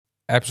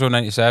Episode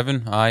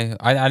 97.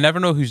 I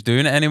never know who's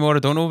doing it anymore. I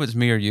don't know if it's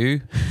me or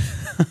you.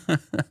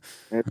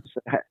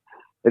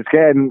 It's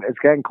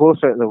getting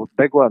closer to the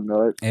big one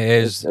though.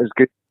 It's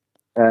good.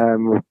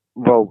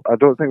 Well, I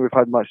don't think we've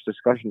had much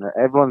discussion.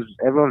 Everyone's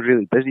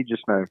really busy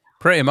just now.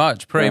 Pretty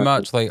much.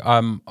 Like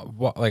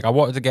I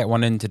wanted to get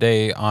one in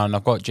today, and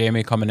I've got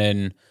Jamie coming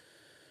in.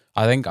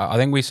 I think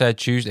we said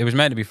Tuesday. It was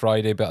meant to be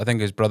Friday, but I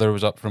think his brother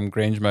was up from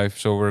Grangemouth,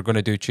 so we're going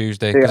to do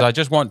Tuesday because I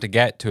just want to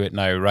get to it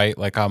now, right?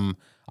 Like I'm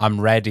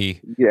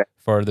ready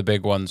for the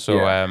big one. So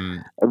well,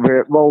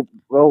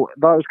 that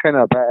was kind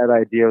of a better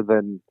idea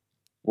than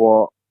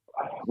what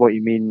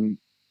you mean.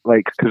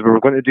 Like, because we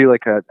were going to do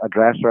like a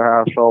dress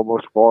rehearsal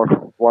almost for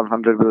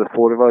 100 with the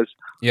four of us.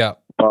 Yeah.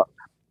 But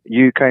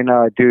you kind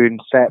of doing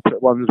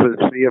separate ones with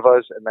the three of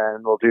us, and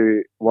then we'll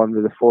do one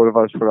with the four of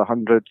us for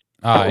 100.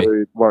 Aye. So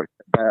it worked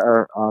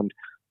better, and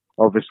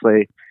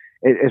obviously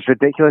it's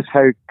ridiculous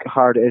how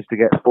hard it is to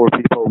get four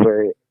people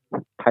with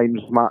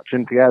times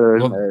matching together,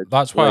 isn't it?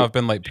 That's why I've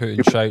been like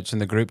putting shouts in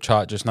the group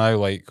chat just now,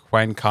 like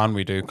when can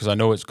we do? Because I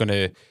know it's going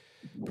to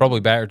probably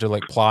better to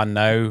like plan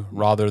now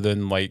rather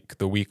than like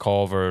the week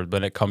of or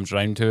when it comes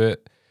round to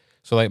it.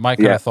 So like my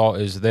kind of thought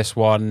is this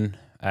one.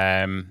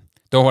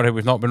 Don't worry,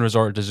 we've not been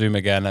resorted to Zoom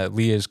again.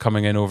 Leah's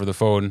coming in over the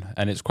phone,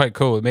 and it's quite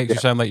cool. It makes you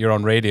sound like you're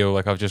on radio.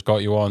 Like I've just got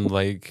you on.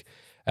 Like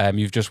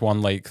you've just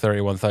won like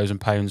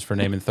 £31,000 for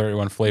naming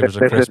 31 flavors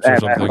of crisps or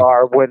something.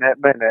 Win it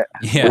minute.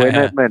 Yeah. Win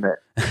it minute.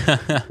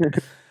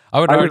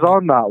 I was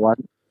on that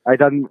one. I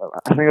think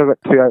I got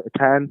 2 out of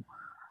 10.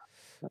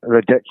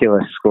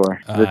 Ridiculous score.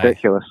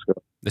 Ridiculous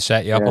score. They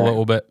set you up a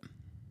little bit.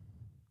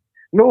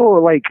 No,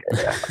 like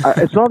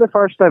it's not the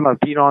first time I've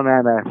been on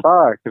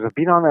MFR, because I've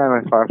been on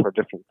MFR for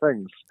different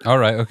things. All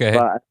right, okay.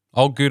 But,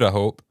 all good, I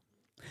hope.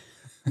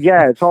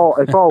 Yeah, it's all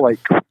like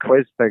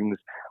quiz things.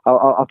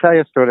 I'll tell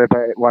you a story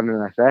about one in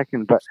a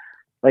second, but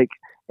like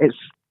it's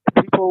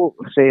people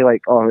say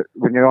like, oh,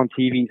 when you're on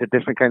TV, it's a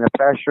different kind of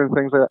pressure and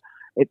things like that.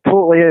 It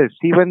totally is.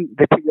 See, when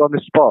they put you on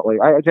the spot,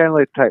 like I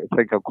generally try to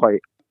think I'm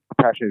quite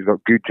a person who's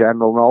got good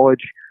general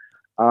knowledge,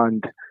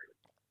 and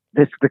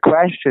the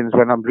questions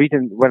when I'm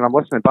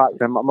listening back to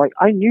them, I'm like,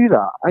 I knew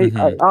that.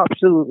 I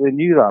absolutely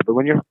knew that. But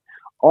when you're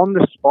on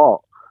the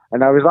spot,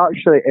 and I was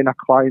actually in a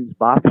client's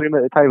bathroom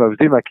at the time, I was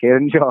doing my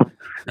caring job,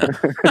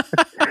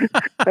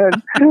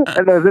 and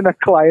I was in a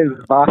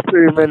client's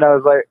bathroom, and I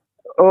was like,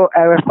 oh,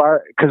 MFR,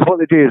 because what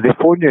they do is they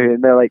phone you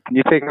and they're like, can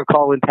you take a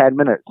call in 10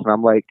 minutes? And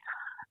I'm like,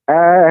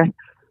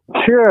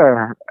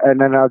 sure.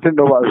 And then I didn't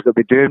know what I was going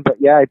to be doing, but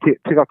yeah, I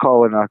took a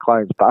call in a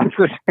client's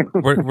bathroom.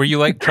 Were you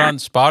like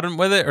transparent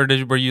with it, or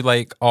were you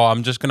like, oh,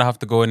 I'm just going to have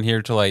to go in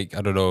here to like,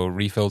 I don't know,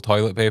 refill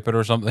toilet paper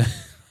or something?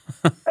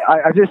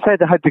 I just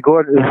said I had to go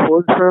into the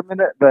phone for a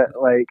minute,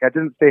 but like I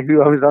didn't say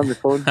who I was on the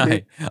phone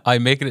to.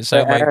 I'm making it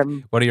sound like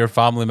one of your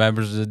family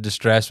members is in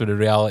distress, with a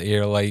reality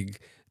you're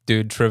like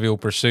doing Trivial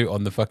Pursuit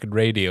on the fucking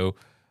radio.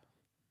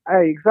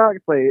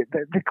 Exactly.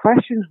 The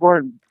questions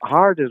weren't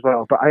hard as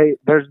well, but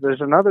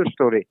there's another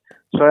story.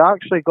 So I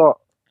actually got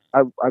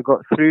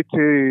through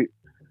to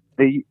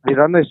they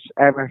run this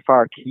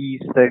MFR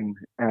keys thing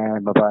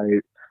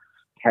about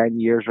 10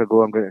 years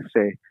ago, I'm going to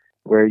say,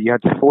 where you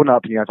had to phone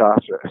up and you had to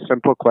ask a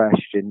simple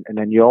question, and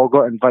then you all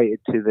got invited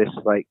to this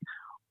like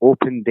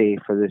open day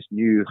for this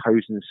new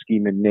housing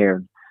scheme in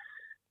Nairn.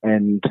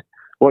 And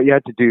what you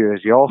had to do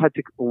is you all had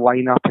to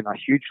line up in a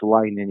huge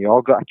line, and you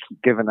all got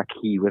given a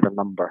key with a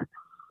number.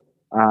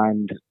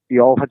 And you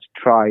all had to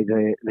try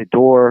the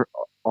door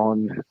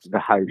on the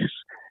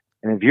house.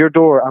 And if your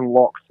door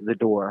unlocked the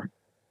door,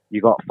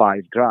 you got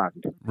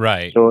 $5,000.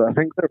 Right. So I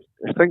think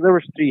there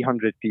was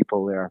 300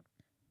 people there.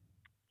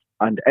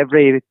 And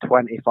every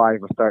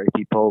 25 or 30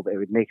 people, they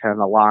would make an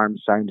alarm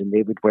sound, and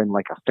they would win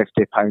like a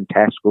 £50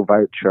 Tesco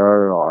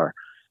voucher or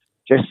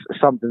just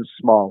something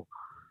small.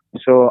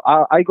 So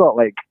I got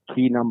like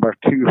key number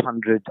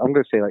 200, I'm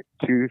going to say like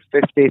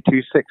 250,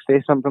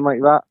 260, something like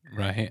that.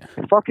 Right.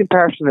 The fucking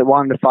person that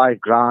won the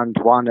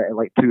 $5,000 won it at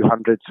like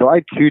 200. So I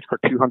queued for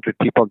 200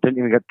 people and didn't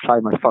even get to try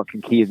my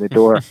fucking key in the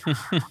door.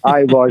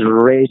 I was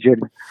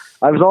raging.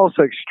 I was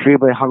also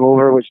extremely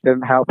hungover, which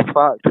didn't help the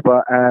fact.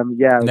 But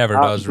yeah. Never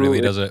does, really,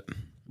 does it?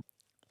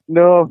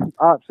 No,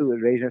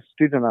 absolutely raging. I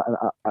stood in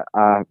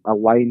a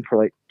line for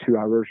like 2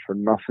 hours for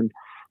nothing.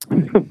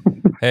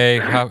 Hey,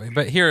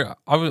 but here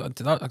I want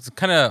to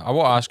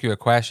ask you a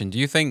question. Do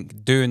you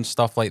think doing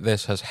stuff like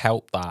this has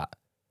helped that?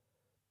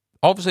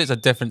 Obviously, it's a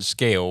different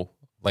scale.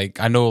 Like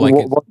I know, like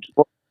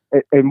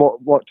in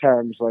what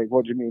terms? Like,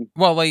 what do you mean?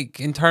 Well, like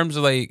in terms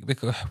of like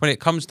when it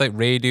comes to like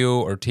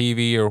radio or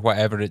TV or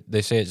whatever,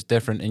 they say it's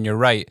different, and you're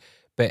right.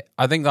 But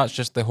I think that's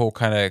just the whole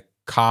kind of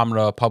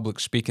camera, public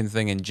speaking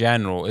thing in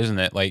general, isn't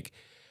it? Like,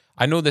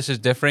 I know this is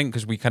different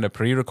because we kind of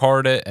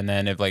pre-record it, and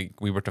then if like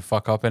we were to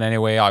fuck up in any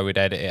way, I would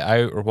edit it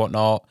out or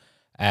whatnot.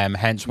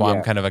 Hence why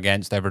I'm kind of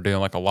against ever doing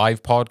like a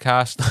live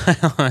podcast.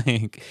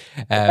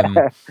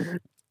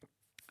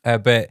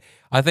 But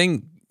I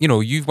think, you know,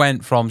 you've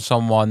went from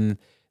someone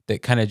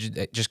that kind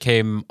of just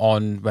came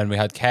on when we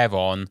had Kev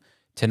on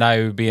to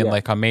now being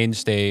like a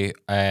mainstay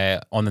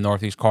on the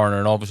Northeast Corner.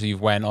 And obviously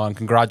you've went on.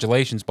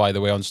 Congratulations, by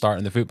the way, on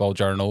starting the football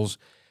journals.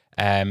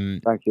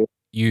 Thank you.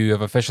 You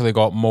have officially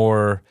got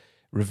more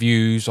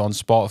reviews on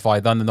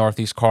Spotify than the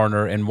Northeast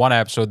Corner in one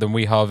episode than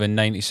we have in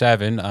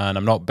 97, and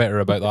I'm not bitter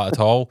about that at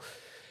all.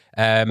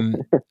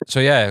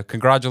 So yeah,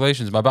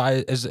 congratulations, man.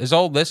 But is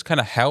all this kind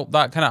of help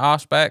that kind of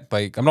aspect?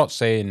 Like, I'm not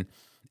saying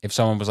if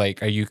someone was like,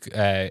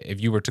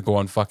 if you were to go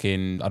on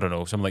fucking, I don't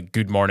know, something like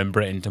Good Morning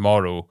Britain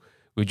tomorrow,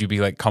 would you be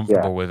like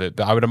comfortable with it?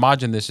 But I would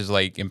imagine this is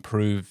like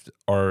improved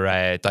or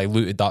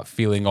diluted that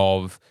feeling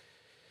of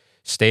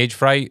stage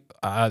fright.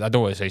 I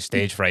don't want to say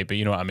stage fright, but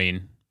you know what I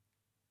mean.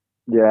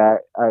 Yeah,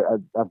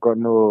 I've got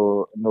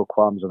no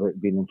qualms about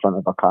being in front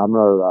of a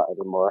camera or that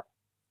anymore.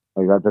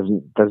 Like, that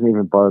doesn't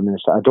even bother me.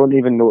 I don't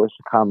even notice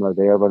the camera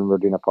there when we're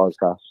doing a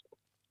podcast.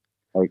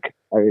 Like,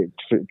 I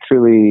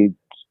truly,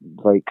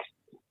 like,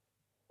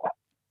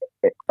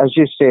 as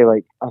you say,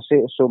 like, I say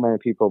to so many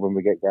people when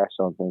we get guests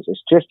on things,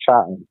 it's just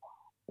chatting,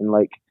 and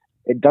like,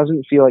 it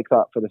doesn't feel like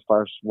that for the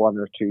first one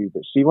or two.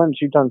 But see, once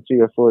you've done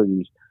 3 or 4 of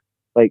these,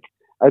 like,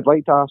 I'd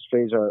like to ask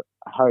Fraser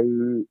how.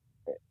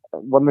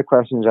 One of the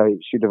questions I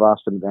should have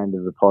asked him at the end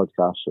of the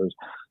podcast was,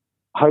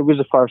 how was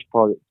the first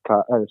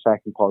the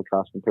second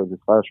podcast compared to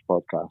the first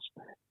podcast?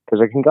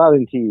 Because I can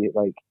guarantee,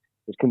 like,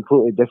 it's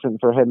completely different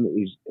for him.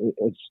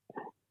 The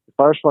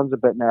first one's a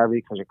bit nervy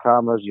because your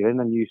cameras, you're in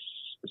a new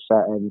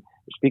setting,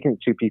 you're speaking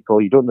to 2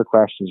 people, you don't know the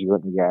questions you're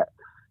going to get.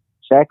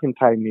 Second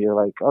time, you're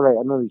like, all right,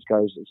 I know these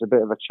guys, it's a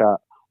bit of a chat.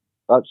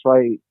 That's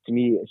why, to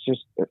me, it's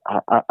just,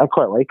 I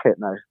quite like it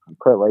now. I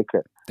quite like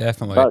it.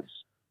 Definitely. That's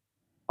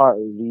part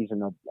of the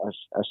reason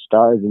I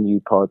started a new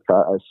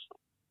podcast.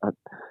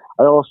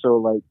 I also,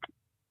 like,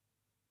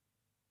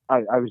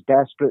 I was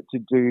desperate to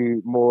do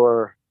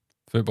more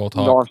football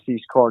talk,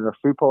 Northeast Corner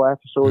football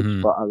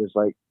episodes, but I was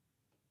like,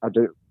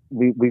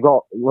 we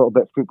got a little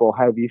bit football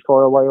heavy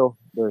for a while.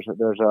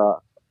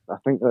 I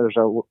think there's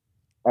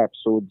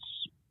episodes,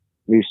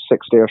 maybe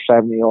 60 or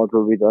 70 odd,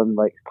 where we done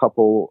like a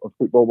couple of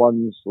football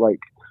ones,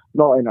 like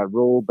not in a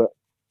row, but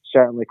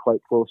certainly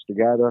quite close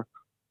together.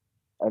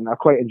 And I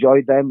quite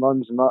enjoyed them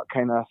ones, and that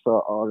kind of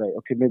thought, all right,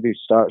 I could maybe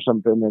start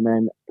something. And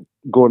then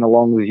going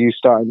along with you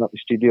starting up the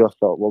studio, I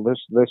thought, well, this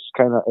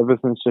kind of,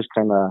 everything's just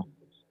kind of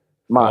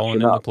matching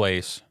into up.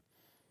 place.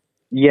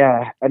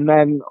 Yeah, and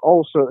then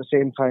also at the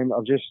same time,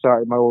 I've just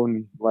started my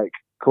own like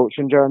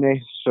coaching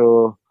journey.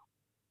 So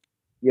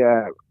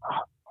yeah,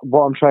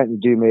 what I'm trying to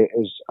do, mate,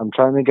 is I'm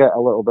trying to get a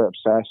little bit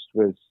obsessed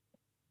with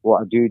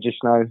what I do just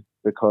now,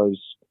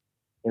 because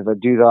if I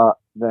do that,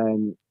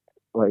 then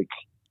like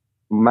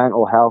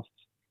mental health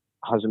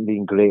hasn't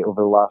been great over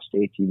the last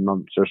 18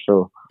 months or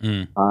so,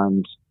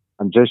 and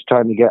I'm just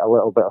trying to get a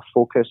little bit of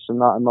focus in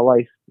that in my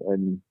life,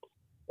 and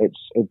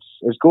it's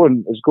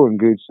going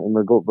good, and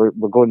we're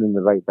going in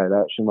the right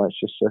direction. Let's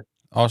just say.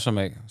 Awesome,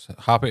 mate.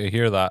 Happy to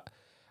hear that.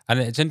 And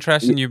it's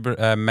interesting you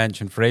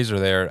mentioned Fraser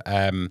there.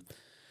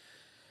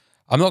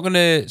 I'm not going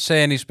to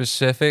say any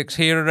specifics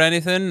here or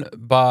anything,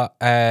 but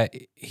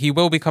he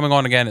will be coming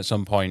on again at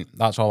some point.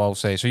 That's all I'll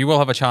say. So you will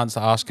have a chance to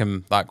ask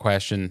him that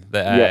question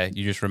that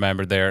you just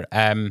remembered there.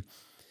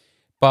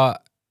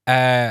 But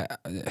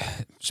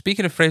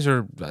speaking of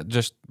Fraser,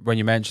 just when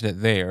you mentioned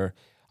it there,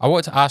 I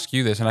wanted to ask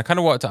you this, and I kind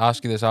of wanted to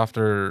ask you this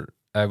after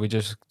we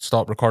just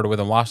stopped recording with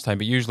him last time.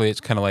 But usually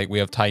it's kind of like we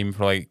have time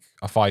for like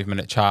a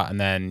 5-minute chat, and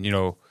then, you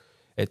know,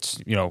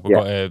 it's, you know, we've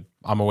got to,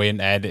 I'm away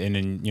in editing,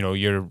 and, you know,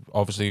 you're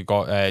obviously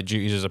got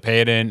duties as a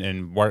parent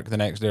and work the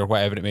next day or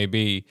whatever it may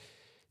be.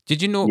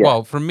 Did you know,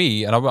 well, for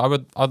me, and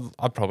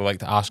I'd probably like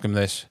to ask him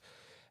this,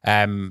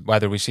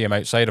 whether we see him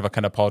outside of a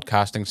kind of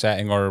podcasting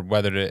setting or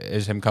whether it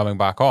is him coming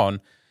back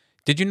on.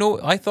 Did you know,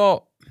 I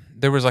thought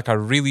there was like a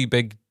really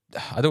big,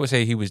 I don't want to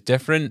say he was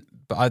different,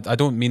 but I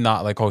don't mean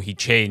that like, oh, he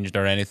changed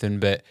or anything,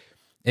 but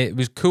it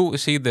was cool to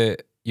see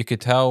that you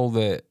could tell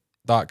that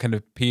kind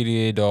of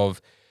period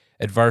of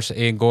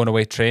adversity and going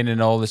away training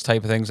and all this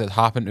type of things that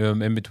happened to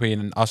him in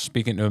between us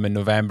speaking to him in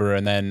November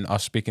and then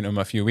us speaking to him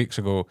a few weeks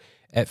ago.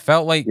 It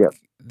felt like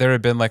there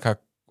had been like I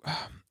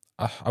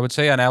would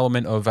say an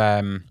element of,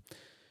 I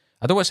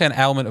don't want to say an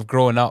element of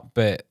growing up,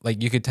 but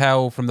like you could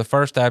tell from the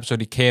first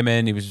episode he came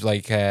in, he was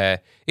like,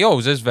 he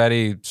always is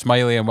very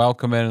smiley and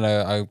welcoming,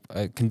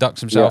 and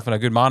conducts himself in a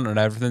good manner and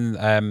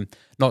everything.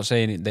 Not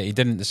saying that he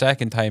didn't the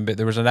second time, but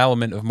there was an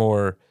element of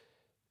more,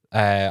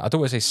 I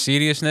don't want to say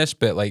seriousness,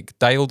 but like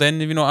dialed in,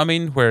 if you know what I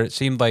mean, where it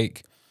seemed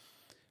like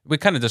we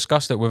kind of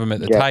discussed it with him at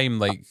the time.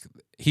 Like,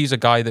 he's a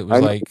guy that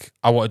was like,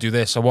 I want to do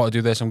this, I'm going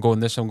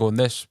this, I'm going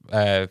this,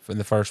 in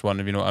the first one,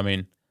 if you know what I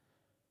mean.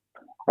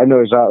 I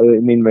know exactly what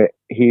you mean, mate.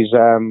 He's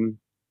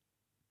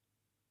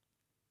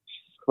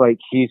like,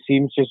 he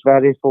seems just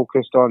very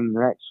focused on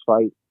the next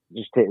fight,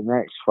 just take the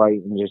next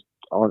fight and just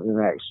on to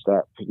the next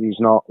step. He's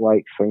not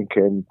like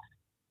thinking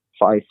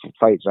 5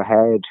 fights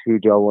ahead, who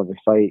do I want to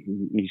fight?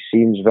 He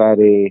seems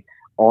very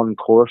on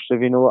course,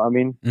 if you know what I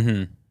mean.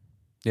 Mm-hmm.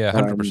 Yeah,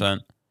 100%.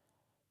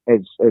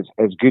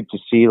 It's good to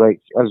see,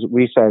 like, as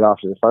we said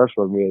after the first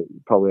one, we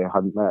probably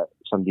hadn't met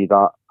somebody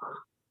that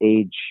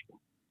age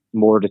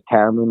more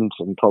determined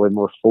and probably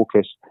more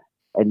focused.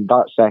 And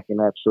that second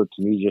episode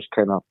to me just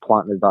kind of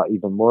planted that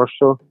even more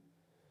so.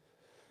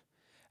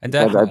 And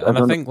definitely, and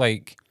I think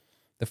like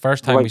the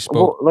first time we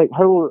spoke,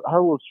 how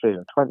old's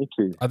Fraser?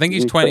 22. I think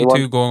he's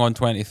 22, going on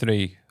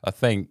 23. I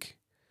think.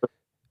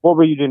 What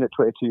were you doing at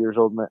 22 years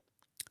old, mate?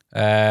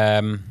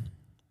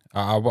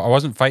 I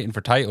wasn't fighting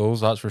for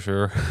titles, that's for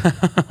sure.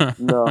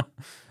 No,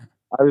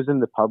 I was in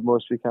the pub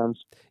most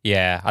weekends.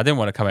 Yeah, I didn't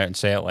want to come out and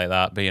say it like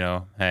that, but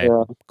hey,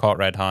 caught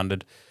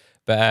red-handed.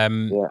 But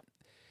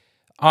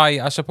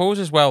I suppose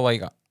as well,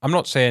 like, I'm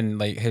not saying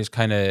like his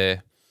kind of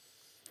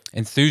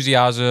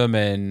enthusiasm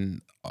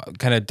and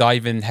kind of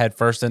diving head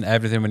first into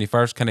everything when he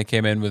first kind of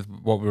came in with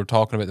what we were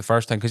talking about the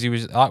first time,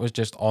 because that was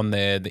just on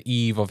the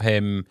eve of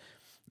him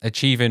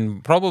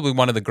achieving probably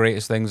one of the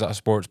greatest things that a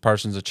sports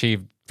person's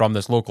achieved from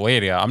this local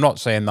area. I'm not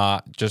saying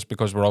that just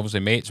because we're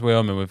obviously mates with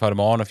him and we've had him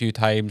on a few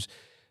times,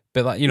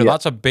 but like,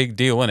 that's a big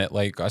deal, innit?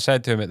 Like I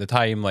said to him at the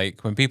time,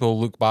 like when people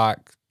look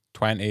back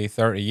 20,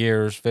 30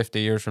 years,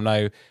 50 years from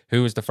now,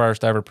 who was the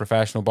first ever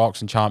professional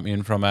boxing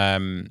champion from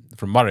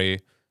Murray,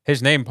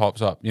 his name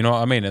pops up, you know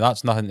what I mean? And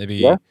that's nothing to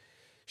be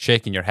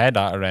shaking your head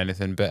at or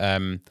anything. But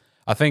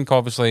I think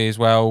obviously as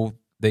well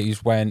that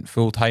he's went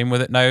full time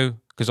with it now,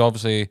 because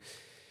obviously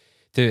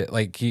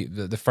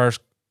the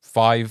first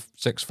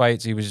 5-6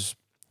 fights he was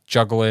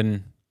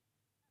juggling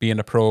being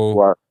a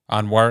pro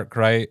and work,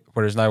 right?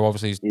 Whereas now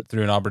obviously he's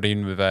through in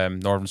Aberdeen with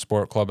Northern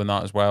Sport Club and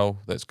that as well.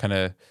 That's kind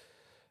of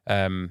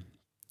I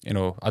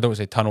don't want to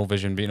say tunnel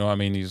vision, but you know what I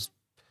mean? He's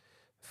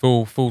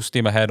full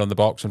steam ahead on the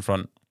boxing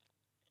front.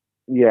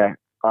 Yeah,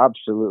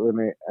 absolutely,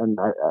 mate. And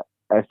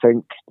I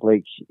think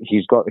like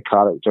he's got the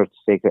character to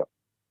take it.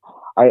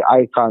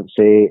 I can't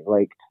say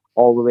like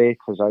all the way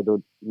because I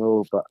don't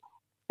know, but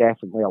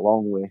definitely a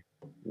long way.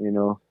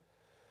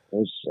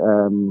 It's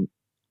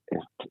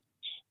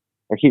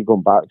I keep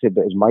going back to it,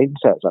 but his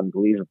mindset's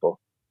unbelievable.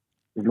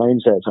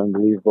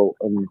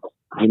 And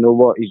you know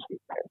what?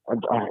 I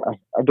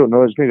don't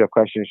know. It's maybe a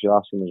question you should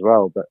ask him as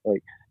well, but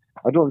like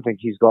I don't think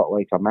he's got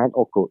like a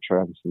mental coach or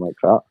anything like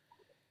that.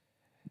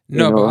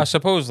 No, but I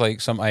suppose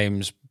like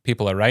sometimes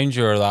people around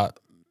you are that,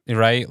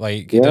 right?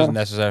 Like he doesn't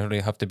necessarily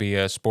have to be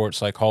a sports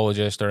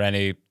psychologist or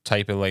any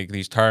type of like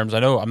these terms. I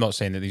know I'm not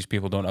saying that these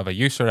people don't have a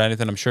use or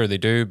anything. I'm sure they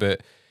do,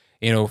 but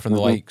from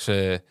the likes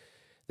of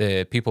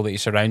the people that he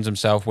surrounds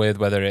himself with,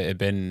 whether it had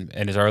been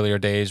in his earlier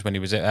days when he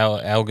was at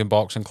Elgin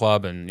Boxing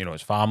Club and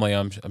his family,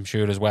 I'm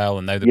sure as well,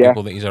 and now the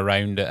people that he's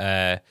around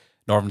at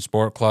Northern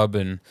Sport Club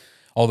and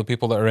all the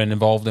people that are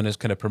involved in his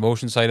kind of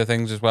promotion side of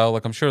things as well.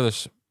 Like I'm sure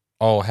this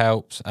all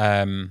helps.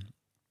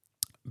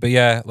 But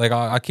yeah, like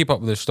I keep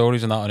up with his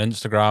stories and that on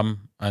Instagram,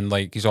 and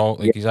like he's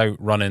out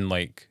running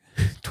like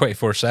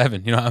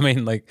 24/7. You know what I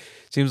mean? Like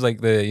seems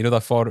like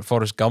that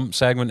Forrest Gump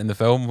segment in the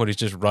film where he's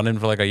just running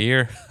for like a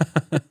year.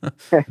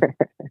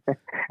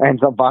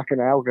 Ends up back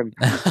in Elgin.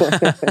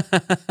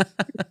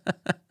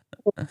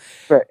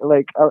 But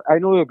like I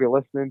know he'll be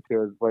listening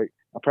to us. Like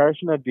a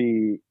person would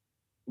be.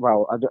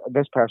 Well,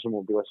 this person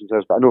won't be listening to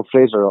us, but I know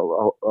Fraser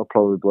will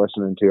probably be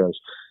listening to us,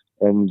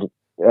 and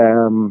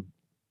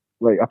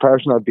like a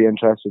person I'd be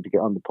interested to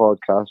get on the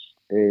podcast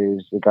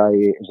is the guy.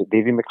 Is it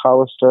Davey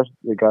McAllister,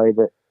 the guy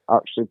that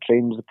actually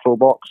trains the pro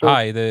boxer?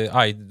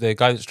 The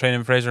guy that's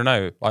training Fraser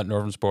now at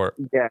Northern Sport.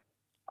 Yeah,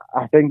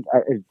 I think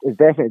it's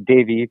definitely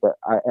Davey, but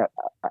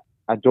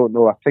I don't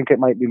know. I think it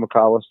might be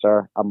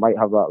McAllister. I might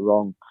have that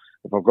wrong.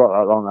 If I've got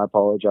that wrong, I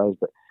apologise.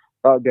 But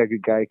that would be a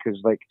good guy because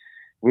like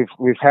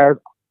we've heard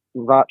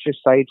Ratch's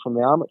side from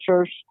the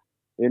amateurs.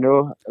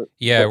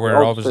 Yeah,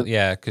 we're obviously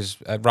because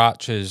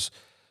Ratch is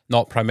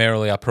not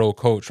primarily a pro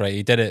coach, right?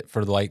 He did it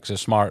for the likes of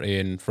Smarty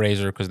and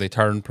Fraser because they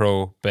turned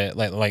pro, but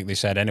like they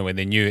said anyway,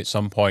 they knew at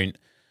some point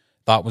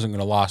that wasn't going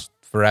to last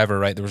forever,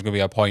 right? There was going to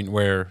be a point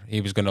where he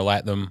was going to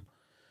let them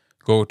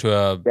go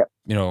to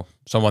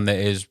someone that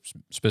is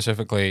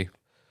specifically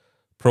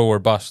pro or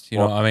bust. You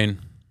know what I mean?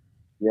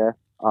 Yeah,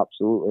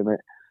 absolutely, mate.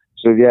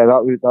 So yeah,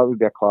 that would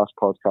be a class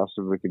podcast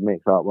if we could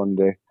make that one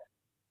day.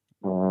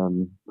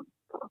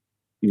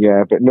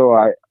 Yeah, but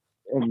no,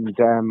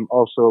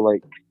 also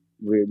like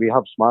we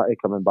have Smarty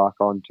coming back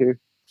on too.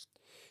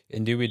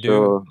 Indeed, we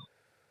do.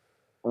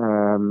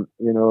 So,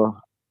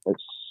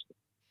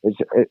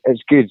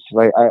 it's good.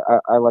 Like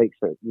I like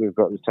that we've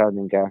got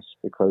returning guests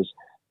because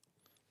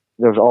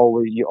you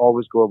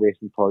always go away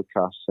from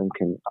podcasts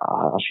thinking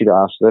I should have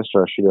asked this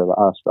or I should have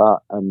asked that,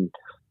 and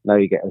now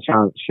you get a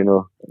chance.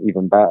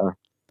 Even better.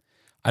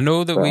 I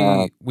know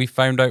that we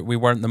found out we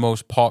weren't the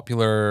most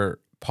popular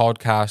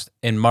podcast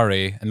in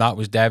Murray, and that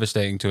was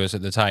devastating to us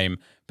at the time.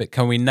 But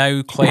can we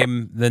now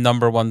claim the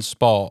 #1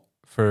 spot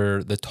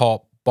for the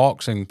top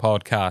boxing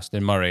podcast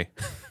in Murray?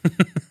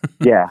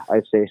 Yeah,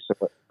 I'd say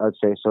so.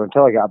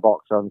 Until I get a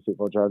boxer on the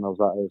Football Journals,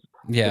 that is.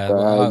 Yeah.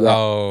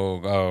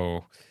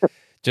 Oh.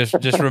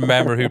 Just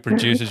remember who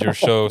produces your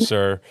show,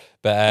 sir.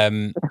 But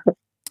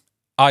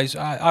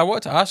I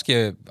want to ask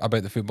you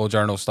about the Football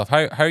Journal stuff.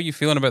 How are you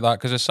feeling about that?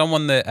 Because as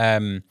someone that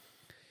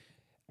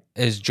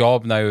his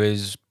job now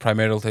is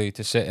primarily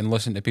to sit and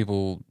listen to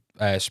people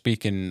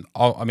speaking,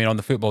 I mean, on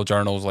the football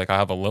journals, like I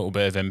have a little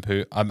bit of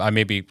input. I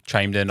maybe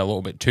chimed in a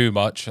little bit too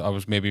much. I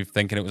was maybe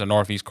thinking it was a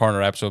Northeast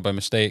Corner episode by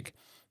mistake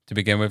to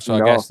begin with. So I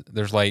No, guess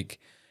there's like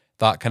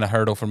that kind of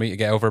hurdle for me to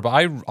get over.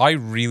 But I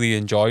really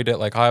enjoyed it.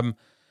 Like I'm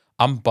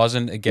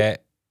buzzing to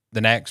get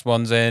the next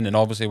ones in, and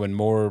obviously when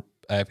more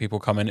people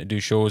come in to do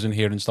shows in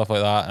here and stuff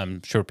like that,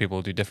 I'm sure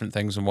people do different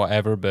things and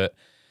whatever. But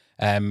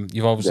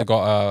you've obviously yeah,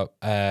 got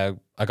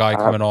a guy I,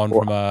 coming on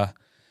from a,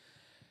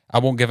 I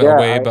won't give it yeah,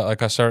 away, but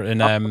like a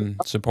certain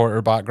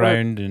supporter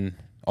background, and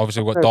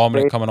obviously we've got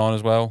Dominic coming on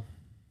as well.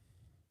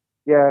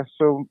 yeah.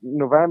 So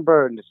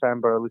November and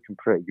December are looking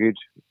pretty good.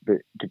 But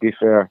to be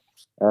fair,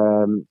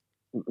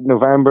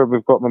 November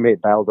we've got my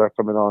mate Belder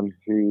coming on,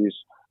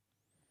 who's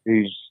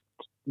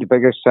the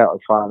biggest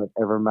Celtic fan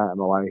I've ever met in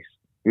my life.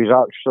 Who's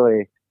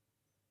actually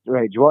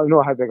right. Do you want to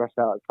know how big a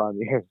Celtic fan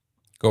he is?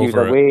 Go He was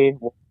for it. away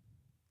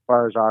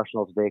Spurs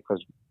Arsenal today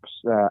because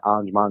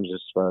Ange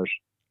manages Spurs.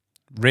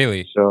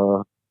 Really?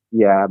 So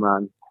yeah,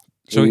 man.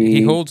 So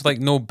he holds like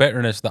no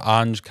bitterness that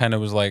Ange kind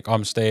of was like,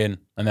 I'm staying,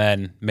 and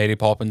then Mary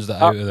Poppins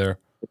that out of there.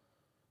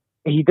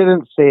 He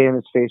didn't say in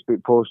his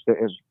Facebook post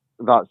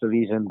that's the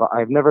reason, but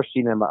I've never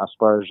seen him at a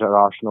Spurs or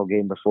Arsenal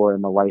game before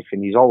in my life,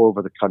 and he's all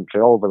over the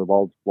country, all over the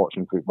world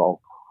watching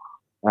football.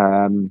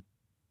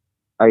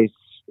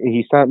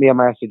 He sent me a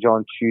message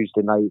on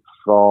Tuesday night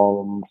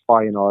from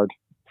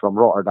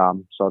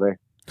Rotterdam, sorry,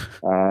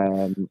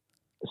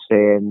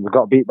 saying we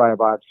got beat by a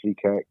bad free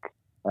kick.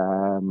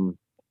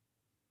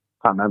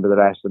 Can't remember the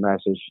rest of the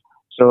message.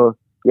 So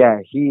yeah,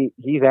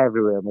 he's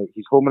everywhere, mate.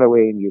 He's home and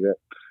away in Europe.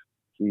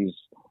 He's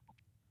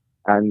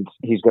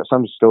got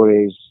some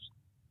stories.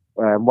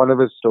 One of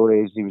his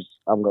stories,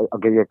 I'll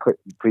give you a quick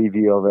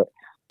preview of it,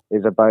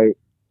 is about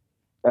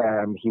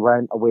he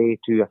went away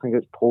to, I think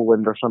it's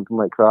Poland or something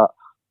like that,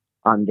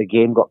 and the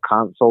game got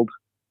cancelled,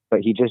 but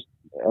he just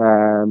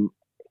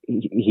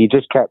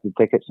kept the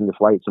tickets and the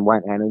flights and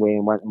went anyway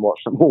and went and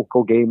watched some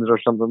local games or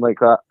something like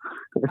that.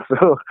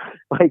 So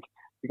like,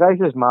 the guy's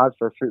just mad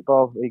for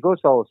football. He goes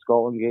to all the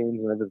Scotland games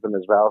and everything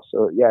as well.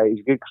 So yeah, he's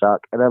a good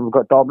crack. And then we've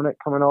got Dominic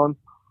coming on.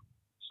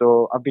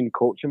 So I've been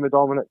coaching with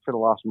Dominic for the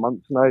last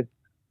month now.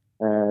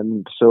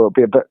 So it'll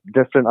be a bit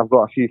different. I've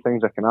got a few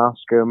things I can ask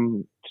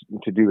him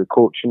to do with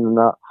coaching and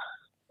that.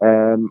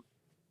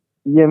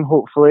 Ian,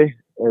 hopefully,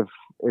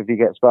 if he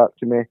gets back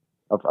to me.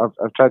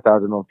 I've tried to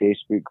add him on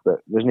Facebook,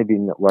 but there's not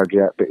been that word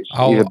yet. But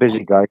he's a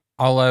busy guy.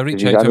 I'll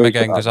reach out to him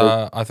again because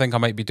I think I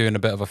might be doing a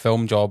bit of a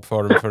film job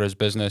for him for his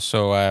business.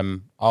 So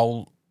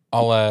I'll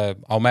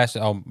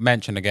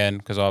mention again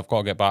because I've got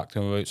to get back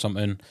to him about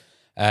something.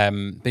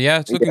 But yeah,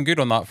 it's looking good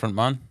on that front,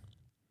 man.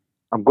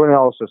 I'm going to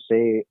also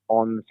say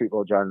on the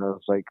football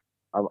journals, like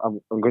I'm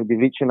going to be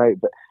reaching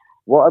out. But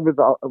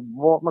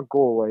what my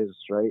goal is,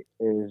 right,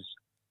 is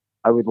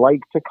I would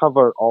like to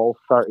cover all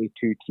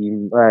 42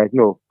 teams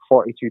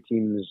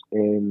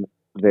in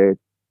the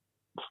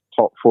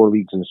top 4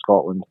 leagues in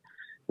Scotland.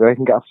 Where I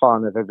can get a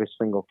fan of every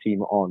single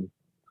team on.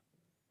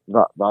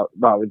 That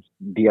would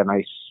be a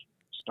nice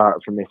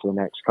start for me for the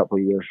next couple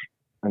of years,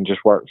 and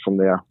just work from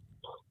there.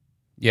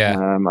 Yeah.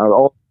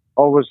 I'll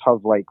always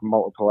have like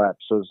multiple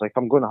episodes. Like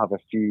I'm going to have a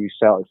few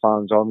Celtic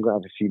fans on, I'm going to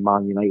have a few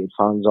Man United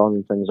fans on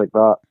and things like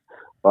that.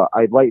 But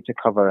I'd like to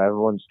cover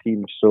everyone's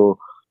team, so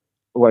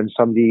when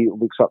somebody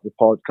looks up the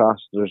podcast,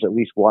 there's at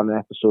least one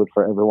episode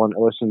for everyone to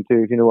listen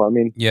to, if you know what I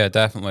mean. Yeah,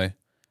 definitely.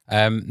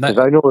 Because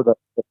I know that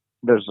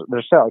there's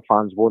Celtic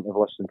fans won't have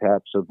listened to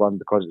episode 1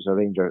 because it's a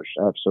Rangers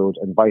episode,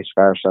 and vice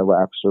versa with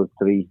episode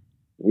 3,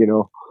 you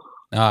know.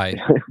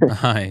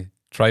 Aye.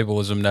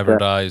 Tribalism never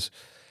dies.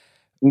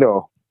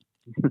 No.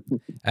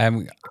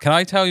 Can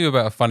I tell you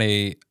about a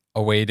funny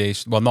away day?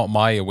 Well, not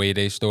my away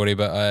day story,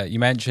 but you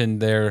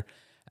mentioned there,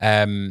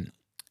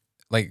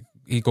 like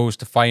he goes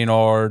to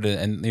Feyenoord,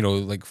 and you know,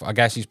 like I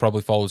guess he's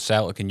probably followed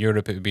Celtic in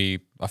Europe. It would be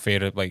a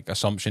fair like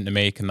assumption to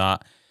make in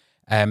that.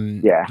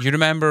 Yeah. Do you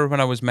remember when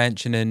I was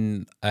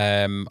mentioning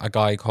a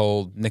guy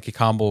called Nicky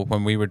Campbell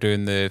when we were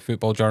doing the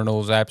Football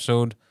Journals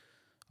episode?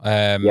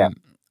 Yeah.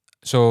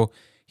 So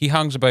he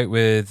hangs about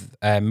with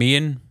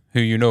Meehan, who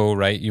you know,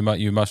 right? You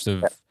must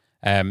have.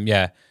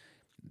 Yeah.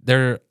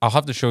 I'll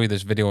have to show you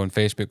this video on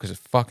Facebook because it's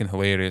fucking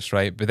hilarious,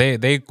 right? But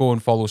they go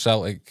and follow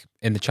Celtic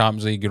in the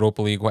Champions League,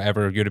 Europa League,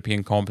 whatever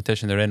European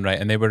competition they're in, right?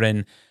 And they were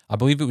in, I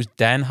believe it was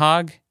Den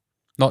Haag,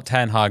 not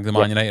Ten Hag, the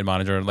Man United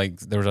manager.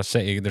 Like there's a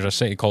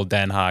city called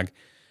Den Haag.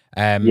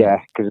 Yeah,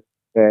 because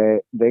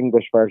the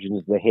English version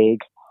is The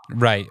Hague.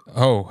 Right.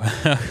 Oh.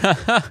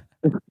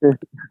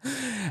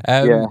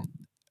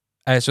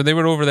 So they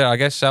were over there. I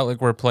guess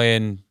Celtic were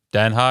playing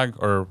Den Haag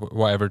or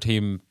whatever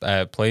team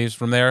plays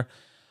from there.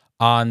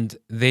 And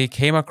they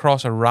came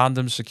across a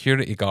random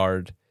security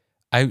guard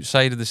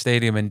outside of the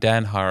stadium in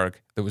Den Haag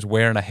that was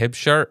wearing a Hibs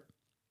shirt.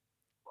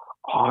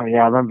 Oh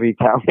yeah, I remember you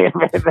telling me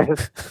about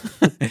this.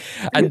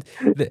 And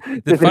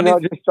the funny,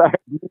 not just start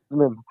using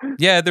them?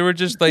 Yeah, they were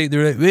like,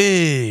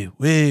 wait.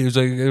 It was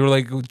like they were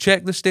like,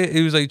 check the state.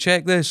 It was like,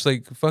 check this,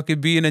 like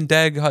fucking being in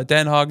Den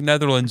Haag,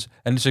 Netherlands,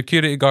 and the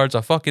security guard's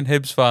a fucking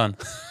Hibs fan.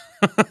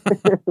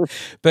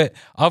 But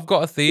I've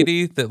got a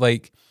theory that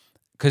like,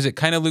 because it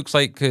kind of looks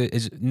like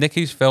is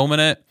Nicky's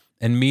filming it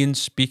and me and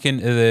speaking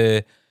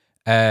to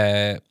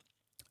the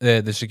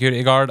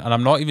security guard, and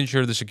I'm not even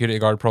sure the security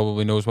guard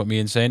probably knows what me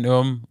and saying to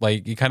him.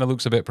 Like, he kind of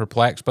looks a bit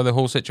perplexed by the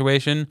whole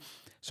situation.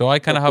 So I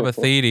kind of have a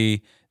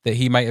theory that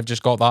he might have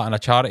just got that in a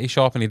charity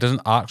shop and he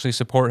doesn't actually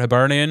support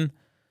Hibernian.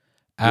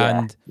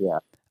 And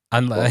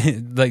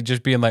like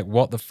just being like,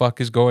 what the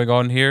fuck is going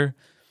on here?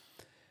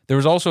 There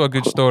was also a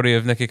good story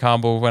of Nicky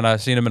Campbell when I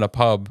seen him in a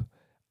pub,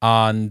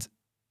 and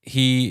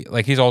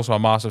he's also a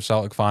massive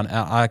Celtic fan.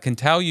 And I can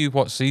tell you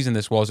what season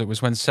this was. It was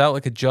when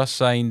Celtic had just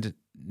signed,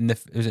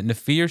 is it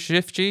Nadir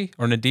Shifji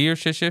or Nadir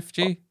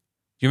Shifji? Do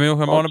you know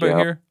who I'm on about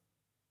here?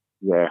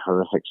 Yeah,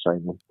 horrific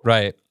signing.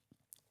 Right.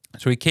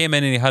 So he came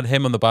in and he had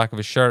him on the back of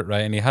his shirt,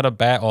 right? And he had a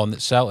bet on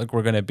that Celtic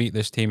were going to beat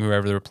this team,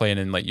 whoever they were playing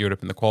in like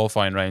Europe in the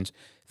qualifying rounds,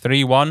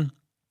 3-1.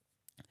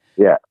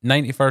 Yeah.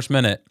 91st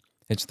minute,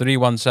 it's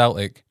 3-1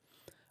 Celtic.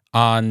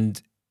 And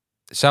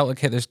Celtic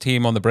hit this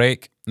team on the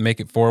break and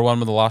make it 4-1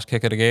 with the last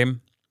kick of the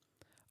game.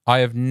 I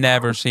have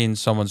never seen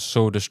someone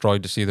so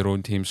destroyed to see their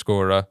own team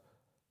score. I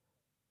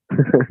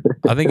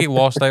think he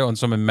lost out on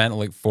something mental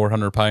like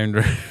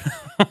 £400.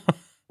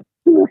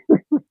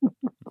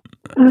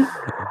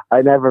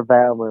 I never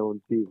bet on my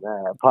own team,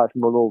 apart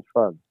from an old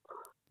firm.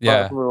 Yeah.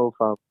 Apart from an old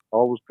firm,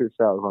 always put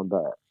Celtic on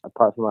bet.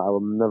 Apart from that, I will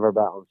never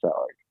bet on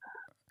Celtic.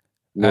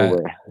 No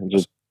way.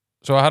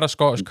 So I had a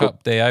Scottish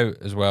Cup day out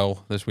as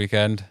well this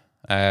weekend.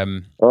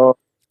 What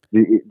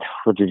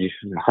did you?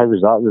 How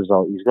was that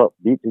result? He's got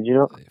beat, did you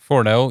know?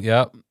 4-0,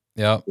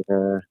 yeah.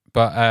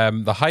 But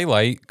the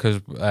highlight,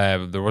 because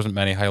there wasn't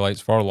many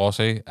highlights for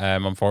Lossy,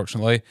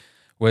 unfortunately,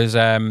 was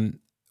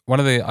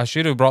I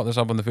should have brought this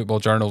up on the Football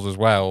Journals as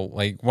well.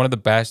 Like, one of the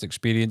best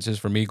experiences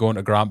for me going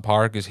to Grant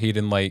Park is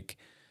hearing, like,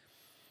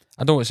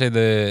 I don't want to say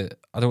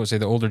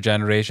the older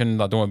generation.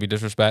 I don't want to be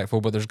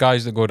disrespectful, but there's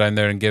guys that go down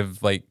there and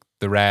give like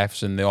the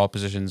refs and the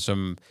opposition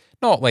some,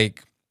 not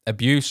like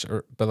abuse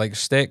but like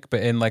stick, but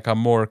in like a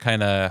more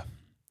kind of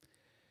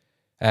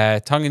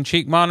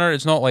tongue-in-cheek manner.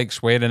 It's not like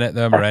swearing at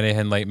them or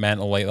anything like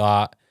mental like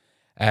that.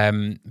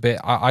 But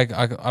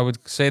I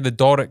would say the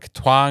Doric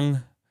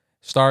twang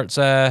starts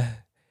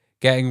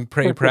getting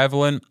pretty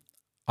prevalent,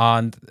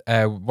 and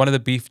one of the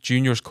Beef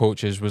Juniors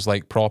coaches was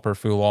like proper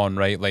full on,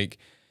 right? Like,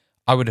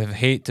 I would have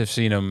hated to have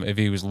seen him if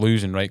he was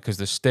losing, right? Because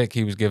the stick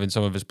he was giving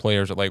some of his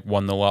players at like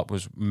 1-0 up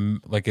was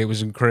like, it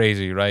was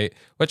crazy, right?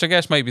 Which I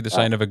guess might be the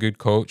sign of a good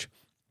coach.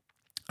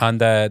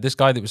 And this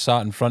guy that was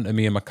sat in front of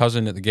me and my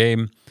cousin at the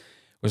game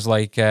was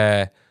like,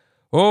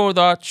 oh,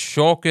 that's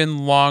shocking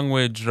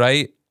language,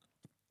 right?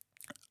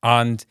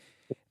 And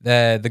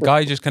the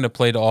guy just kind of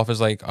played it off as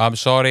like, I'm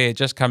sorry, it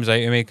just comes out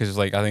of me because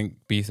like I think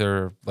Beath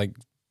are like,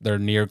 they're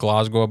near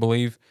Glasgow, I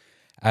believe.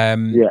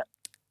 Yeah.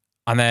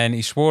 And then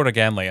he swore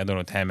again, like, I don't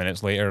know, 10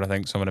 minutes later, I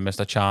think someone had missed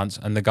a chance.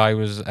 And the guy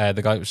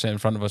that was sitting in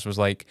front of us was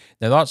like,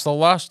 now that's the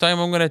last time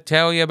I'm going to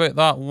tell you about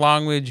that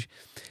language.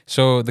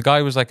 So the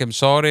guy was like, I'm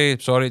sorry,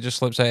 it just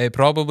slips out. It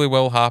probably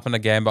will happen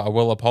again, but I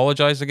will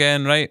apologize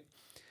again, right?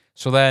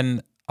 So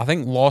then I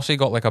think Lossy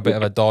got like a bit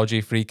of a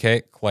dodgy free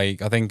kick.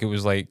 Like, I think it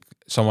was like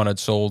someone had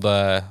sold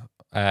the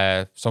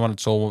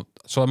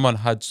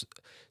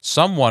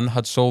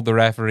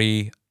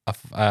referee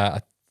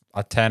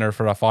a tenner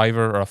for a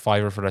fiver, or a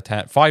fiver for a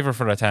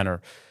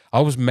tenner. I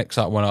always mix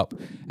that one up.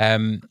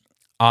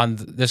 And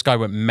this guy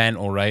went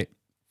mental, right?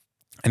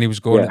 And he was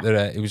going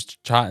he was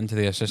chatting to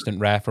the assistant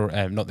ref,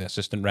 or not the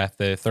assistant ref,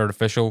 the third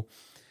official,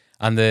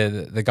 and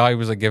the guy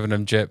was like giving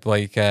him jip,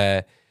 like,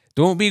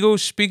 don't be go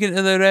speaking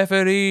to the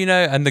referee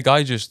now. And the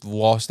guy just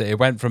lost it. It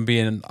went from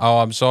being, oh,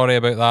 I'm sorry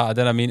about that, I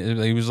didn't mean it.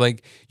 He was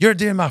like, you're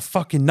doing my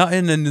fucking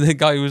nothing. And the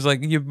guy was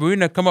like, you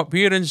wouldn't come up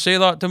here and say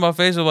that to my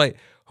face. I'm like,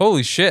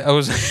 holy shit. I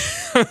was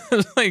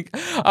like,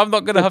 I'm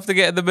not going to have to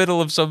get in the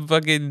middle of some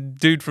fucking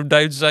dude from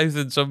down south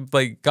and some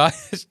like guy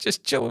that's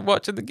just chilling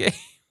watching the game.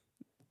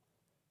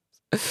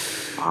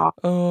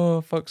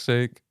 Oh, fuck's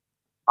sake.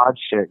 Bad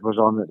shit goes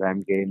on at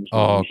them games.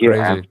 Oh,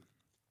 crazy.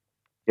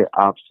 Yeah,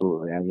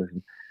 absolutely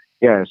everything.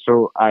 Yeah,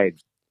 so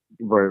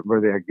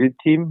were they a good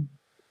team?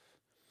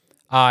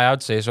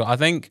 I'd say so. I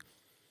think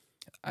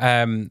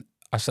I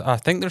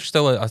think there's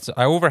still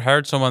I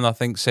overheard someone, I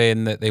think,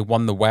 saying that they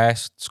won the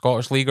West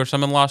Scottish League or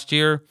something last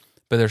year,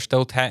 but they're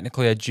still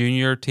technically a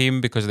junior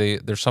team because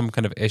there's some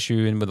kind of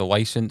issue in with the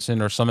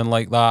licensing or something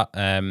like that.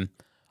 I'm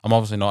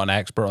obviously not an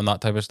expert on that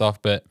type of stuff,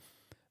 but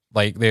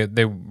like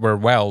they were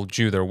well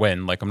due their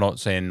win. Like, I'm not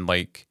saying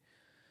like,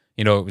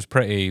 you know, it was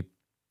pretty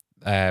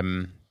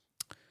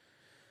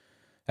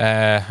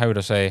how would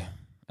I say?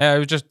 It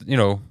was just, you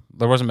know,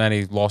 there wasn't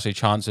many lossy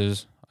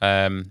chances.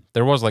 There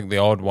was like the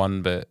odd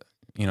one, but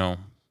you know,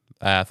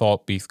 I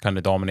thought Beath kind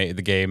of dominated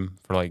the game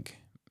for like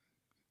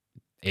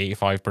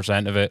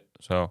 85% of it.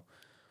 So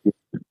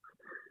it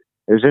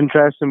was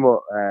interesting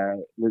what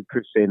Luke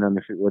was saying on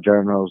the Football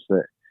Journals,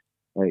 that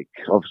like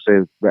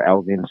obviously with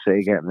Albion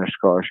City getting their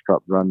Scottish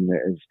Cup run,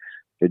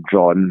 they'd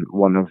drawn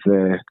one of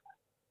the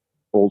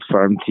Old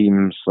Firm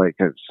teams, like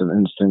it's an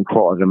instant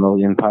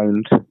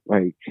 £250,000.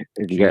 Like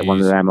if you get one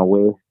of them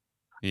away,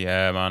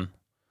 yeah, man,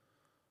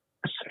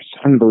 it's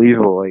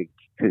unbelievable. Like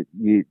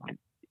you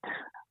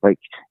like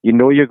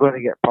you're going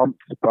to get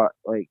pumped, but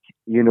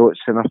it's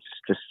enough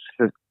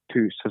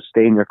to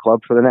sustain your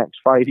club for the next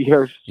 5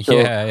 years. So,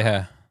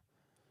 Yeah.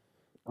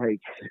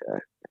 like,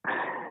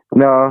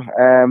 no,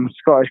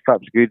 Scottish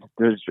Cup's good.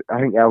 I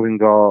think Elgin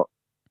got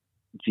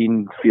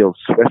Gene Field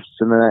Swifts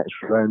in the next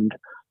round,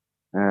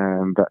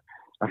 but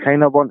I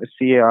kind of want to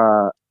see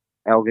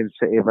Elgin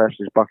City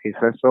versus Bucky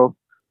Thistle,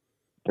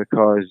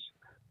 because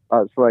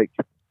that's like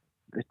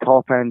the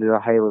top end of the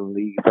Highland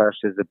League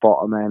versus the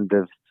bottom end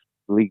of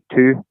League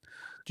Two.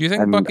 Do you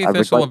think Bucky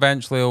Thistle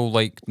eventually will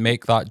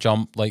make that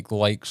jump like the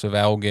likes of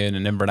Elgin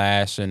and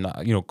Inverness and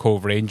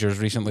Cove Rangers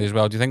recently as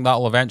well? Do you think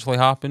that'll eventually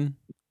happen?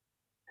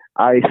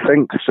 I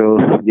think so.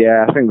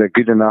 Yeah, I think they're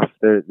good enough.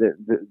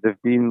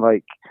 They've been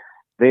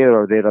there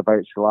or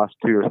thereabouts the last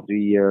 2 or 3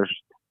 years,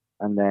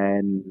 and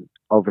then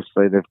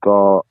obviously they've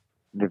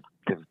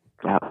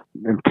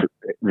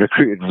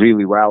recruited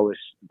really well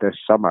this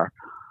summer.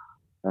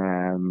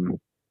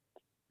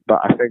 But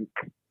I think,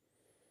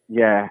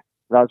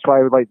 that's why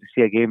I would like to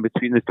see a game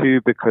between the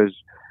two, because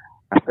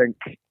I think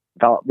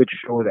that would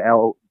show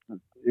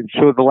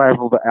the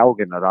level that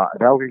Elgin are at.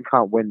 If Elgin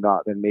can't win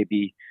that, then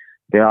maybe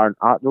they aren't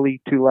at the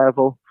League Two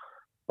level.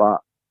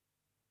 But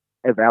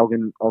if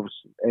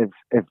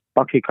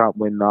Bucky can't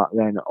win that,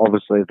 then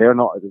obviously they're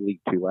not at the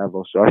League Two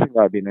level. So I think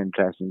that'd be an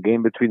interesting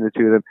game between the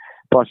two of them.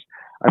 Plus,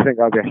 I think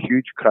that'd be a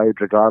huge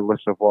crowd,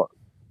 regardless of what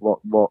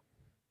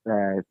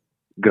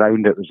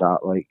ground it was at.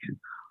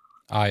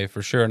 Aye,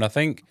 for sure. And I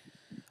think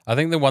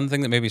the one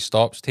thing that maybe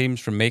stops teams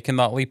from making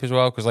that leap as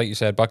well, because like you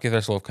said, Bucky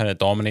Thistle have kind of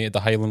dominated the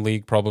Highland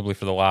League probably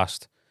for the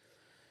last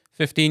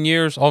 15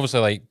 years.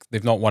 Obviously,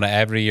 they've not won it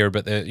every year,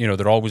 but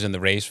they're always in the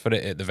race for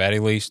it at the very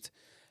least.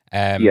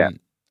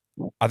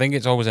 I think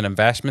it's always an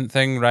investment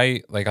thing,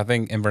 right? I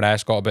think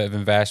Inverness got a bit of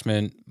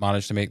investment,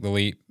 managed to make the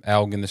leap.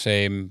 Elgin the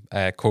same.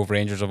 Cove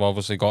Rangers have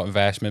obviously got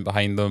investment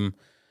behind them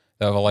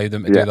that have allowed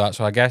them to do that.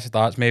 So I guess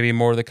that's maybe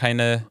more the kind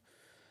of,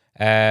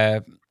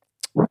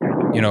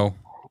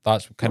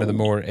 that's kind of the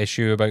more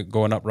issue about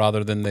going up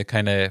rather than the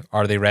kind of,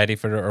 are they ready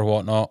for it or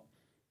whatnot?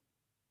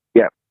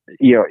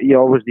 Yeah, you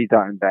always need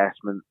that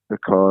investment,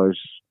 because,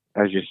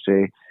 as you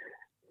say,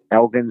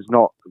 Elgin's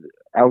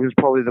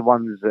probably the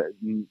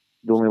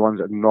only ones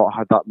that have not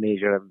had that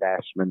major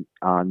investment,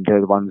 and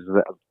they're the ones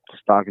that have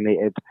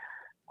stagnated.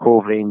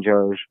 Cove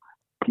Rangers,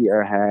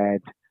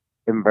 Peterhead,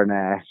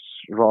 Inverness,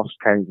 Ross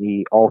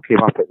County all came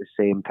up at the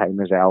same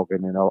time as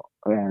Elgin,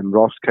 and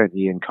Ross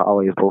County and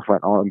Cali both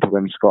went on to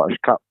win Scottish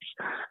Cups.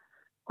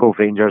 Cove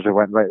Rangers have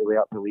went right the way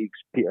up the leagues.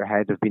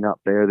 Peterhead have been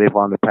up there. They've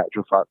won the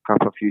Petrofac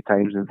Cup a few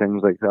times and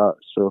things like that.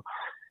 So,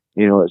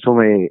 it's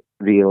only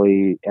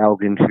really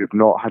Elgin who've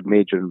not had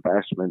major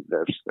investment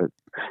that have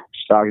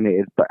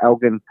stagnated. But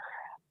Elgin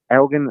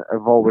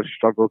have always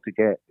struggled to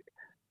get,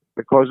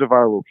 because of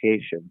our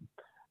location.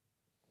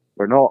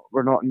 We're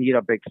not near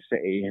a big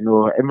city.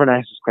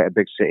 Inverness is quite a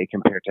big city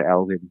compared to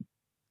Elgin.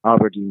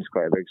 Aberdeen's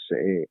quite a big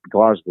city.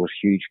 Glasgow's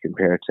huge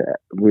compared to it.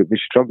 We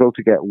struggle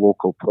to get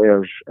local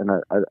players, and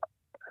I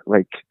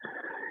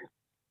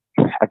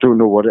don't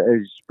know what it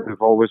is, but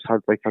we've always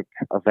had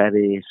a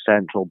very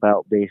central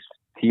belt based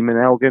team in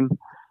Elgin.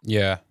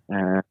 Yeah.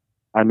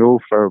 I know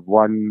for a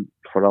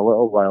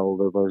little while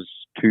there was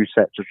 2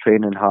 sets of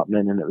training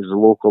happening, and it was the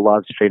local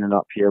lads training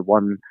up here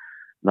one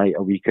night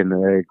a week, and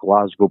the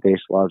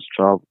Glasgow-based lads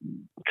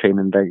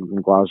training down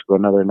in Glasgow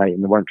another night,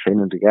 and they weren't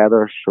training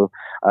together. So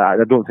I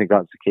don't think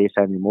that's the case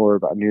anymore,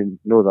 but I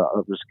know that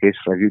it was the case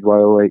for a good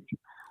while.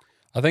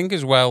 I think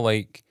as well,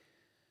 me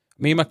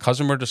and my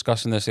cousin were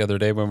discussing this the other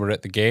day when we were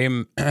at the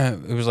game.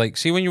 It was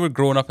see, when you were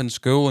growing up in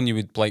school and you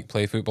would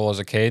play football as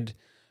a kid,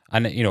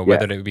 and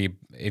whether it would be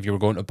if you were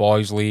going to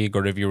boys' league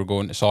or if you were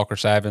going to soccer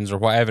sevens or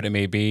whatever it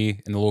may be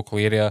in the local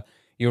area,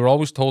 you were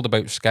always told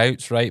about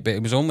scouts, right? But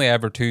it was only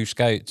ever 2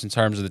 scouts in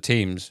terms of the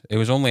teams. It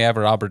was only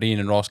ever Aberdeen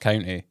and Ross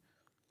County.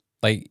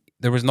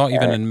 There was not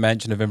even a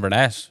mention of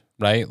Inverness,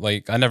 right?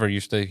 I never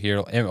used to hear,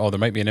 oh, there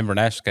might be an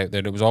Inverness scout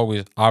there. It was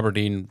always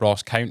Aberdeen,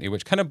 Ross County,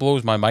 which kind of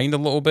blows my mind a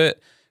little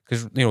bit,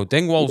 because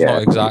Dingwall's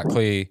not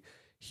exactly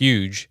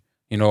huge.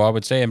 I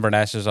would say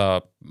Inverness is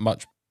a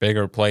much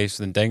bigger place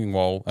than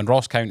Dingwall, and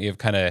Ross County have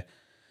kind of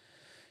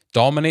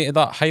dominated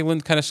that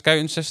Highland kind of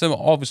scouting system,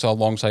 obviously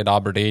alongside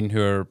Aberdeen,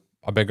 who are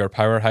a bigger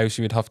powerhouse,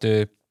 you would have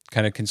to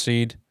kind of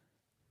concede.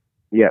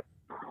 Yeah,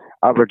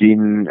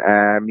 Aberdeen,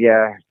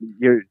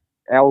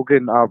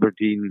 Elgin,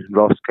 Aberdeen,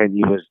 Ross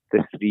County was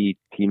the 3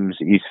 teams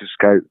that used to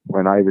scout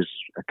when I was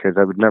a kid.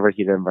 I would never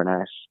hear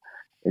Inverness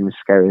in the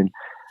scouting.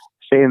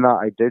 Saying that,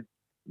 I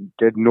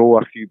did know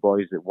a few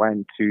boys that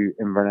went to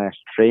Inverness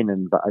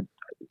training, but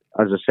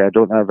as I said, I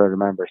don't ever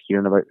remember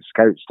hearing about the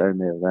scouts down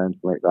there or anything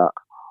like that.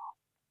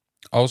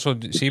 Also,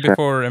 see,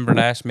 before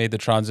Inverness made the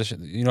transition,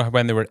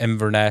 when they were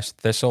Inverness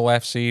Thistle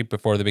FC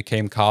before they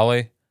became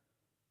Cali?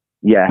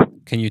 Yeah.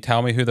 Can you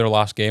tell me who their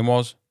last game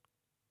was?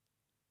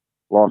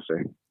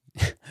 Lossy.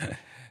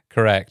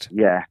 Correct.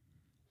 Yeah.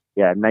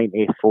 Yeah,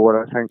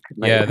 94, I think.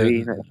 93,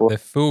 yeah, the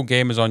full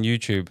game is on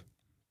YouTube.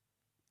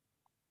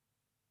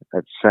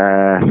 It's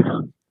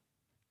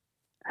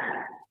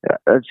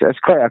It's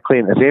quite a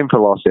claim to fame for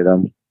Lossy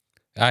then.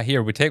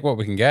 Here, we take what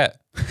we can get.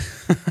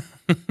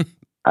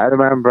 I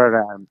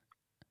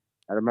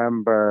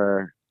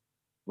remember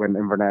when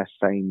Inverness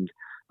signed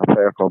a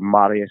player called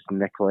Marius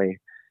Nicolai.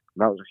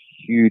 That was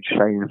a huge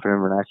signing for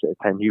Inverness at the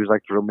time. He was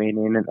like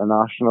Romanian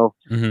international.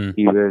 Mm-hmm.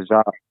 He was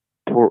at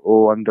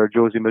Porto under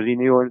Jose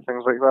Mourinho and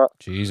things like that.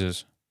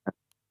 Jesus.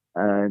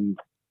 And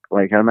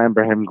like I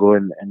remember him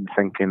going and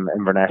thinking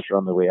Inverness are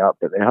on the way up,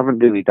 but they haven't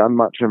really done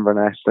much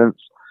Inverness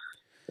since.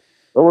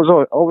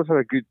 Always had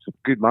a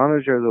good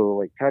manager though.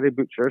 Like Terry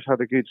Butcher's had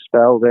a good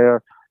spell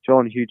there.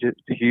 John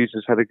Hughes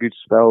has had a good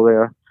spell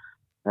there.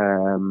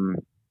 I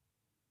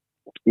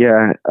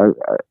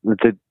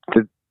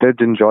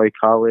did enjoy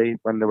Cali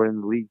when they were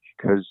in the league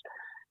because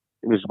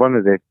it was one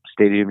of the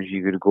stadiums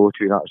you could go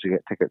to and actually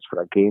get tickets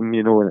for a game,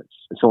 you know, and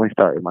it's only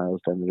 30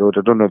 miles down the road.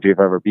 I don't know if you've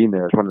ever been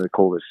there. It's one of the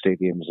coldest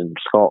stadiums in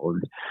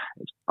Scotland.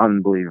 It's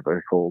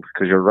unbelievably cold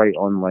because you're right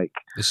on like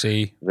the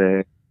sea.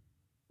 It's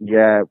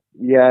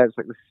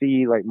like the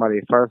sea, like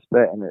Murray Firth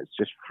bit, and it's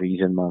just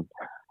freezing, man.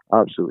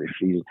 Absolutely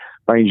freezing.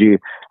 Mind you,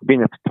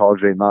 being a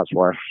Pittodrie, and that's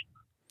worse.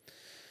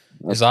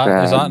 Is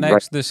that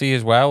next to the sea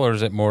as well, or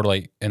is it more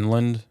like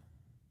inland?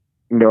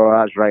 No,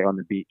 that's right on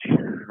the beach.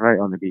 Right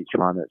on the beach,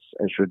 man.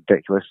 It's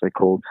ridiculously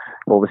cold.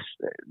 Well,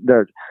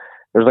 there's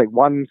like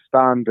one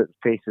stand that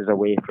faces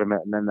away from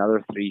it, and then the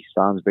other three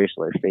stands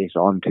basically face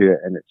onto it,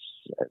 and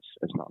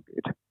it's not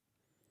good.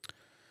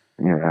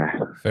 Yeah.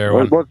 Fair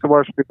one. What's the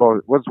worst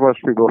football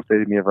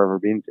stadium you've ever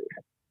been to?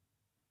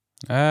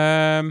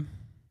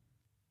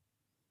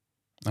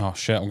 Oh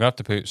shit! I'm gonna have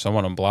to put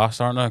someone on blast,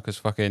 aren't I? Because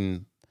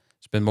fucking,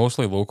 it's been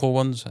mostly local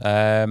ones.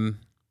 I'm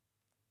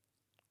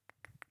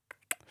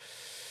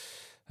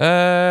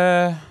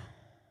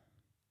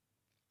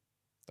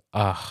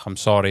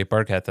sorry,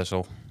 Birkhead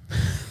Thistle.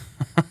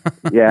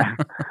 Yeah.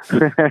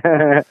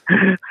 I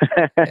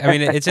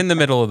mean, it's in the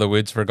middle of the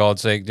woods, for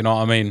God's sake. Do you know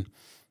what I mean?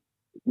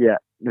 Yeah,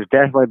 there's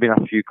definitely been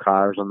a few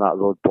cars on that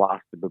road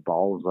blasted with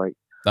balls, like.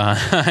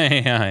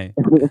 Aye.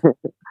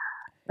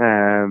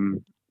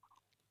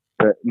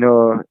 But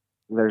no,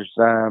 there's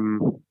a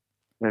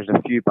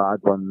few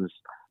bad ones,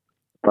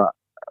 but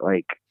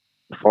like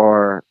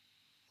for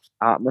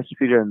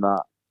atmosphere and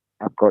that,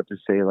 I've got to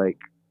say like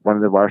one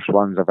of the worst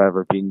ones I've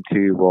ever been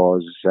to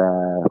was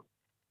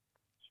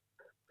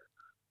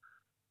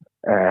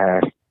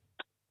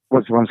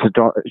what's the one St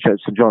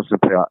Johnstone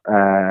play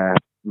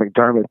at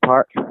McDermott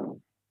Park.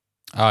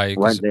 Aye,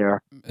 went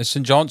there. Is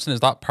St Johnstone, is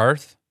that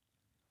Perth?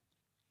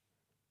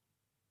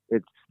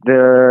 It's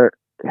there.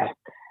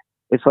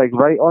 It's like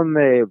right on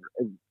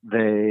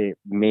the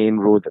main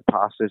road that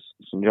passes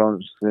St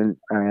Johnstone,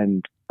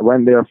 and I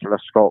went there for a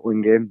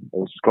Scotland game. It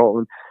was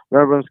Scotland.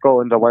 Remember in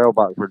Scotland a while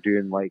back we're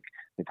doing like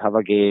they'd have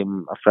a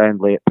game, a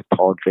friendly at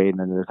Pittodrie, and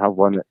then they'd have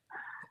one at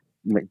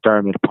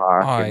McDermott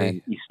Park and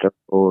then Easter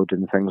Road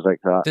and things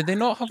like that. Did they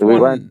not have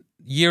one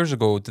years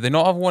ago? Did they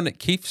not have one at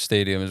Keith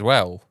Stadium as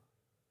well?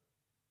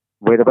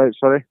 Whereabouts,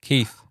 sorry?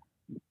 Keith.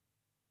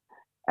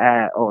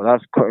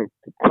 That's quite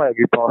a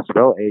good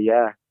possibility,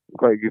 yeah.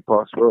 Quite a good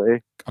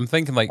possibility. I'm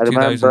thinking like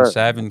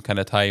 2007 kind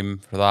of time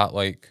for that.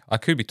 Like, I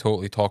could be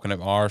totally talking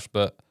about arse,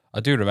 but I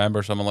do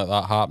remember something like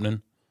that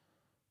happening.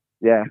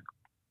 Yeah.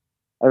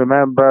 I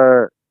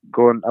remember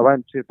I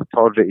went to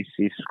Pittodrie to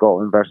see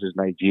Scotland versus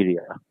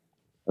Nigeria. I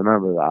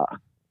remember that.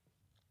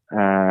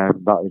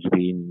 That has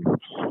been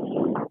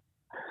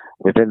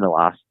within the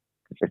last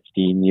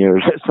 15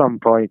 years at some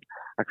point.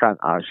 I can't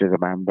actually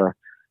remember.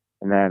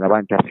 And then I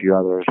went to a few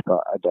others,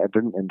 but I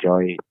didn't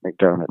enjoy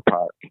McDermott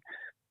Park.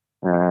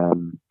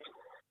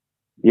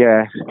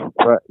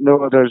 But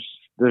no, there's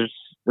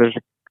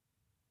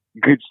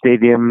good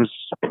stadiums,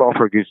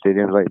 proper good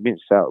stadiums, like being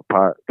Celtic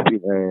Park,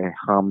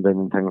 Hampden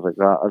and things like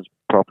that. There's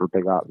proper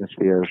big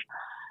atmospheres.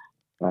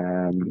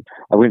 I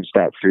wouldn't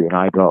step through an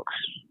Ibrox,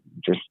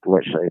 just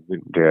literally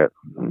wouldn't do it.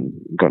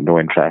 Got no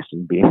interest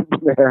in being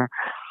there.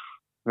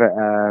 But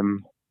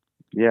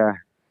yeah.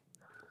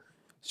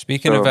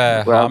 Speaking of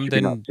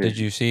Hampden, did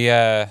you see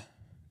the?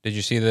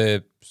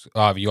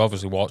 You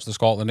obviously watched the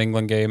Scotland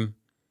England game.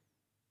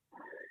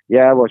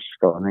 Yeah, I watched the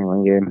Scotland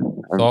England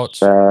game.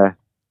 Thoughts?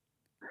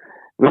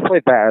 We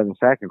played better in the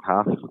second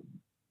half.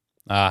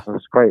 It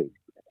was quite.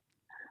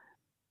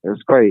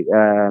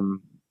 I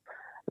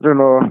don't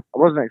know. I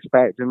wasn't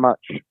expecting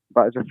much,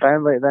 but it's a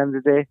friendly at the end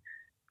of the day,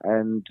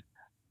 and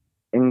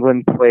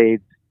England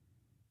played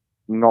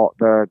not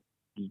their.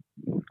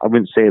 I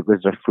wouldn't say it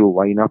was their full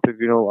lineup, if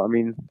you know what I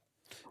mean.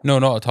 No,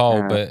 not at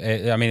all. But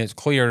it's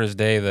clear as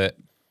day that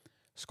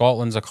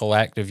Scotland's a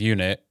collective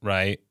unit,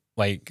 right?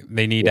 Like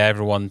they need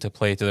everyone to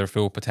play to their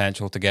full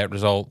potential to get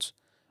results,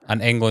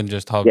 and England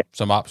just have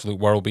some absolute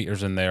world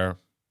beaters in there.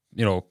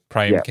 You know,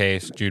 prime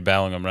case Jude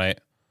Bellingham,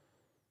 right?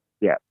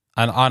 Yeah,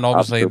 and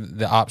obviously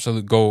the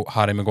absolute GOAT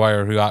Harry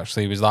Maguire, who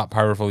actually was that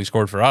powerful, he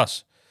scored for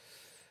us.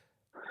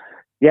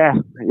 Yeah,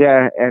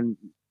 and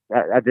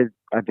I did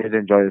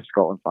enjoy the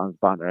Scotland fans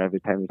banter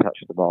every time we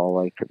touched the ball.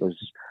 Like it was.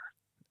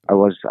 I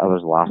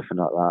was laughing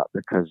at that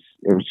because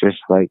it was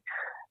just like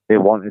they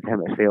wanted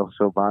him to fail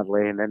so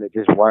badly, and then it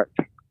just worked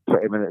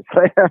 20 minutes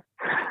later.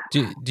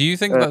 Do you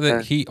think that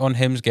the heat on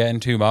him's getting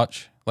too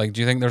much? Like,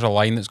 do you think there's a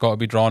line that's got to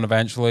be drawn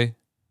eventually?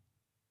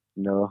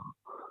 No.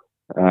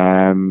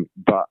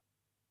 But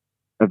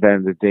at the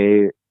end of the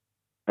day,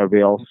 are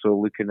we also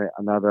looking at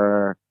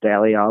another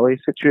Dele Alli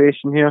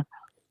situation here?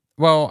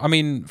 Well, I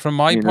mean, from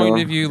my point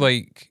of view,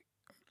 like,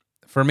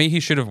 for me, he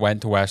should have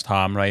went to West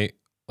Ham, right?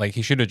 Like,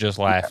 he should have just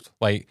left.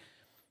 Like,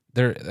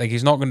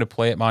 he's not going to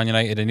play at Man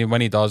United, and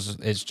when he does,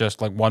 it's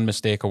just like one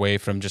mistake away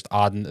from just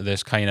adding to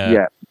this kind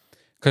of.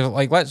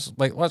 Because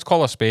let's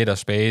call a spade a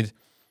spade.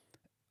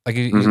 Like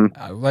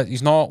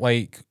he's not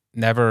like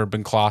never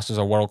been classed as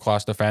a world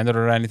class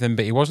defender or anything,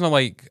 but he wasn't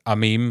like a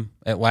meme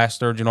at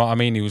Leicester. Do you know what I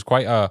mean? He was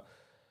quite a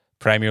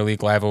Premier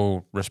League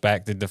level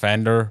respected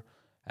defender.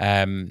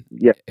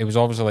 It was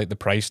obviously like the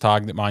price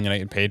tag that Man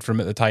United paid for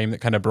him at the time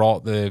that kind of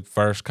brought the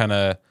first kind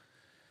of,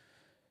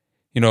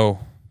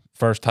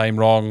 first time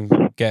wrong.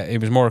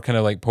 It was more kind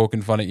of like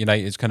poking fun at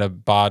United's kind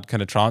of bad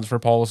kind of transfer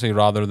policy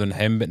rather than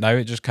him. But now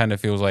it just kind of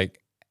feels like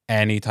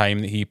any time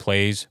that he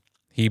plays,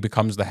 he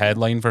becomes the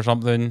headline for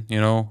something,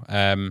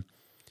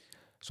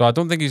 So I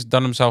don't think he's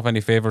done himself any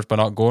favours by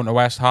not going to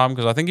West Ham,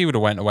 because I think he would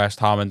have went to West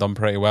Ham and done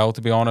pretty well,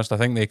 to be honest. I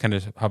think they kind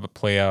of have it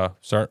play a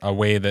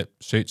way that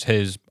suits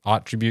his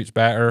attributes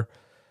better.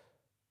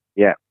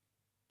 Yeah,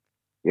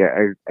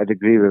 I'd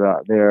agree with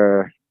that.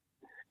 They're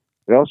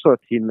also a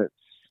team that's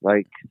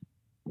like,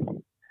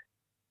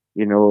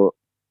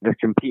 they're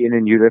competing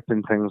in Europe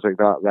and things like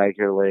that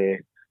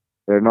regularly.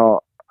 They're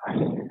not.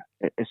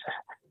 It's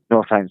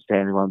no offense to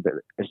anyone, but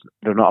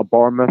they're not a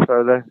Bournemouth,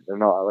 are they? They're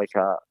not like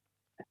a.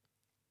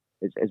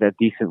 It's a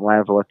decent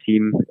level of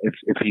team.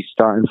 If he's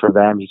starting for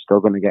them, he's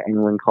still going to get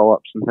England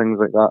call-ups and things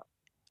like that.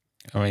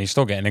 I mean, he's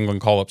still getting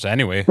England call-ups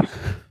anyway.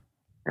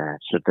 Yeah,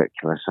 it's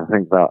ridiculous. I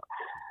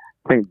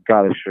think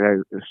Gareth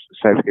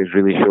Southgate's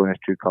really shown his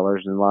true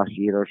colours in the last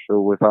year or so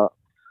with that.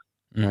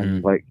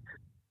 And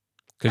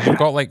because you've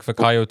got like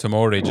Fikayo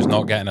Tomori just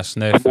not getting a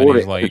sniff, and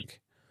he's like,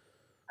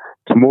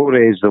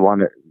 Tomori is the one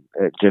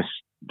that just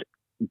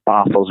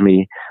baffles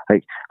me.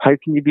 Like, how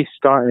can you be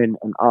starting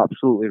and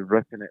absolutely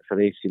ripping it for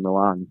AC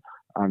Milan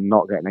and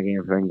not getting a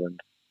game for England?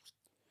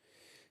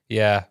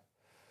 Yeah,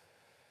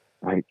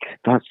 like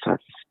that's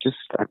just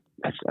I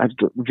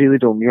really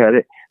don't get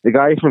it. The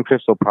guy from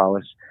Crystal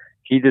Palace,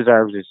 he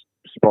deserves his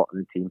spot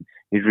in the team.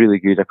 He's really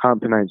good. I can't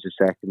pronounce his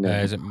second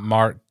name. Is it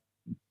Mark?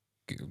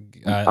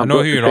 I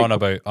know who you're on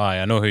about.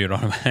 I know who you're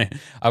on about.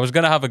 I was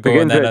gonna have a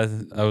go, and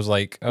then I was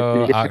like,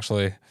 oh,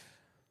 actually,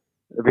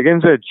 it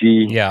begins with a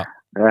G. Yeah.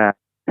 But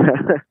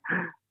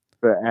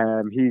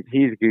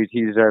he's good.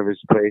 He deserves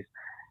his place.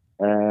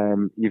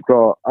 You've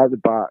got at the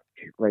back,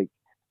 like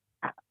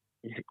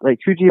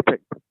who do you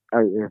pick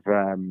out of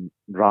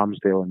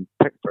Ramsdale and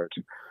Pickford?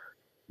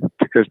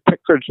 Because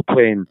Pickford's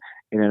playing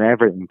in an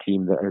Everton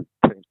team that are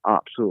playing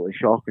absolutely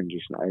shocking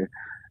just now.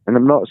 And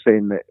I'm not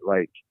saying that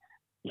like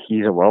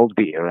he's a world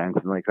beater or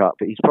anything like that,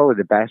 but he's probably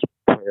the best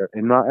player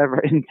in that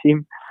Everton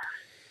team.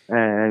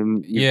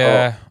 And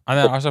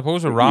I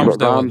suppose with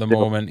Ramsdale at the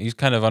moment, he's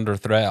kind of under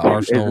threat at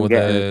Arsenal with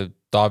the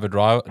David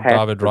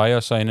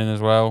Raya signing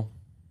as well.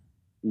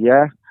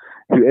 Yeah,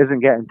 who isn't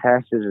getting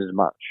tested as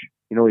much.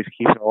 He's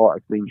keeping a lot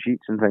of clean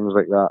sheets and things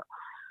like that.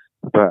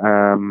 But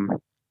I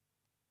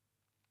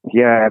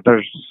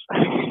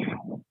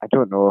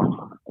don't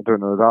know.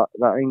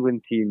 That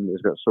England team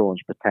has got so much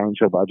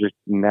potential, but I just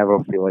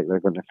never feel like they're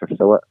going to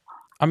fulfill it.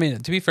 I mean,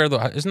 to be fair though,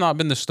 isn't that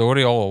been the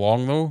story all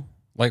along though?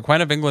 Like, when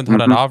have England had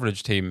an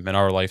average team in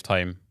our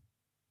lifetime?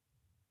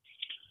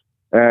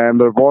 There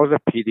was a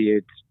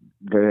period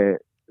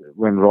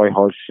when Roy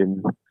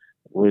Hodgson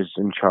was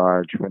in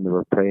charge, when they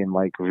were playing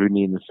like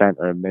Rooney in the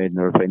centre and mid, and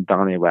they were playing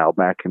Danny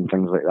Welbeck and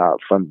things like that.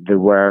 There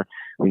were,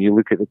 when you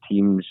look at the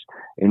teams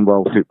in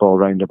world football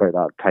around about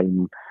that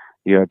time,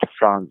 you had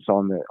France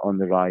on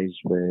the rise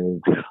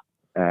with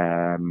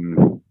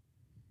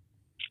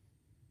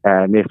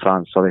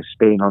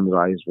Spain on the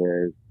rise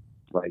with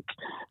like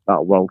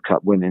that World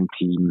Cup winning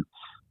team.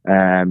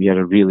 You had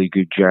a really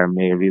good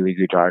Germany, a really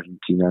good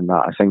Argentina, and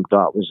that. I think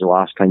that was the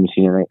last time you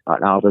seen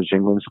an average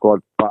England squad.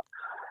 But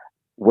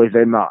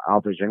within that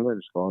average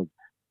England squad,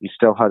 you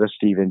still had a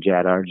Steven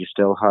Gerrard, you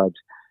still had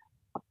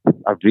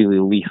a really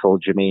lethal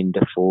Jermaine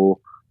Defoe,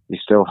 you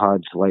still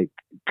had like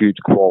good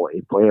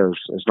quality players.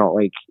 It's not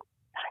like,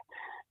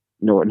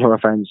 no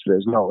offense, but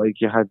it's not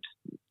like you had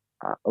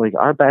like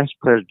our best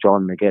player is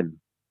John McGinn.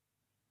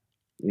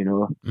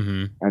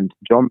 And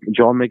John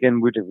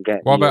McGinn wouldn't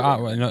get. What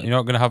about you're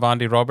not going to have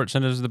Andy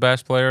Robertson as the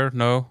best player?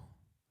 No.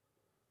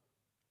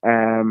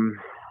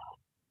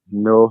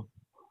 No,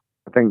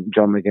 I think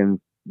John McGinn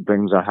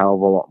brings a hell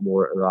of a lot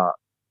more to that.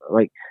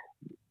 Like,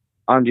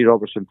 Andy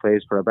Robertson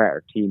plays for a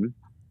better team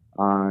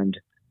and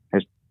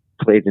has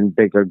played in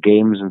bigger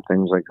games and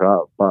things like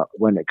that. But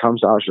when it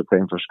comes to actually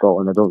playing for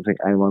Scotland, I don't think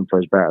anyone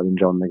plays better than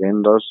John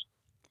McGinn does.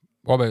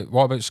 What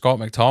about Scott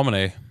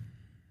McTominay?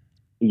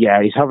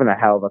 Yeah, he's having a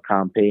hell of a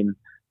campaign.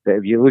 But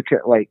if you look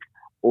at like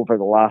over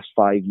the last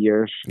 5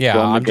 years,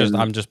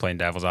 I'm just playing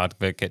devil's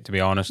advocate, to be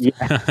honest.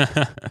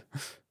 Yeah.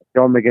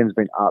 John McGinn's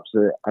been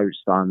absolutely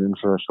outstanding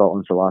for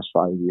Scotland for the last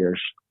 5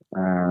 years.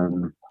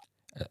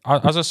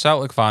 As a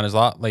Celtic fan, is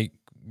that like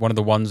one of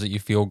the ones that you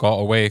feel got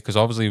away? Because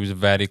obviously he was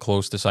very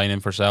close to signing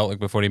for Celtic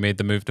before he made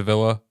the move to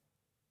Villa.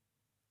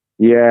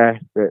 Yeah,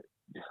 but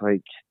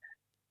like,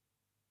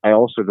 I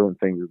also don't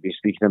think we'd be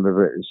speaking about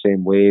it the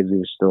same way if he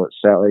was still at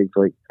Celtic.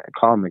 Like,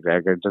 Callum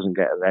McGregor doesn't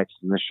get a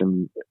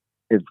recognition.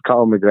 If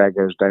Callum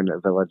McGregor's down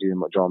at Villa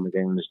doing what John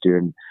McGinn was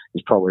doing,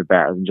 he's probably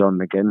better than John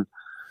McGinn.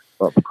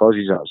 But because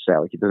he's at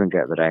Celtic, he doesn't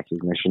get the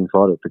recognition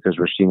for it because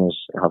we're seen as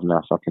having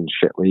a fucking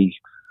shit league.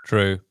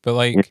 True, but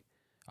like,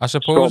 I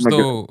suppose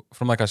though,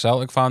 from like a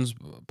Celtic fan's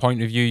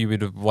point of view, you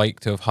would have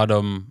liked to have had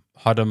him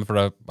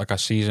for a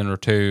season or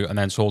two, and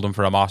then sold him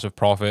for a massive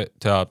profit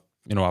to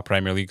a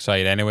Premier League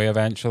side anyway,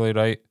 eventually,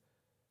 right?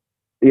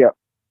 Yeah.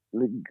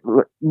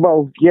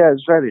 Well, yeah,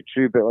 it's very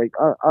true, but like,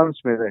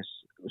 answer me this: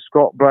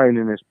 Scott Brown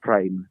in his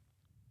prime,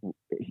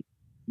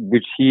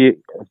 would he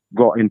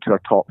got into a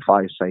top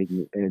 5 side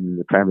in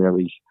the Premier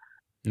League?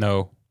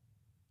 No.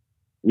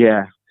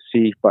 Yeah.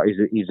 See, but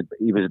he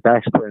was the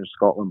best player in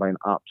Scotland by an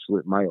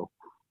absolute mile.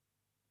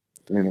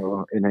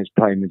 In his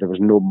prime, there was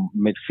no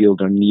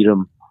midfielder near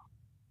him,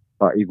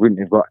 but he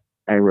wouldn't have got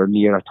anywhere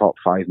near a top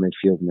 5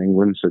 midfield in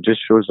England. So it just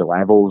shows the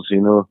levels,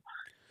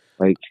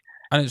 like.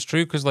 And it's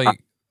true because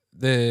like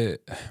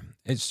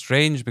it's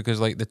strange because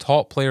like the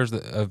top players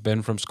that have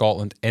been from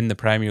Scotland in the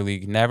Premier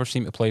League never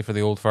seem to play for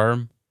the old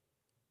firm.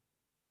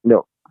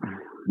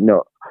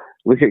 No.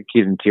 Look at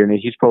Kieran Tierney.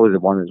 He's probably the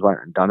one that's went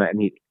and done it,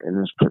 and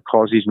it's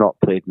because he's not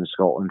played in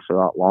Scotland for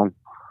that long.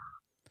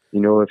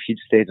 If he'd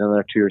stayed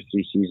another 2 or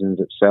 3 seasons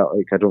at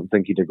Celtic, I don't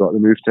think he'd have got the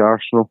move to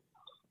Arsenal.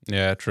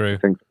 Yeah, true. I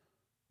think,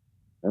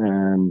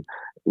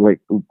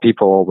 like,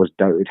 people always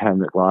doubted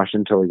him at Lash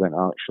until he went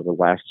actually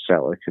left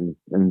Celtic and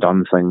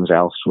done things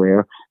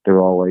elsewhere. They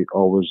were all like,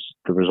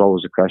 there was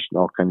always a question,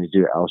 can he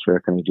do it elsewhere?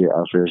 Can he do it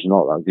elsewhere? He's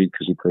not that good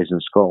because he plays in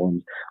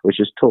Scotland, which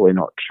is totally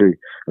not true.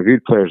 A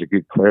good player is a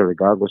good player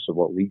regardless of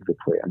what league they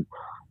play in.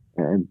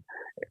 And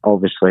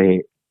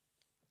obviously,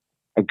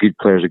 a good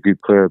player is a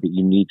good player, but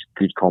you need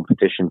good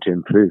competition to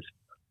improve.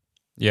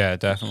 Yeah,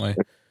 definitely.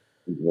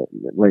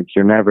 Like,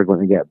 you're never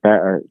going to get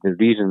better. The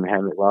reason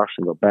Henrik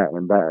Larsson got better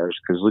and better is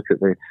because look at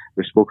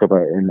we spoke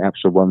about it in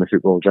episode 1 of the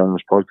Football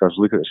Journalist podcast.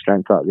 Look at the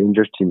strength of that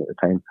Rangers team at the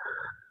time.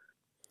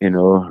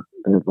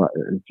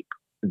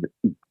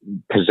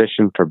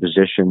 Position for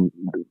position,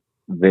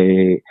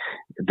 the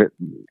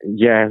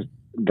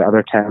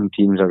other 10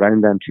 teams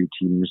around them 2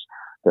 teams,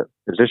 but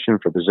position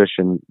for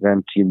position,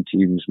 them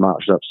teams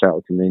matched up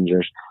Celtic and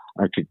Rangers.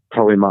 I could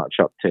probably match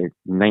up to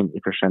 90%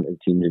 of the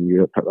teams in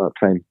Europe at that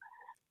time.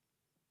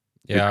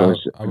 Yeah,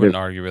 I wouldn't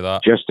argue with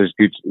that. Just as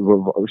good.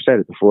 We've said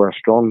it before. A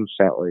strong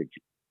Celtic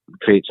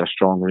creates a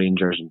strong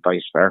Rangers, and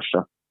vice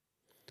versa.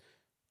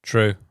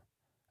 True.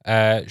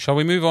 Shall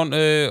we move on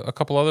to a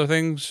couple other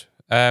things?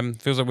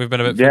 Feels like we've been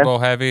a bit football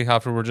heavy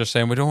after we're just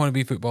saying we don't want to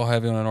be football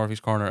heavy on a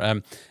Northeast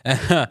Corner.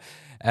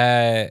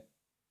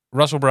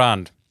 Russell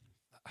Brand,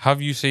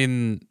 have you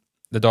seen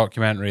the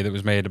documentary that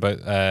was made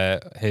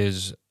about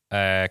his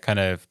kind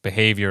of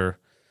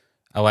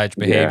alleged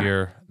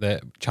behaviour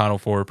that Channel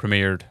 4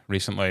 premiered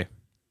recently?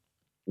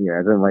 Yeah, I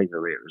didn't like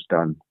the way it was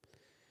done.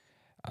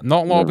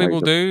 Not a lot of people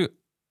do.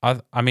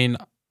 I mean,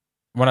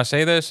 when I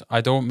say this,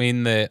 I don't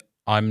mean that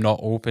I'm not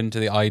open to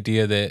the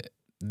idea that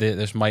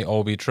this might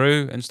all be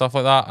true and stuff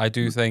like that. I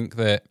do think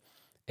that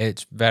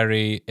it's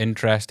very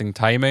interesting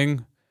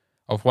timing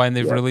of when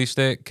they've released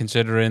it,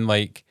 considering,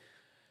 like,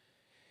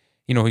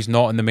 he's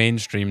not in the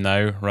mainstream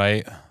now,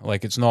 right?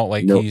 Like, it's not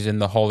like he's in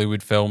the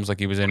Hollywood films like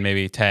he was in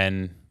maybe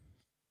 10,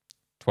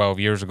 12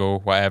 years ago,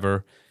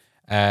 whatever.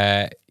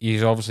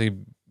 He's obviously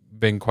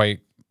been quite,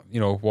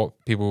 what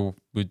people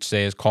would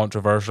say is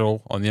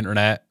controversial on the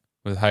internet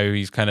with how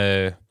he's kind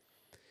of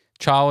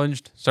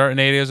challenged certain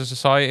areas of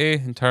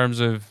society in terms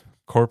of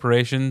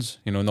corporations,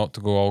 not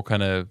to go all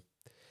kind of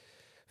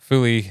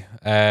fully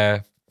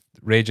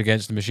rage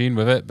against the machine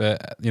with it,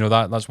 but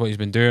that's what he's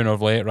been doing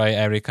of late, right?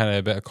 Every kind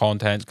of bit of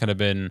content's kind of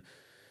been,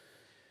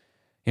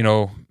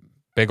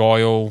 big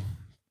oil,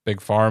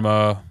 big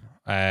pharma,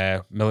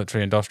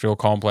 military industrial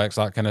complex,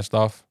 that kind of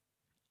stuff.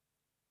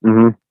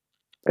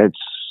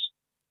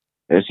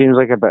 It seems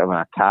like a bit of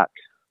an attack.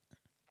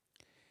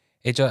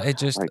 It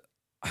just like,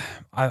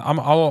 I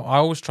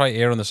always try to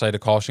err on the side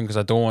of caution because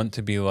I don't want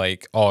to be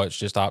like, oh, it's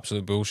just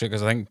absolute bullshit,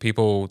 because I think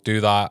people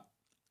do that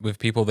with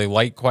people they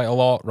like quite a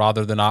lot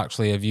rather than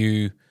actually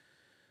view,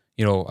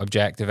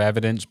 objective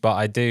evidence. But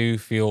I do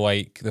feel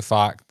like the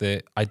fact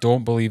that I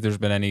don't believe there's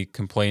been any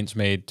complaints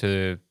made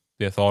to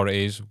the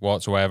authorities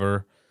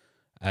whatsoever,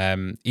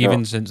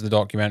 even since the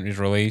documentary's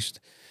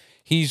released.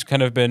 He's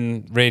kind of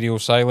been radio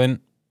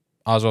silent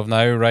as of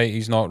now, right?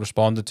 He's not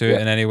responded to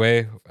it in any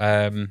way.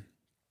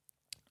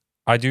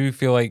 I do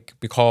feel like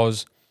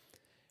because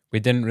we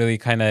didn't really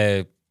kind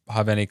of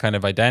have any kind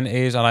of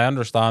identities, and I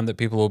understand that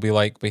people will be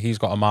like, but he's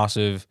got a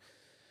massive,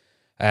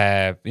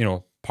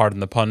 pardon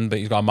the pun, but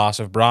he's got a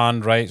massive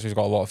brand, right? So he's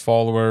got a lot of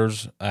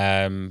followers,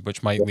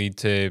 which might lead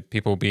to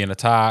people being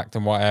attacked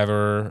and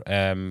whatever,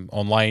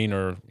 online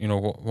or,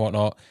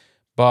 whatnot.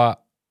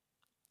 But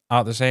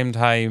at the same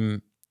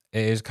time,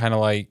 it is kind of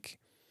like,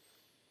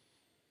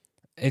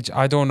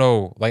 I don't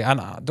know, like,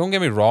 and don't get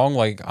me wrong,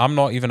 like, I'm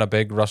not even a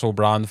big Russell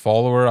Brand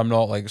follower. I'm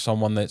not like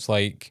someone that's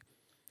like,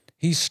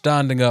 he's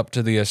standing up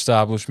to the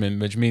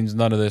establishment, which means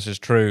none of this is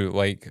true.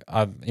 Like,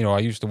 I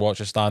used to watch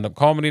a stand-up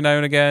comedy now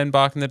and again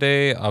back in the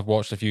day. I've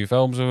watched a few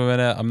films of him in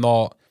it.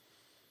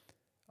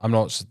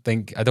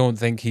 I don't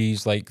think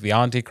he's like the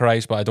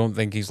Antichrist, but I don't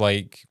think he's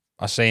like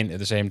a saint at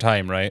the same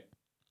time, right?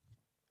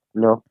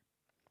 No.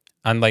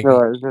 And like, no,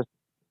 it's just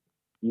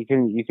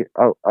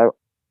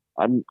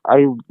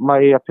my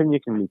opinion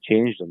can be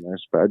changed on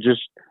this, but I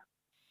just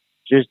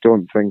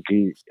don't think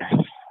he's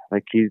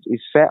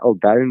settled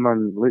down,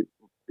 man. Look,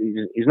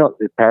 he's not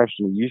the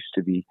person he used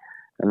to be,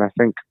 and I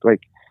think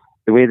like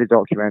the way the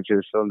documentary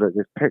was filmed, that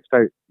they've picked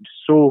out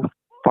so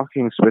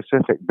fucking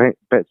specific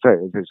bits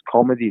out of his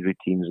comedy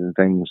routines and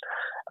things,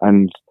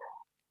 and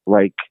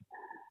like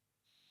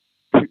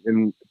put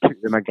them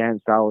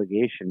against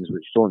allegations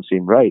which don't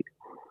seem right.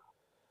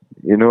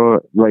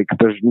 Like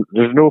there's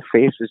no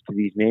faces to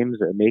these names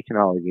that are making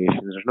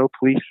allegations. There's no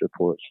police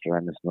reports or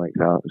anything like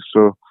that.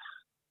 So,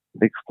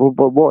 like,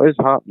 but what is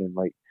happening?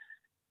 Like,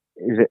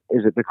 is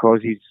it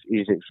because he's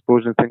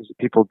exposing things that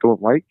people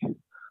don't like?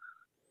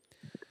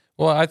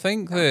 Well, I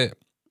think that,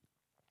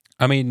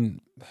 I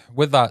mean,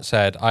 with that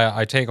said,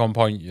 I take on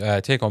board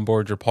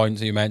your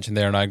points that you mentioned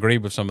there, and I agree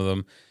with some of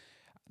them.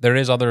 There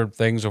is other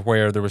things of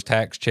where there was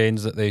text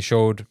chains that they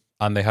showed,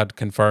 and they had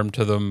confirmed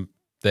to them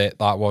that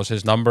was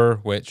his number,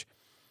 which,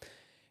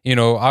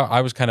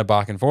 I was kind of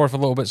back and forth a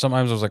little bit.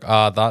 Sometimes I was like,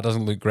 that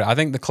doesn't look great. I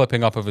think the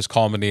clipping up of his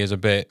comedy is a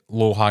bit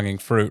low hanging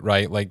fruit,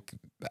 right? Like,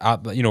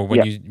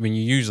 when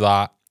you use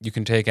that, you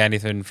can take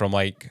anything from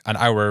like an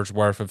hour's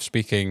worth of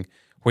speaking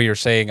where you're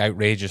saying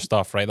outrageous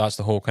stuff, right? That's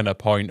the whole kind of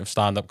point of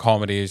stand-up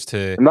comedy, is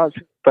to... And that's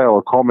style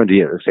of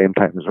comedy at the same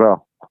time as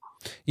well.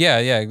 Yeah,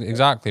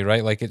 exactly,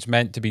 right? Like, it's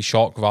meant to be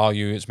shock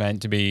value, it's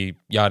meant to be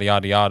yada,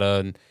 yada,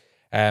 yada,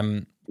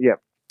 and... yeah.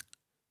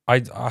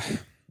 It's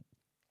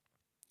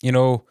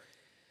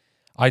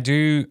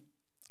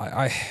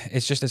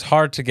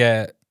hard to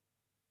get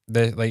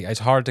it's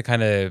hard to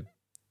kind of...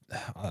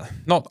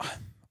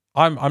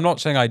 I'm not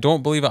saying I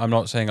don't believe it, I'm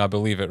not saying I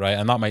believe it, right?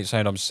 And that might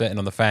sound I'm sitting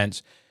on the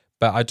fence,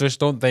 but I just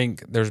don't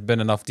think there's been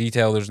enough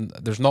detail.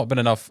 There's not been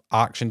enough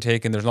action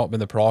taken. There's not been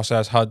the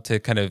process had to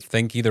kind of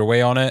think either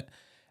way on it.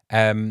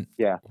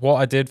 What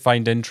I did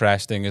find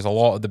interesting is a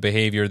lot of the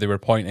behavior they were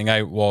pointing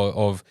out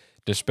of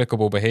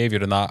despicable behavior,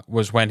 and that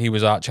was when he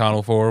was at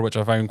Channel 4, which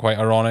I found quite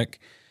ironic.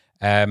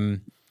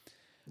 And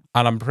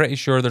I'm pretty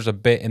sure there's a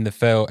bit in the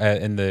film,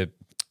 in the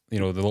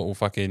little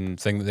fucking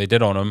thing that they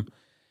did on him,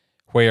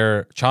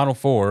 where Channel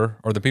 4,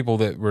 or the people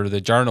that were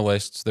the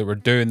journalists that were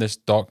doing this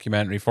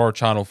documentary for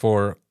Channel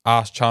 4,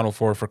 asked Channel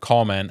 4 for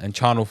comment, and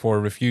Channel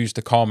 4 refused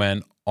to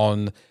comment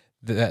on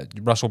the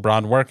Russell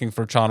Brand working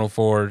for Channel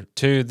 4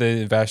 to the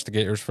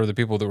investigators for the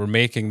people that were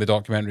making the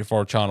documentary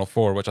for Channel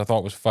 4, which I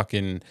thought was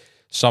fucking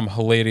some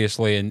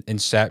hilariously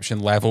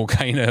Inception level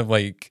kind of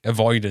like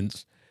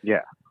avoidance.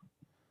 Yeah.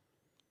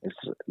 It's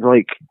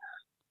like,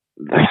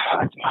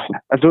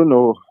 I don't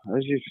know,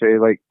 as you say,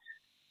 like,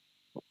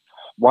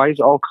 why has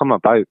it all come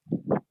about?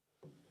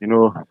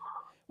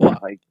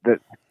 Like that.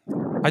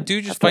 I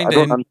do just find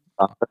it.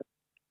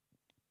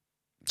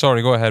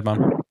 Sorry, go ahead,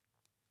 man.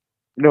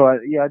 No,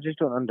 I just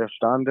don't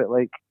understand it.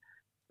 Like,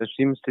 there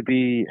seems to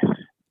be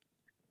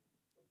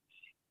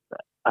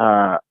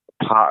a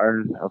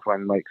pattern of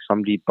when like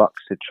somebody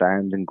bucks the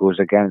trend and goes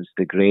against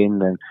the grain,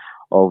 then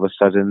all of a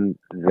sudden,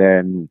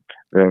 then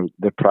their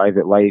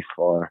private life,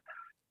 or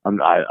I'm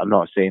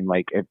not saying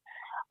like, if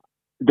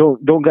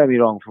don't get me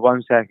wrong for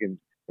 1 second.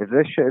 If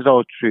this shit is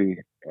all true,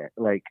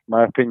 like,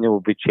 my opinion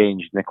will be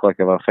changed in the click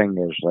of our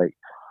fingers. Like,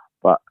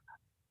 but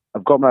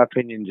I've got my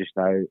opinion just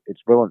now. It's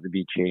willing to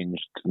be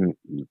changed, and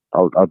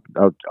I'll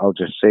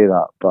just say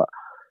that. But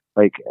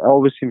like, it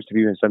always seems to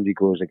be when somebody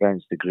goes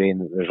against the grain,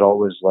 that there's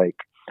always like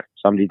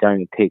somebody down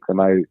to take them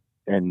out,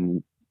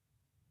 and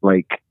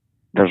like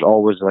there's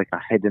always like a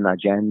hidden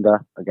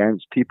agenda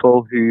against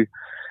people who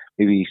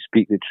maybe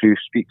speak the truth,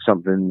 speak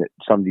something that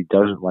somebody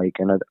doesn't like,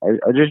 and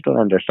I just don't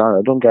understand.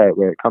 I don't get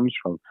where it comes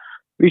from.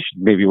 We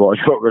should maybe watch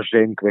what we're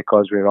saying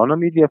because we're on a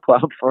media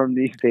platform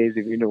these days,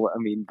 if you know what I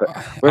mean. But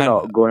we're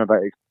not going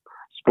about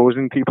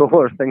exposing people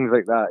or things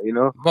like that,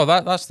 Well,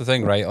 that's the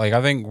thing, right? Like,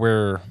 I think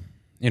we're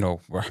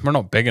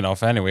not big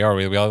enough anyway, are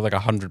we? We have like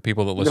 100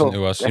 people that listen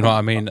to us, you know what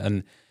I mean?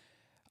 And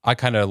I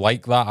kind of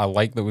like that. I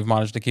like that we've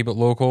managed to keep it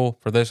local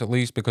for this, at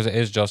least, because it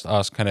is just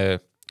us kind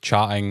of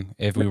chatting.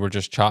 If we were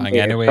just chatting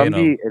anyway,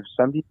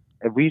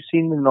 if we've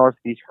seen the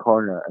Northeast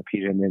Corner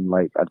appearing in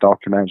like a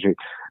documentary,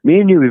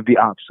 me and you would be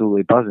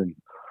absolutely buzzing.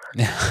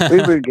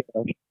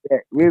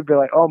 We'd be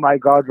like, oh my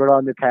god, we're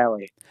on the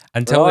telly.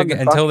 Until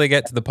they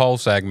get to the poll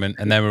segment,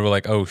 and then we were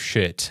like, oh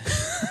shit.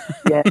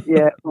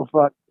 yeah, well,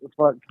 fuck,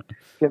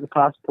 get the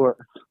passport.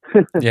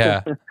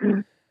 Yeah.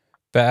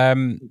 But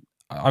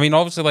I mean,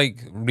 obviously,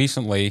 like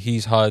recently,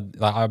 he's had,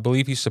 like, I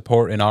believe he's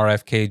supporting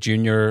RFK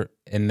Jr.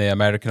 in the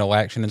American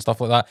election and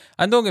stuff like that.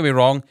 And don't get me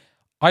wrong,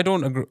 I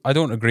don't agree. I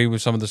don't agree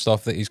with some of the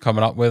stuff that he's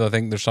coming up with. I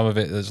think there's some of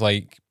it that's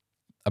like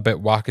a bit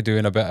wackadoo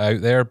and a bit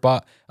out there.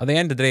 But at the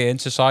end of the day, in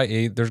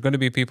society, there's going to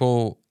be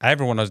people.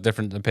 Everyone has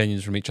different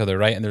opinions from each other,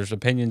 right? And there's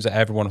opinions that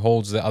everyone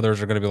holds that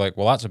others are going to be like,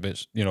 well, that's a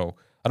bit,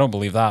 I don't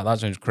believe that. That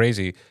sounds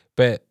crazy.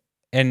 But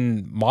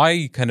in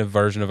my kind of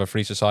version of a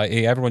free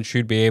society, everyone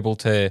should be able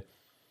to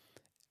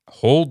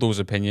hold those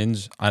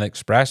opinions and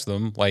express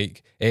them.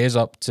 Like, it is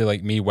up to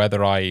like me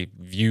whether I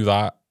view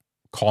that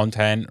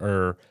content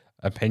or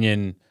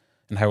opinion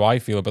and how I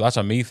feel, but that's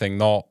a me thing,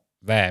 not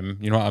them.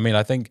 You know what I mean?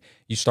 I think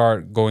you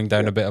start going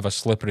down a bit of a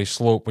slippery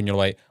slope when you're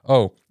like,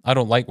 oh, I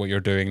don't like what you're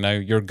doing now,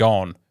 you're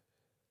gone.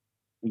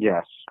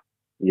 Yes.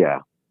 Yeah.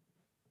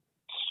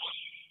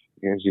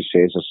 As you say,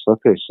 it's a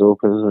slippery slope,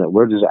 isn't it?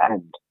 Where does it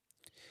end?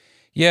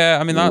 Yeah,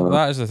 I mean,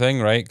 that is the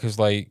thing, right? Because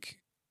like,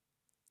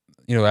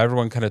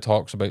 everyone kind of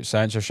talks about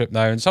censorship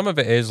now, and some of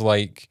it is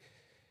like,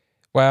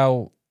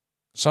 well,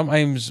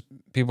 sometimes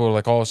people are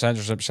like, oh,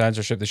 censorship,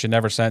 they should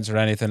never censor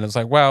anything. It's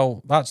like,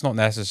 well, that's not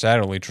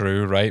necessarily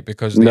true, right?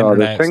 Because the there's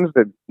internet. things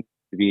that need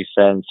to be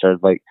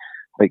censored. Like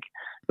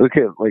look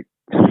at like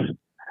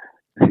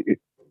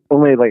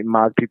only like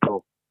mad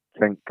people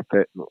think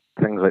that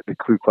things like the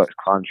Ku Klux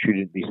Klan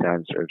shouldn't be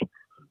censored.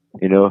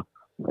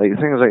 Like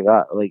things like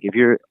that. Like if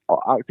you're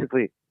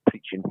actively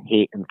preaching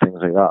hate and things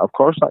like that, of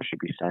course that should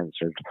be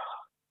censored.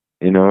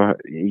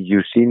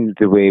 You've seen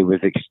the way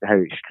with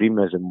how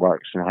extremism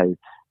works and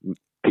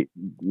how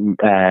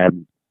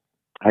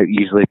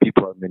easily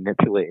people are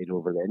manipulated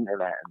over the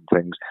internet and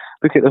things.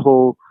 Look at the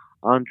whole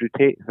Andrew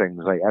Tate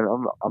things. Like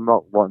I'm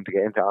not wanting to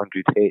get into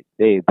Andrew Tate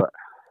today, but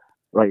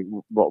like,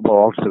 well,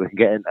 obviously we can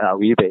get into that a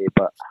wee bit,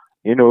 but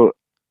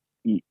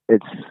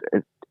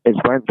it's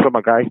went from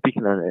a guy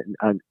speaking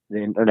on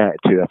the internet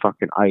to a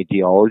fucking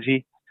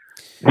ideology.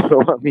 You know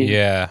what I mean?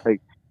 Yeah.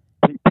 Like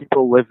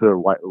people live their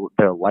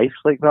life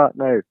like that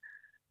now.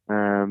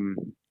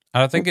 And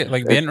I think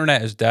the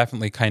internet is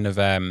definitely kind of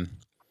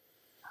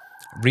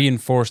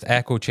reinforced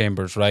echo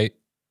chambers, right?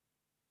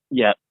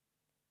 Yeah.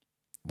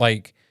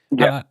 Like,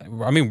 yeah.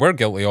 I mean, we're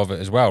guilty of it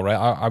as well,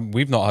 right?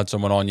 We've not had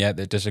someone on yet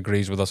that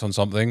disagrees with us on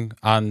something,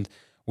 and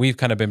we've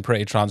kind of been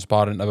pretty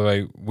transparent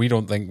about we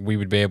don't think we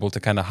would be able to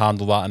kind of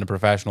handle that in a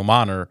professional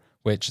manner,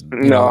 which,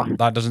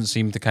 that doesn't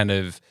seem to kind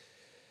of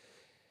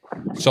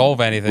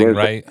solve anything,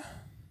 right?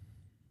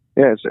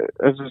 Yeah,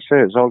 as I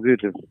say, it's all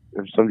good if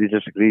somebody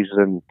disagrees,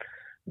 and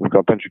we've got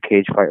a bunch of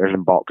cage fighters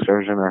and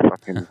boxers in our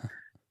fucking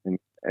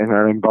in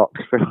our inbox.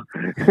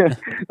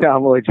 No,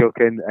 I'm only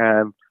joking.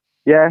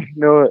 It's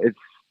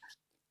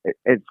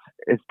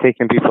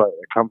taking people out of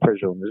their comfort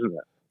zone, isn't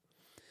it?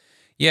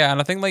 Yeah,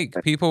 and I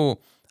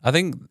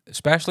think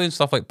especially in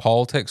stuff like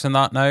politics and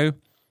that now,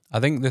 I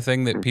think the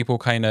thing that people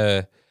kind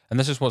of, and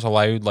this is what's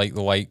allowed like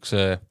the likes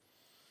of,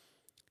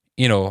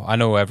 I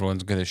know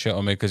everyone's going to shit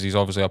on me because he's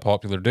obviously a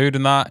popular dude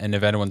and that, and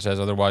if anyone says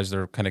otherwise,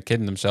 they're kind of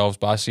kidding themselves,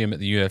 but I see him at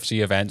the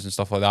UFC events and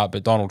stuff like that,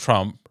 but Donald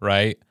Trump,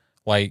 right?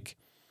 Like,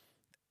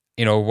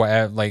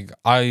 whatever, like,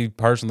 I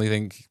personally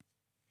think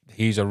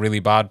he's a really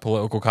bad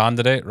political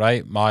candidate,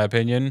 right? My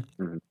opinion.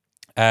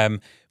 Mm-hmm.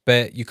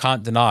 But you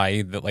can't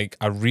deny that like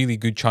a really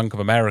good chunk of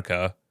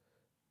America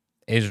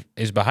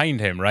is behind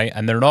him, right?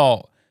 And they're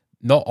not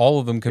all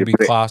of them can be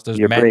classed as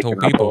mental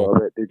people.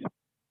 You're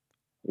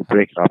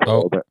breaking up a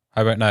little bit.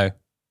 How about now?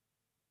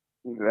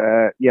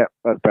 Yeah,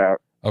 that's better.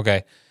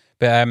 Okay.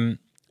 But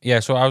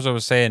yeah, so as I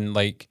was saying,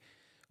 like,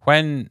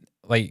 when,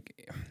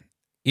 like,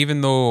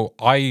 even though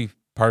I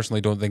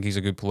personally don't think he's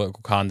a good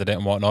political candidate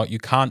and whatnot, you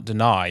can't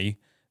deny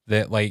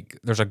that like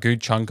there's a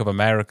good chunk of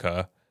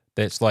America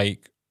that's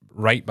like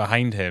right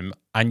behind him,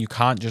 and you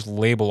can't just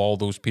label all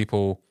those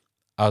people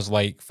as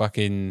like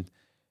fucking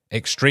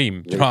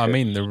extreme. Do you know what I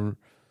mean?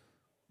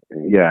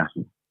 Yeah.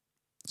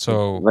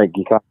 So like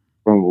you can't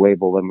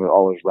label them with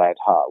all his red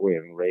hat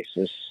wearing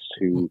racists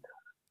who.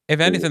 If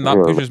anything, that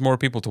pushes more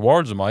people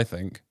towards him, I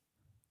think.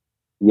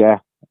 Yeah,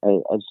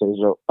 I'd say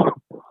so.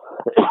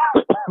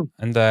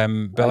 And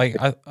but like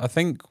I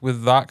think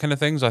with that kind of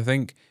things, I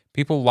think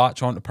people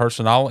latch on to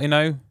personality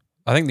now.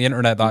 I think the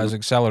internet that has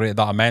accelerated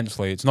that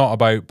immensely. It's not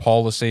about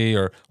policy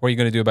or what are you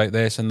going to do about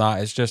this and that.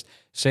 It's just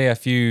say a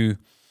few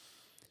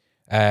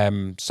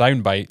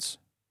sound bites,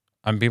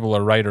 and people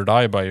are ride or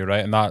die by you,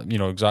 right? And that,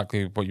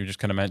 exactly what you just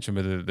kind of mentioned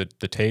with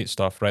the Tate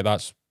stuff, right?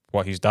 That's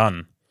what he's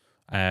done.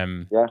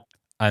 Yeah.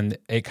 And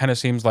it kind of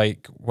seems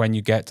like when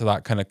you get to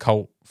that kind of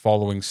cult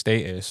following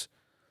status,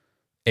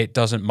 it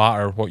doesn't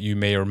matter what you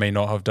may or may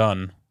not have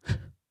done.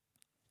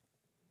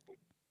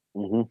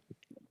 Mm-hmm.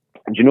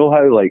 And you know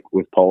how, like,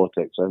 with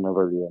politics, I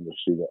never really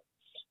understood it.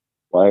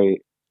 Why,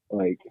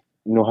 like,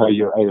 how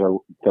you're either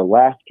the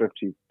left or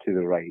to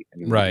the right,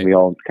 and right. We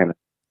all kind of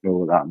know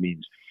what that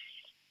means.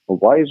 But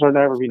why has there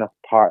never been a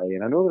party?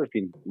 And I know there's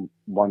been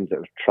ones that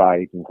have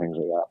tried and things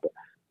like that, but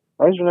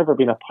why has there never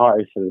been a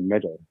party for the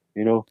middle?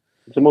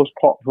 It's the most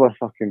popular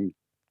fucking,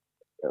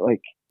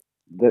 like,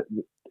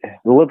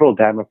 the Liberal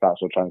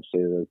Democrats are trying to say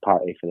they're the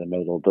party for the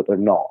middle, but they're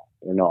not.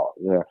 They're not.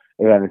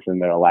 If anything,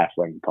 they're a left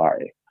wing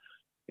party.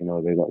 You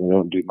know, they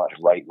don't do much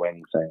right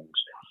wing things.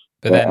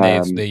 But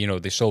then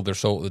they sold their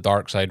soul to the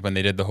dark side when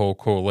they did the whole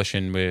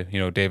coalition with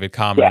David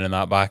Cameron and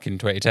that back in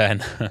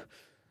 2010.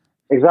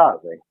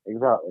 Exactly.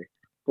 So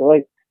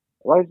like,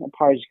 why doesn't the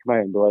party just come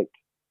out and be like,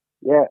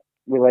 yeah,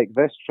 we like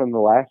this from the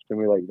left and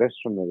we like this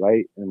from the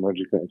right, and we're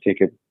just going to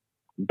take a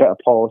bit of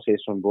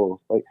policies from both.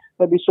 Like,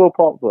 that'd be so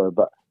popular.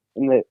 But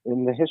in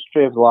the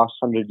history of the last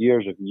 100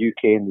 years of the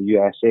UK and the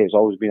USA, it's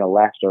always been a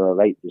left or a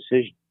right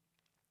decision.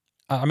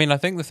 I mean, I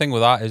think the thing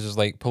with that is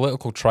like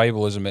political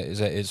tribalism is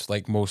at its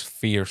like most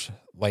fierce,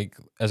 like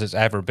as it's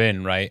ever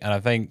been, right? And I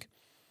think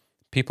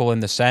people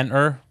in the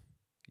center,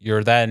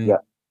 you're then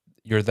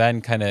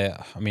kind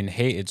of, I mean,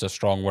 hated's a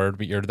strong word,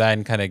 but you're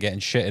then kind of getting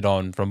shitted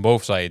on from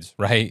both sides,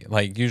 right?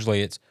 Like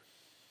usually it's,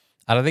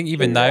 and I think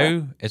even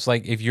now it's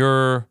like if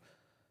you're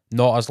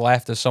not as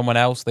left as someone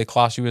else, they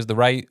class you as the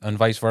right, and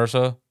vice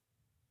versa.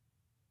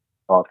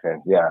 Okay,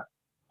 yeah.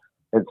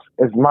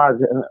 It's mad.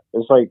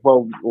 It's like,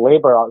 well,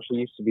 Labour actually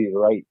used to be the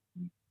right,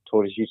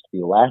 Tories used to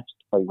be left,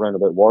 like around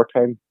about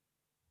wartime,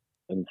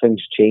 and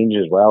things change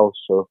as well.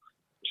 So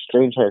it's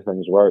strange how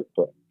things work,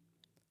 but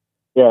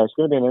yeah, it's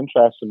going to be an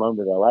interesting one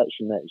with the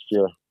election next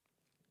year,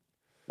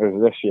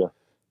 or this year,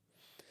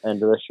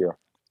 end of this year.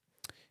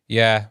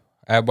 Yeah,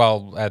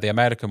 the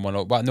American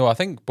one, but no, I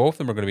think both of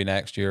them are going to be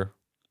next year.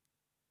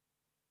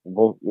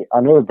 Well,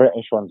 I know the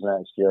British one's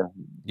next year.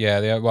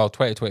 Yeah,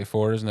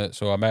 2024, isn't it?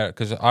 So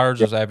because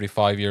ours is every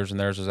 5 years and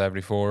theirs is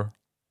every 4.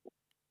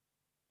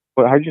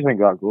 But how do you think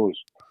that goes?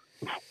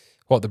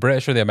 What, the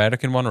British or the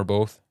American one, or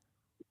both?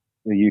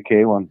 The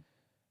UK one.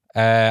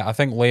 I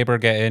think Labour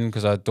get in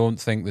because I don't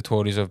think the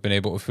Tories have been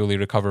able to fully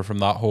recover from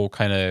that whole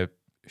kind of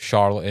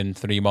charlatan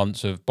 3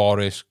 months of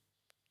Boris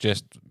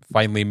just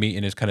finally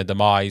meeting his kind of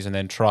demise, and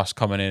then Truss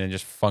coming in and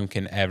just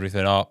funking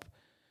everything up.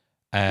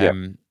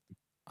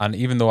 And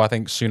even though I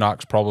think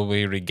Sunak's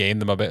probably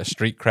regained them a bit of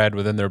street cred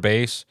within their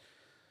base,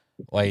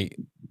 like,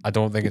 I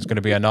don't think it's going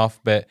to be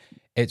enough. But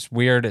it's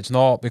weird. It's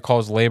not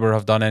because Labour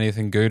have done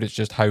anything good. It's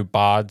just how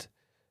bad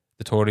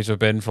the Tories have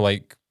been for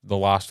like the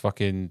last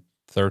fucking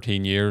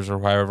 13 years or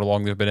however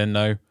long they've been in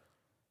now.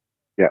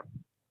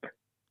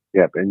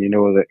 Yeah, and you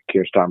know that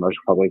Keir Starmer's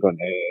probably going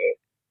to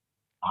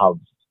have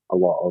a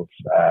lot of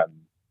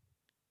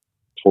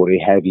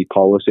Tory heavy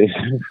policies.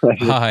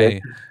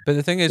 Aye. But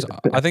the thing is,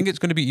 I think it's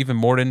going to be even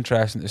more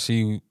interesting to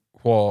see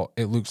what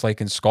it looks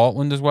like in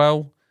Scotland as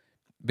well,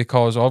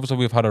 because obviously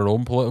we've had our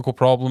own political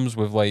problems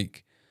with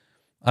like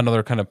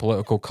another kind of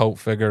political cult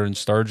figure and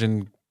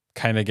Sturgeon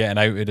kind of getting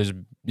outed as,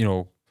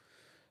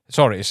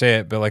 sorry to say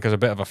it, but like as a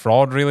bit of a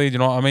fraud, really. Do you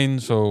know what I mean?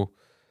 So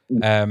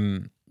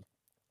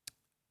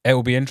it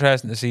will be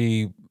interesting to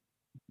see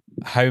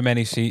how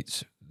many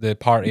seats the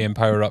party in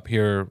power up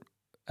here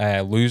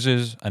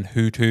loses and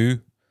who to.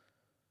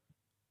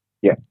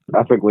 Yeah,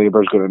 I think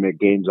Labour's going to make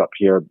gains up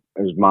here,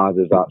 as mad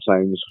as that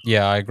sounds.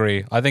 Yeah, I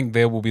agree. I think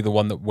they will be the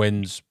one that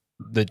wins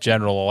the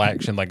general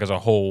election, like as a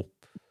whole.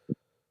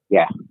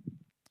 Yeah.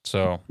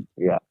 So.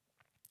 Yeah.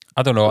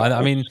 I don't know.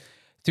 I mean,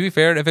 to be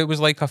fair, if it was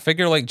like a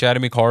figure like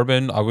Jeremy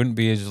Corbyn, I wouldn't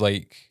be as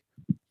like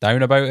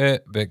down about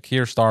it. But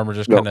Keir Starmer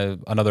just kind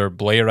of another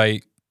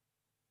Blairite,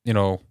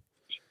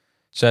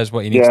 says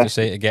what he needs to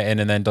say to get in,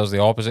 and then does the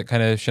opposite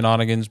kind of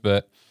shenanigans.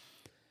 But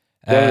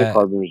Jeremy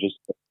Corbyn was just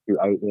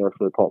out there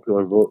for the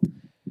popular vote.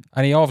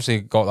 And he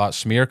obviously got that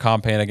smear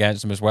campaign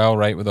against him as well,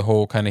 right? With the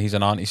whole kind of he's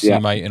an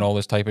anti-Semite and all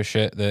this type of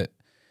shit that,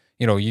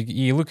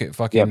 you look at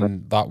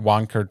fucking that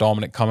wanker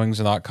Dominic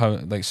Cummings and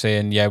that, like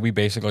saying, yeah, we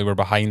basically were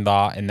behind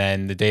that. And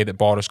then the day that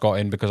Boris got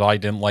in, because I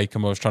didn't like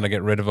him, I was trying to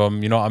get rid of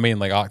him. You know what I mean?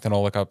 Like acting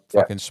all like a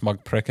fucking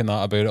smug prick and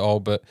that about it all.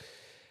 But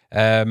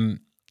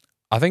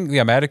I think the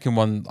American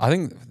one,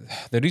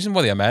 the reason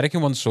why the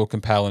American one's so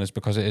compelling is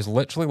because it is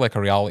literally like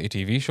a reality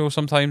TV show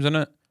sometimes, isn't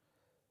it?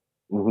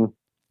 Mm-hmm.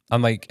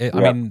 And like,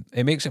 I mean,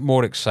 it makes it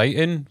more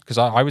exciting because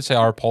I would say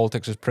our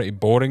politics is pretty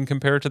boring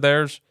compared to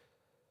theirs.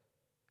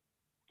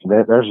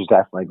 Theirs has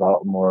definitely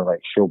got more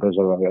like showbiz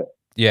around it.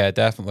 Yeah,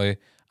 definitely.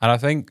 And I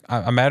think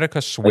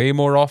America sway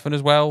more often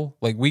as well.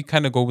 Like we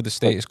kind of go with the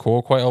status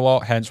quo quite a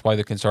lot, hence why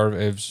the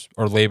Conservatives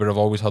or Labour have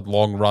always had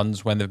long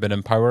runs when they've been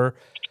in power.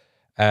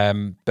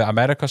 But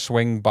America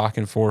swing back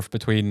and forth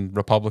between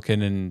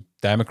Republican and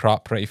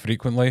Democrat pretty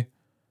frequently.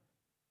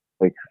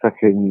 Like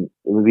fucking,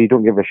 they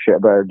don't give a shit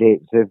about our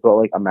dates. They've got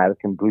like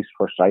American Boost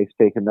for Size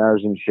taking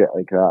theirs and shit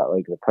like that.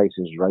 Like the Price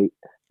is Right,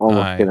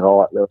 almost kind of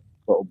all the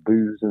little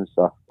booze and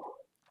stuff.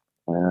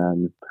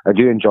 I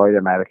do enjoy the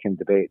American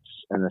debates,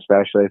 and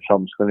especially if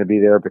Trump's going to be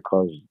there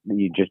because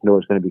you just know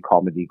it's going to be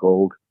comedy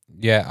gold.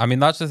 Yeah, I mean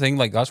that's the thing.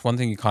 Like that's one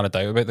thing you kind of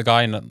doubt about the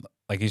guy, and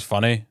like he's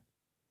funny.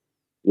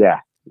 Yeah,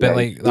 but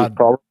like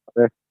that,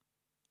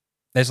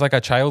 there's like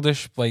a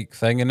childish like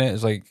thing in it.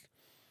 It's like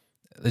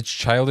it's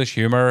childish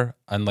humor,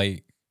 and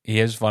like he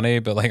is funny,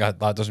 but like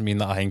that doesn't mean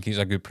that I think he's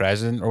a good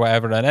president or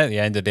whatever. And at the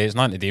end of the day, it's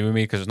nothing to do with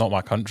me because it's not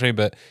my country.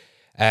 But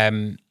I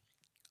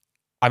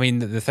mean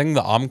the thing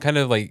that I'm kind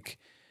of like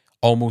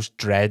almost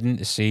dreading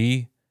to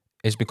see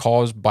is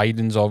because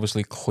Biden's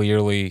obviously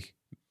clearly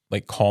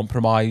like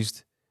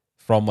compromised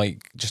from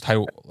like just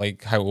how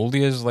old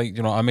he is. Like,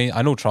 you know what I mean?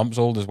 I know Trump's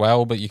old as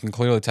well, but you can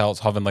clearly tell it's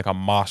having like a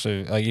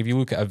massive, like if you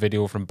look at a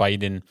video from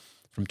Biden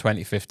from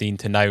 2015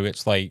 to now,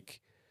 it's like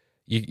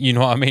you know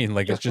what I mean?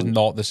 Like it's just Different.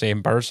 not the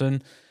same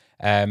person.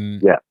 Um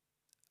Yeah,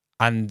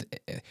 and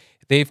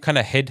they've kind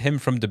of hid him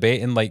from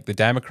debating like the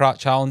Democrat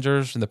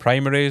challengers in the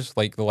primaries,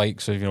 like the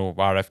likes of, you know,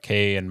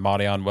 RFK and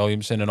Marianne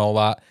Williamson and all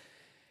that.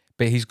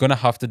 But he's going to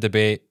have to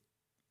debate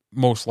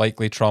most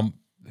likely Trump,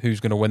 who's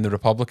going to win the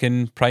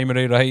Republican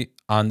primary, right?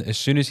 And as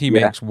soon as he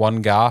yeah, makes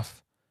one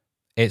gaffe,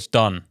 it's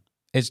done.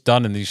 It's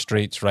done in these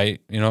streets,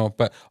 right? You know,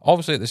 but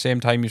obviously at the same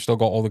time, you've still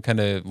got all the kind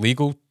of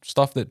legal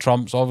stuff that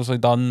Trump's obviously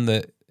done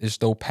that is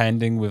still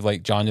pending with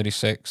like January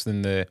 6th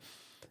and the,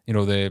 you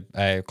know,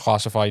 the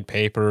classified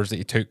papers that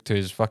he took to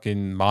his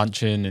fucking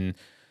mansion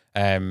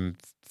and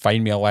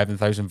find me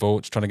 11,000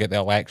 votes trying to get the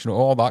election,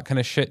 all that kind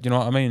of shit. You know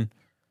what I mean?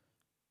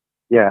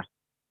 yeah.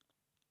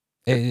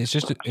 It's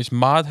just, it's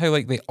mad how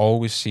like they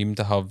always seem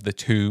to have the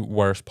two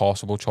worst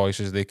possible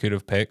choices they could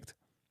have picked.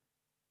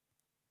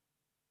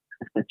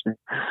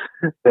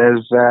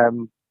 There's it's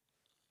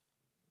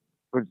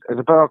a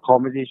bit of a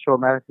comedy show,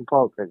 American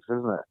politics,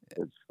 isn't it?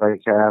 It's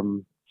like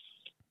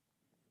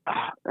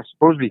I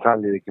suppose we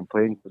can't really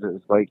complain because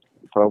it's like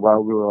for a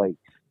while we were like,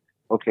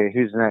 okay,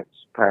 who's the next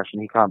person?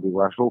 He can't be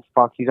worse. Oh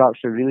fuck, he's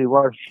actually really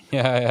worse.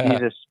 Yeah.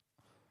 Jesus.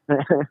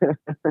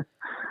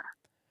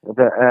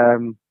 But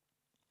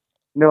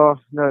no,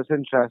 it's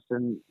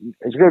interesting.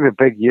 It's going to be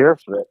a big year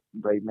for it,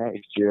 like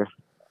next year,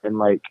 and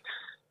like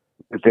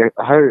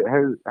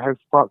how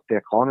fucked the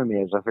economy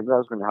is. I think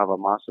that's going to have a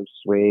massive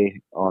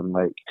sway on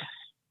like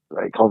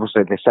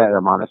obviously they set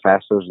their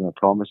manifestos and their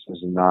promises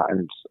and that,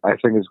 and I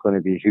think it's going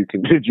to be who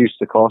can reduce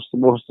the cost the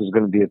most is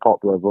going to be a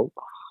popular vote.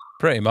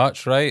 Pretty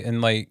much, right?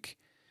 And like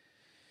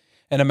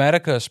in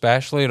America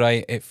especially,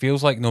 right, it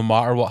feels like no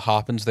matter what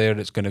happens there,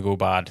 it's going to go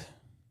bad.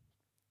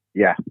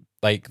 Yeah.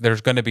 Like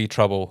there's going to be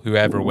trouble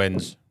whoever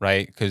wins,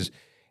 right? Because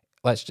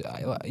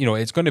you know,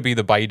 it's going to be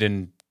the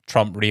Biden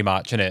Trump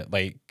rematch in it.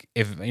 Like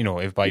if, you know,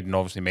 if Biden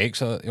obviously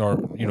makes it, or,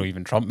 you know,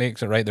 even Trump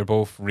makes it, right? They're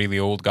both really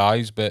old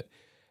guys, but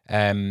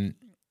um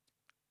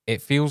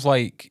it feels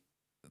like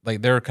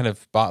they're kind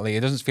of battling.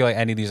 It doesn't feel like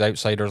any of these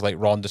outsiders like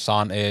Ron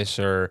DeSantis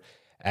or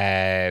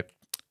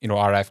you know,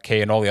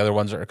 RFK and all the other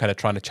ones that are kind of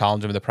trying to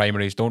challenge him in the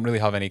primaries don't really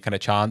have any kind of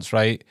chance,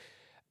 right?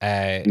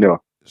 Uh,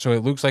 No. so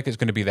it looks like it's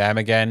going to be them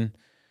again.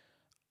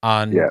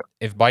 Yeah. And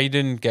if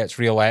Biden gets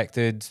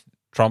reelected,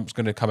 Trump's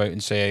going to come out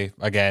and say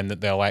again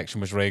that the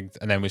election was rigged.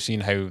 And then we've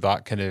seen how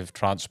that kind of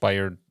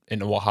transpired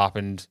into what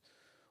happened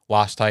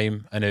last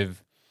time. And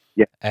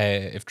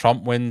if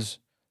Trump wins,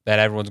 then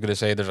everyone's going to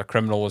say there's a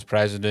criminal as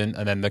president,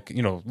 and then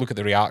you know, look at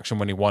the reaction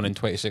when he won in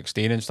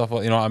 2016 and stuff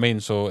like, you know what I mean.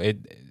 So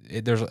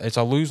it's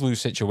a lose-lose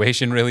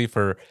situation really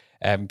for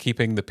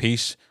keeping the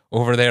peace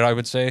over there, I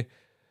would say.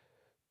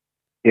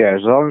 Yeah,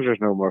 as long as there's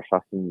no more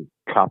fucking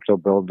Capitol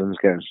buildings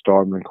getting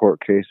stormed in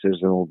court cases,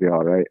 then we'll be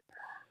all right.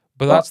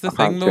 But But that's the I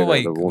thing can't say though, that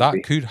there like won't that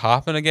be. could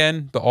happen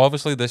again, but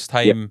obviously this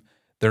Yeah. time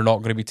they're not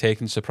going to be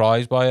taken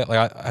surprised by it.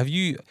 Like, I'm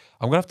going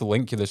to have to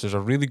link you this. There's a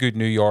really good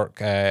New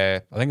York, I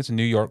think it's a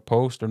New York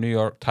Post or New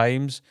York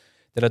Times,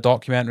 did a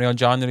documentary on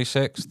January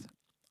 6th.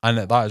 And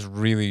that is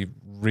really,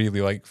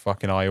 really like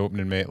fucking eye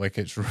opening, mate. Like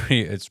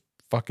it's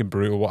fucking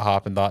brutal what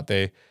happened that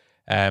day.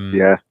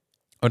 Yeah.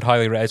 I'd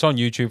it's on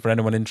YouTube for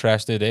anyone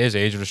interested. It is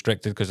age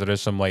restricted because there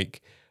is some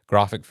like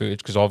graphic footage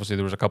because obviously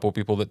there was a couple of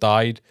people that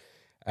died.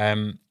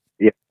 Um,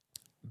 Yeah.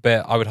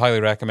 but I would highly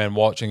recommend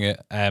watching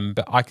it.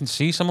 But I can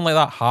see something like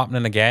that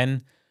happening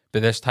again,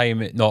 but this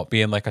time it not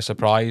being like a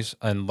surprise.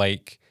 And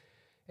like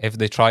if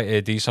they try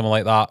to do something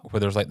like that where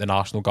there's like the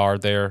National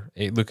Guard there,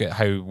 look at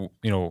how, you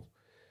know,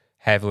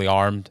 heavily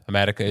armed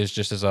America is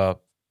just as a,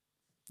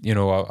 you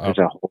know, As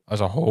a whole.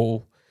 as a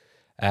whole.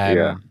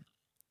 Yeah.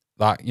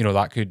 That, you know,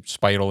 that could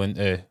spiral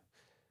into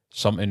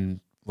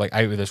something like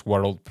out of this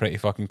world pretty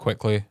fucking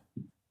quickly.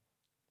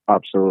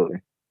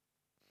 Absolutely.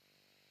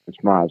 It's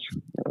mad.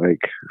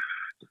 Like,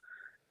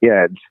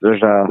 yeah,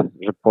 there's a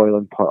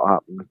boiling pot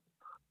happening.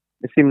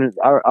 It seems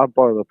our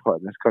boiler pot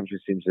in this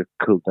country seems to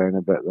cool down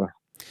a bit though.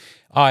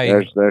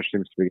 There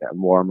seems to be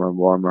getting warmer and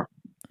warmer.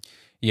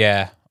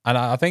 Yeah. And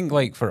I think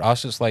like for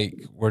us, it's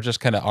like we're just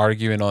kind of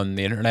arguing on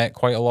the internet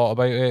quite a lot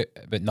about it,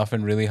 but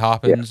nothing really Yeah.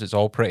 happens. It's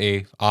all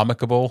pretty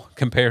amicable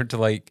compared to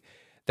like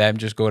them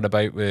just going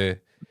about with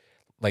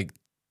like,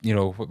 you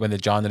know, when the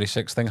January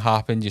 6th thing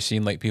happened, you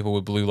seen like people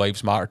with Blue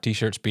Lives Matter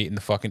t-shirts beating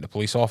the fucking the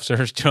police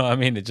officers. Do you know what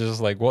I mean? It's just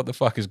like, what the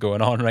fuck is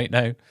going on right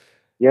now?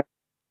 Yeah.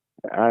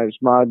 It's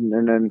mad,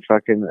 and then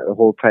fucking the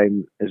whole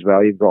time as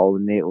well, you've got all the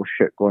NATO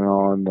shit going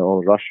on, all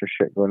the Russia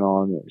shit going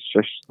on. It's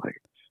just like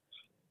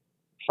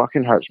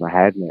fucking hurts my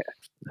head, mate.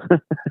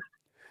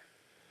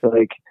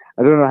 Like,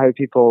 I don't know how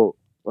people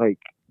like.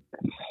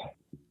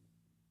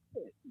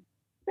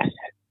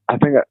 I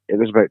think it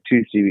was about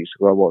 2-3 weeks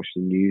ago. I watched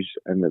the news,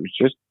 and it was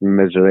just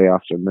misery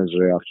after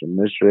misery after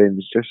misery, and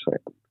it's just like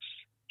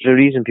there's a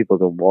reason people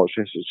don't watch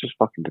this. It's just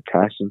fucking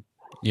depressing.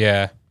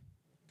 Yeah.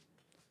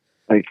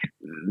 like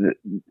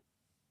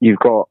you've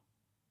got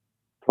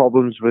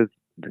problems with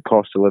the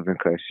cost of living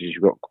crisis.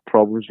 You've got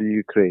problems with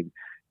Ukraine.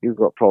 You've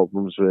got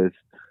problems with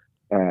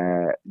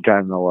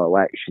general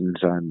elections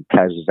and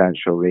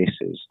presidential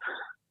races.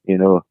 You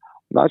know,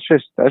 that's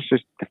just the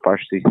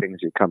first three things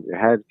that come to your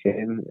head,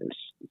 Ken.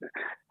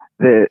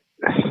 The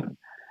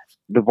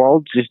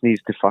world just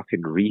needs to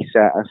fucking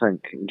reset, I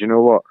think. Do you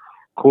know what?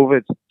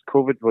 COVID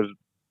was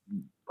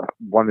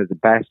one of the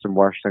best and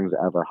worst things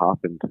that ever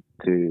happened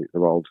to the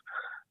world,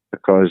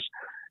 because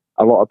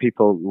a lot of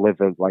people live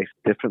their life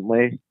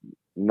differently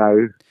now.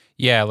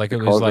 Yeah, like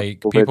it was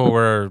like people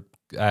were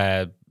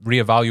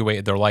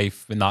reevaluated their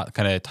life in that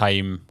kind of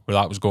time where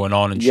that was going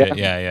on and shit.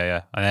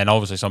 Yeah. And then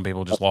obviously some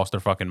people just lost their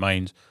fucking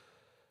minds.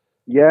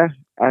 Yeah,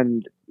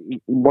 and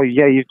well,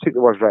 yeah, you took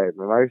the words right out of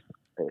my mouth.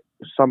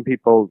 Some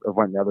people have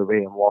went the other way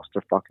and lost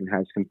their fucking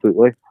heads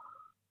completely.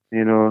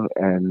 You know,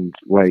 and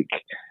like,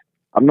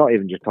 I'm not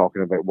even just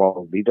talking about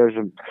world leaders.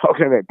 I'm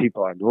talking about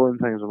people I know and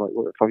things. I'm like,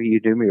 what the fuck are you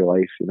doing with your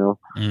life? You know,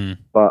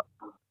 but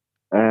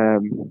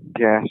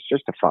yeah, it's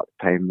just a fucked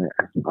time, mate.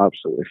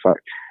 Absolutely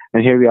fucked.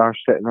 And here we are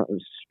sitting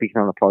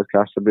speaking on a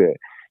podcast about it.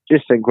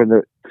 Just think when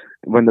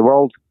the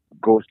world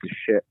goes to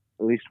shit,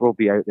 at least we'll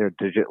be out there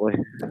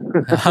digitally.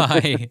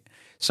 Aye.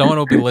 Someone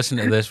will be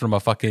listening to this from a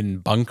fucking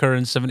bunker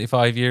in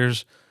 75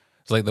 years.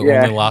 It's like the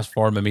only last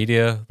form of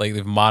media. Like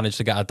they've managed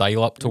to get a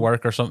dial-up to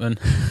work or something.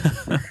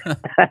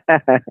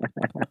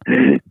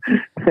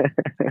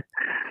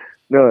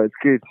 No, it's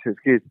good. It's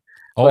good.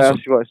 Also, what else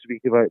do you want to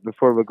speak about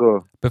before we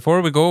go?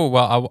 Before we go,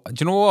 well, do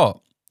you know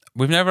what?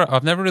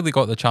 I've never really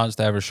got the chance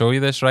to ever show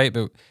you this, right?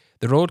 But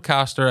the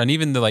Roadcaster and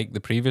even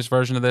the previous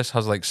version of this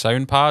has like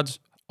sound pads.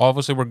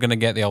 Obviously, we're gonna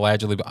get the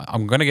allegedly.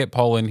 I'm gonna get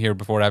Paul in here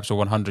before episode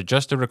 100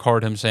 just to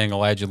record him saying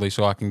allegedly,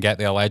 so I can get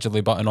the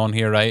allegedly button on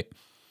here, right?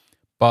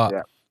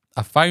 But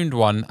I found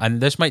one, and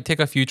this might take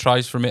a few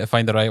tries for me to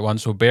find the right one,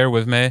 so bear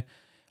with me.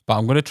 But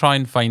I'm gonna try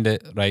and find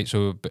it, right?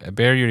 So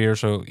bear your ear.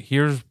 So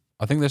here's,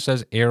 I think this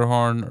says air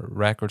horn,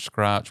 record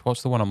scratch.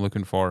 What's the one I'm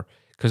looking for?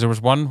 Because there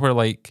was one where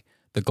like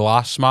the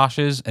glass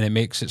smashes and it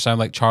makes it sound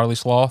like Charlie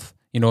Sloth,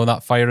 you know,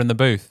 that fire in the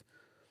booth.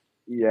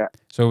 Yeah.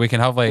 So we can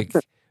have like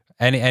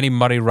any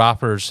Murray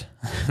rappers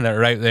that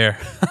are out there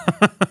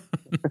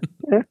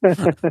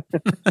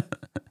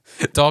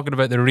talking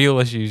about the real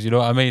issues, you know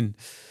what I mean?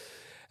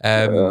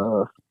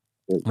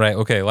 Right,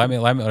 okay, let me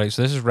all right,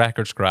 so this is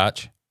record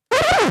scratch.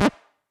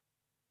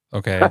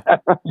 Okay.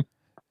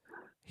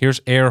 Here's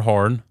air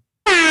horn.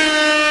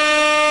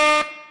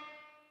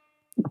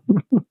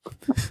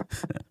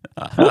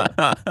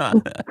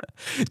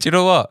 Do you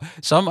know what?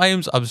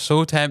 Sometimes I'm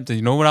so tempted,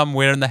 you know, when I'm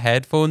wearing the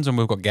headphones and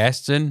we've got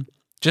guests in,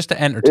 just to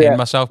entertain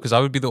myself, because I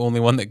would be the only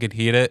one that could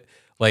hear it.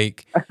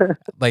 Like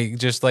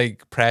just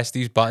like press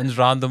these buttons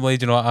randomly.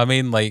 Do you know what I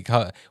mean? Like,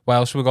 what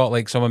else we got?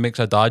 Like, someone makes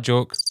a dad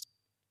joke.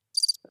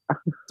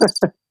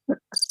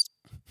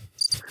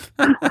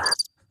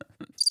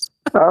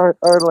 or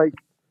like,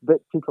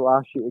 that people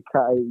ask you to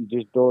cut out, you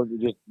just don't.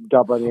 You just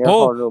dub an air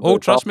horn over. Oh,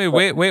 trust me.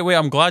 Wait.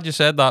 I'm glad you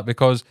said that,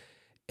 because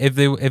if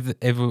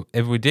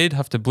we did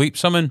have to bleep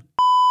someone,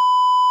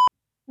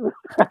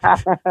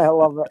 I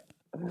love it.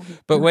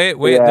 But wait,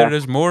 there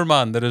is more,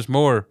 man. There is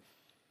more.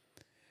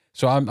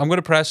 So I'm going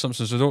to press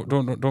something. So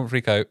don't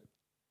freak out.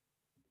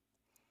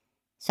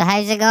 So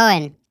how's it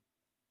going?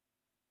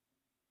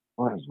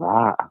 What is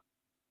that?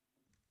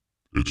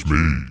 It's me.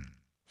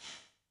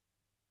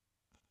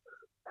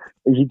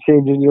 Are you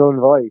changing your own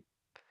voice?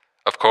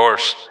 Of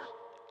course.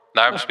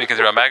 Now I'm speaking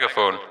through a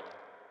megaphone.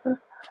 This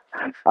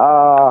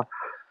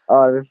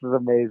is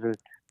amazing.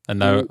 And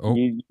now,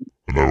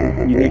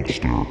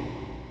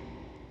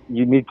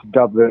 you need to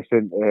dub this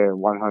into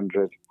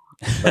 100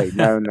 right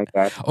now and like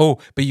that. Oh,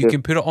 but you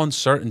can put it on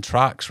certain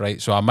tracks,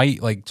 right? So I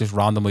might like just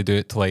randomly do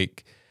it to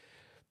like,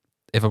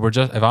 if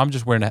I'm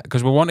just wearing it,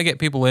 because we want to get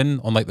people in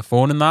on like the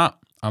phone and that.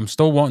 I'm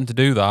still wanting to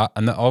do that,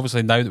 and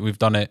obviously now that we've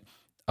done it,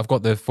 I've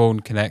got the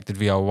phone connected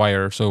via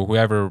wire. So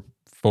whoever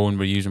phone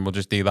we're using, we'll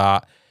just do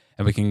that,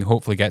 and we can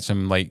hopefully get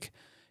some like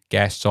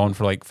guests on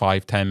for like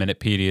 5-10 minute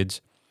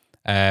periods.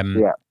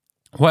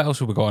 What else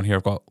have we got on here?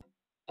 I've got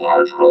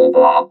Large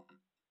robot,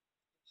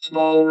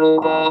 small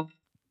robot.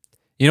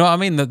 You know what I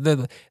mean?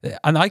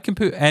 And I can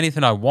put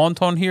anything I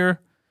want on here.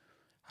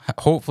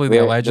 Hopefully, the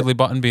allegedly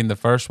button being the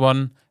first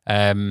one.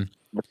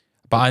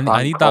 But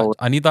I need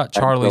that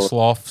Charlie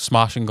Sloth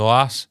smashing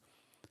glass.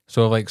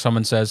 So like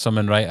someone says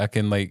something, right? I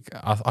can like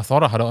I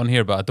thought I had it on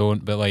here, but I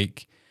don't. But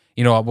like,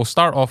 you know, we'll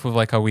start off with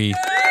like a wee,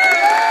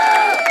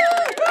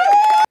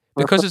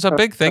 because it's a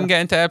big thing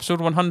getting to episode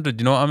 100.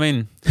 You know what I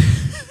mean?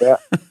 yeah,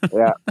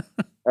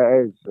 it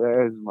is,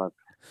 man.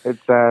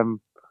 It's that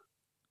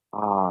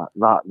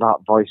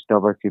voice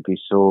dubber could be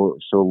so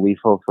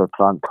lethal for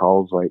prank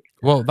calls. Like,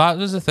 well, that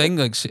was the thing.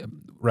 Like,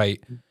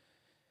 right.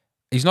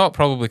 He's not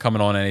probably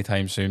coming on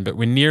anytime soon, but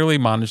we nearly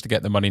managed to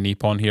get the Money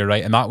Neep on here,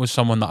 right? And that was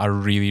someone that I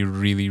really,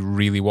 really,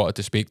 really wanted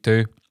to speak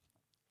to.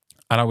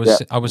 And I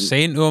was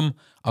saying to him,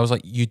 I was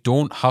like, you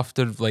don't have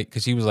to, like,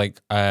 because he was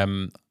like, I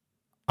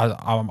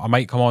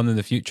might come on in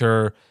the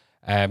future,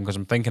 because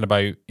I'm thinking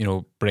about,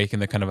 breaking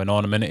the kind of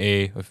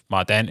anonymity of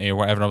my identity or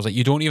whatever. And I was like,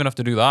 you don't even have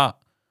to do that.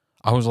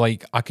 I was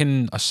like, I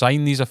can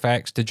assign these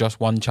effects to just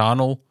one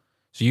channel.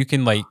 So you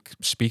can like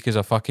speak as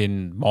a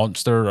fucking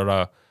monster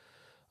or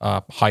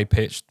a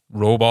high-pitched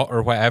robot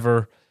or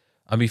whatever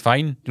and be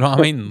fine. You know what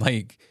I mean?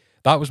 Like,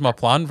 that was my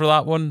plan for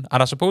that one.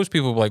 And I suppose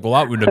people were like, well,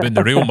 that wouldn't have been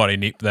the real Money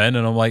Neep then.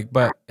 And I'm like,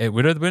 but it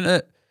would have, wouldn't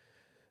it?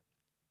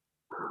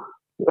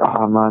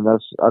 Oh man,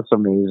 that's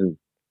amazing.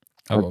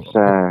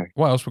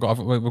 What else we got?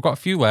 We've got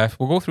a few left.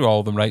 We'll go through all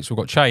of them, right? So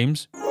we've got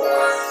chimes.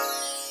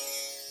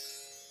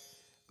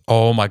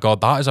 Oh my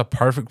god, that is a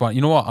perfect one.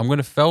 You know what? I'm going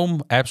to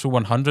film episode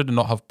 100 and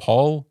not have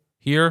Paul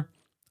here,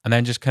 and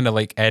then just kind of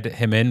like edit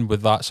him in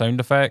with that sound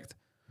effect.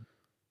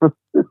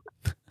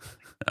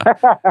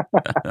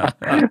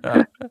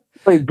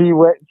 Like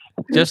Bewitched.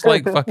 Just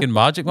like fucking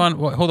magic, man.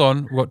 Hold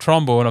on, we've got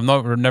trombone.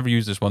 I've never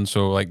used this one,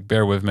 so like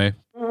bear with me.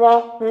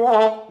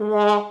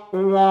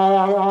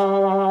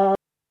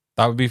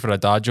 That would be for a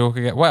dad joke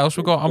again. What else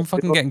we got? I'm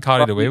fucking getting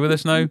carried away with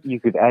this now. You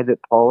could edit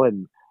Paul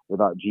in with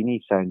that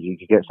genie sound. You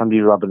could get somebody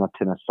rubbing a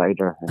tin of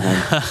cider and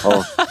then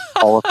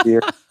all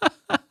appear.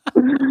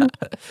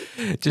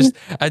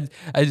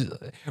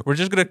 We're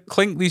just gonna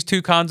clink these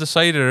 2 cans of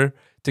cider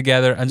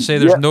together and say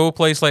there's no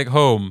place like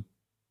home.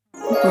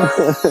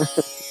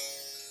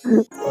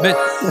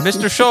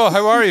 Mr. Shaw,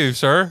 how are you,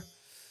 sir?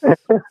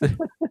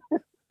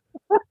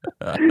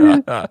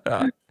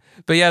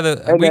 But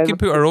yeah, we can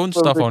put our own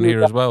stuff on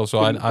here as well.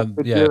 So yeah.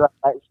 Do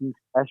election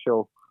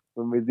special.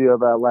 When we do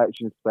the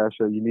election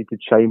special, you need to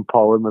chime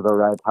Paul in with a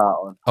red hat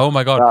on. Oh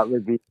my god, that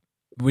would be.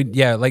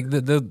 Like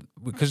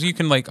because you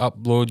can like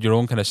upload your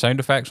own kind of sound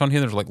effects on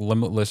here. There's like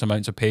limitless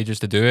amounts of pages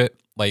to do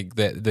it. Like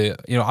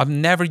I've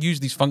never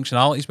used these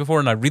functionalities before,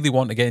 and I really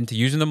want to get into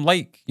using them.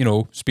 Like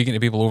speaking to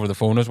people over the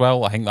phone as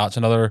well. I think that's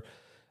another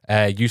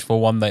useful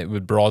one that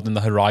would broaden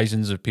the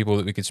horizons of people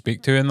that we could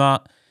speak to in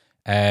that.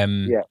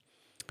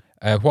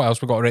 What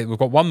else we got? Right, we've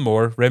got one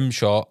more, rim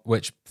shot,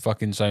 which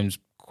fucking sounds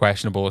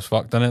questionable as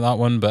fuck, doesn't it? That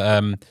one,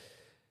 but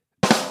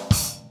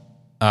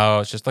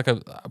it's just like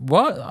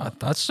what?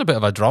 That's just a bit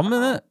of a drum,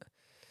 isn't it?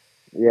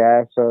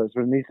 Yeah, so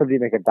we need somebody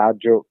to make a dad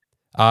joke.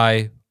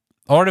 Aye.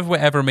 Or if we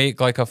ever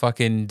make like a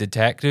fucking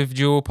detective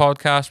duo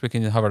podcast, we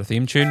can have our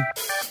theme tune.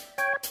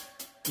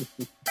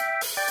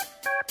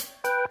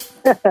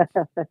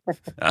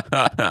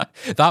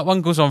 That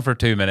one goes on for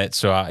 2 minutes,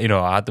 so I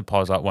had to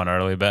pause that one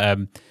early. But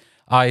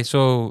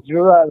so you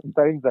know what it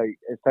sounds like?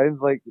 It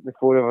sounds like the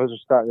 4 of us are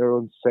starting our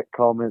own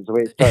sitcom, and it's the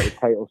way to start the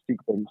title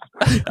sequence.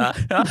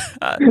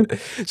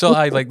 So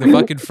like the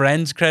fucking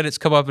Friends credits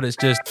come up, and it's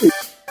just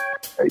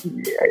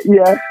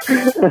yeah.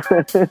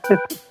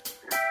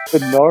 The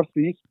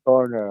Northeast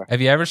corner.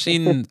 Have you ever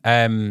seen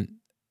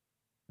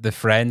the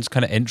Friends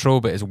kind of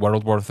intro, but it's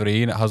World War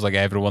III, and it has like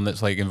everyone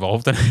that's like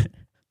involved in it?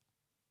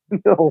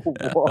 No,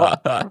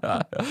 what?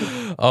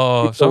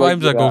 Oh,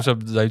 sometimes I go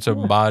down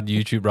some mad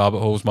YouTube rabbit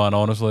holes, man,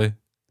 honestly.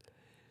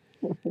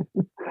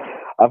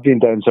 I've been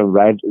down some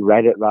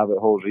Reddit rabbit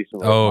holes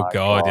recently. Oh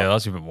god, yeah,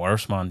 that's even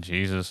worse, man.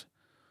 Jesus.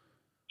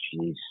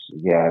 Jeez,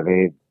 yeah,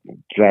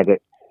 Reddit,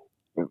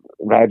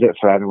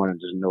 for anyone who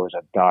doesn't know, is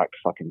a dark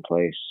fucking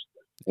place.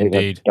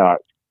 Indeed. It's a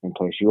dark fucking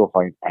place. You will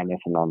find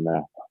anything on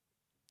there.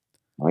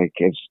 Like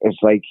it's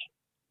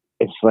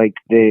like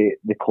the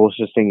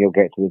closest thing you'll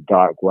get to the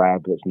dark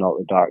web that's not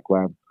the dark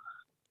web.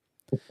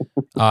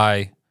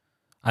 Aye.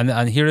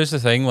 And here is the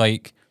thing,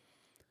 like,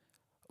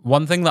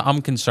 one thing that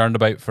I'm concerned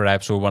about for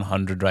episode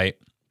 100, right?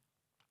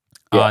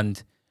 Yeah.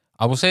 And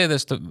I will say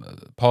this to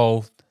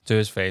Paul to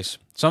his face.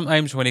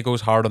 Sometimes when he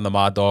goes hard on the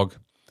Mad Dog,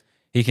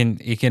 he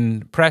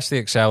can press the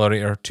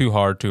accelerator too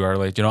hard too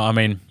early. Do you know what I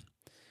mean?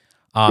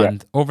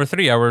 And over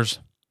 3 hours,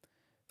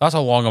 that's a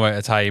long amount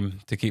of time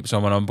to keep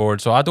someone on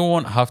board. So I don't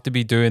want to have to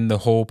be doing the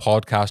whole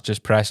podcast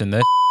just pressing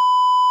this.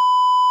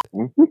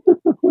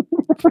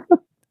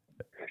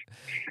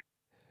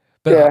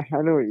 But yeah,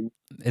 I know what you mean.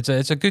 It's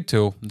a good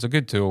tool. It's a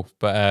good tool.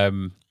 But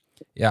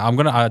yeah,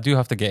 I do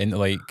have to get into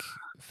like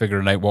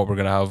figuring out what we're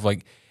gonna have.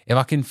 Like if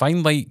I can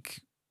find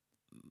like,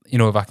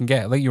 if I can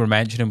get, like you were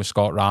mentioning with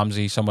Scott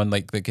Ramsey, someone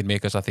like that could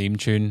make us a theme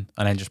tune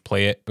and then just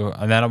play it.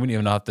 And then I wouldn't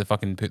even have to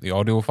fucking put the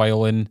audio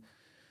file in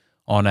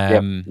on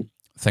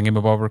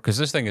Thingamabobber, because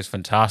this thing is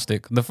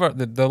fantastic.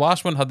 The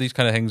last one had these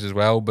kind of things as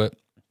well, but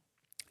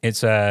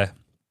it's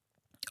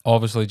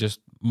obviously just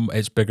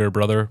its bigger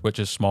brother, which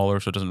is smaller,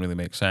 so it doesn't really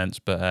make sense.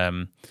 But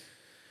so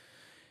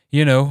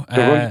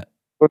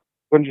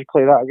when did you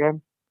play that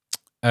again?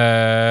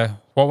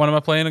 What one am I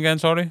playing again?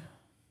 Sorry,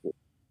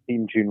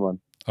 theme tune one.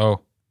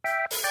 Oh,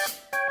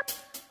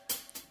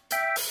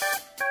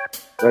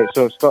 right.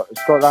 So Scott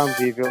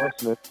Ramsey, if you're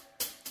listening,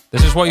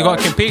 this is what you got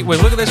to compete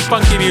with. Look at this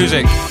funky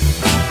music.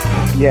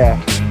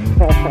 Yeah.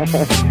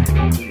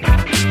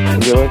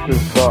 If you're listening,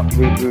 Scott,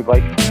 we would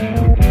like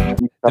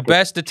the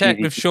best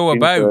detective show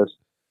about.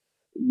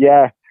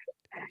 Yeah.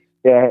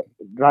 Yeah,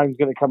 Ryan's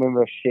going to come in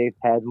with a shaved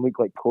head and look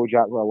like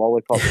Kojak with a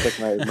lollipop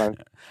sticking out his mouth.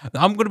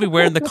 I'm going to be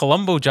wearing the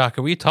Columbo jacket.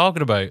 What are you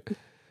talking about?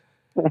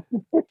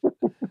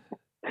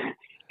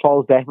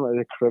 Paul's definitely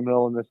the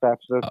criminal in this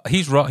episode.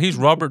 He's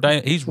Robert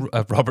Downey. He's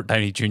Robert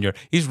Downey Jr.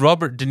 He's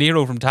Robert De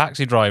Niro from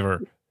Taxi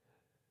Driver.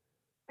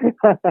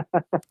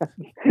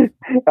 The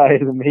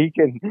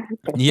Mohican.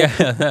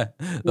 Yeah,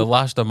 the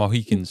last of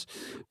Mohicans.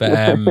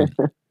 But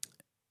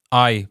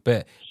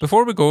but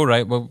before we go,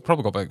 right, we've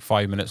probably got like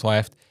 5 minutes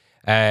left.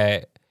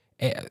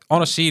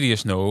 On a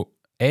serious note,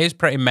 it is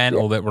pretty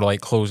mental that we're like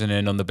closing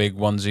in on the big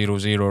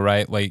 100,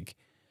 right? Like,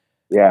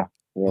 yeah,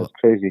 it's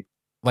crazy.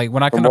 Like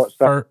when I kind of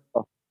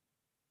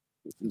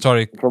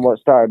sorry, from what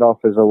started off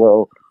as a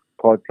little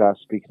podcast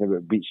speaking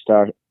about beach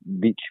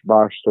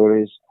bar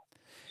stories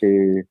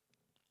to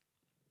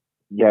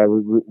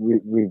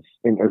we've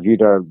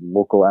interviewed our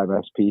local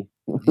MSP.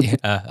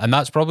 Yeah, and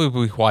that's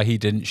probably why he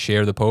didn't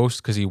share the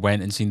post, because he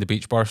went and seen the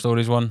beach bar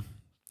stories one,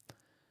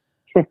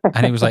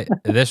 and he was like,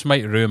 "This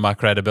might ruin my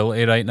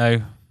credibility right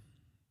now."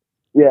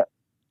 Yeah.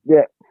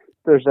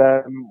 There's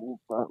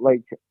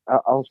like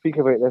I'll speak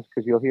about this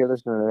because you'll hear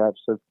this in an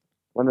episode.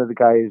 One of the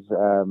guys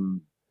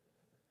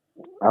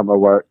at my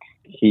work,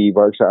 he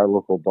works at our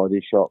local body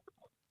shop.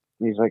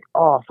 And he's like,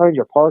 "Oh, I found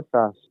your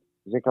podcast."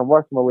 He's like, "I'm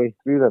working my way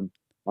through them.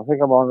 I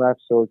think I'm on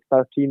episode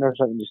 13 or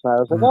something just now."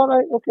 I was like, "All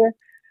right, okay."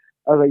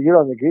 I was like, "You're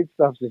on the good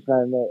stuff just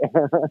now, mate."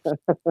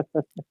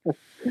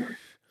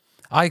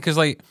 Aye, because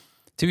like,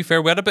 to be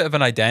fair, we had a bit of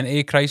an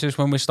identity crisis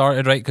when we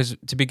started, right? Because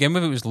to begin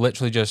with, it was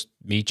literally just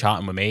me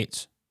chatting with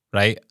mates,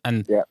 right?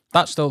 And there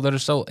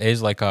still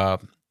is like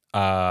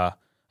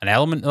an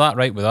element to that,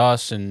 right, with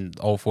us and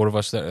all four of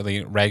us that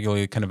like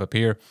regularly kind of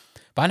appear.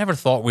 But I never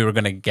thought we were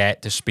going to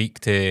get to speak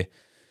to,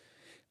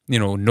 you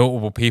know,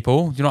 notable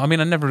people. You know what I mean?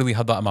 I never really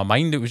had that in my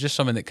mind. It was just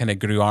something that kind of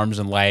grew arms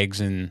and legs,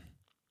 and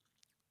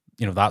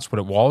you know, that's what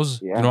it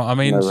was. Yeah, you know what I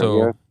mean?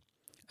 so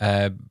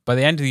by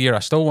the end of the year, I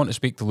still want to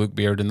speak to Luke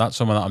Beard, and that's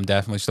someone that I'm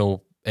definitely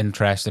still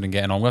interested in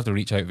getting on. We'll have to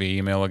reach out via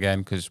email again,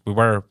 because we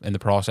were in the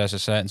process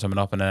of setting something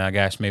up, and then I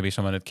guess maybe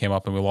someone had came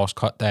up and we lost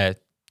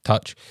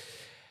touch.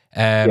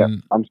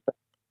 I'm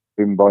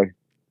still boy.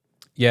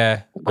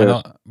 Yeah, I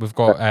know we've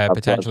got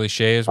potentially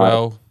Shay as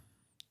well.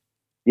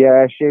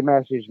 Yeah, Shay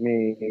messaged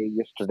me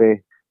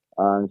yesterday,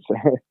 and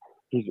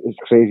he's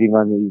crazy,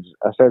 man.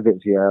 I said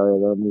it to you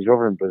earlier. He's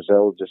over in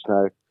Brazil just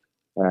now,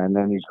 and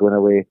then he's going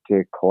away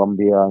to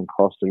Colombia and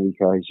Costa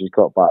Rica. He's just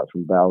got back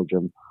from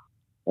Belgium,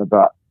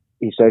 but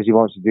he says he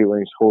wants to do it when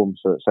he's home.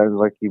 So it sounds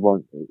like he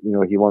wants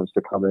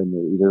to come in.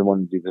 He doesn't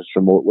want to do this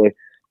remotely,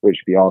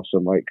 which would be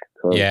awesome. Like,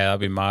 yeah,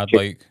 that'd be mad.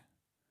 Like,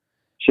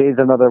 Shay's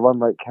another one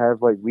like Kev.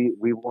 Like,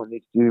 we won't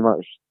need to do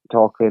much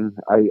talking.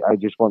 I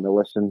just want to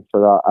listen for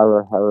that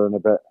hour and a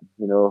bit.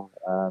 You know,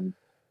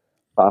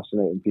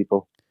 fascinating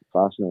people,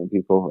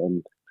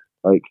 and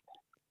like,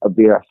 I'd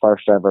be our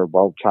first ever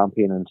world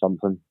champion in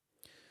something.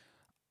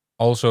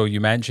 Also,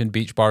 you mentioned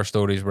beach bar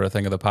stories were a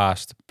thing of the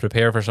past.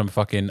 Prepare for some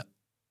fucking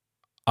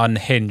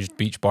unhinged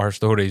beach bar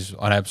stories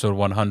on episode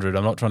 100.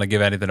 I'm not trying to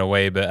give anything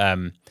away, but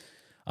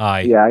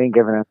aye. Yeah, I ain't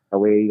giving it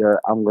away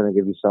either. I'm going to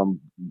give you some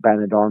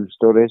Benidorm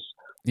stories.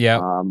 Yeah.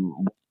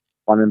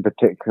 One in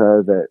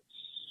particular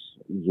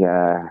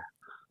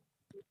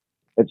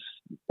it's,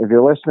 if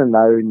you're listening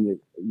now and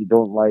you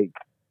don't like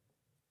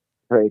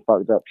pretty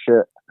fucked up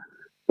shit,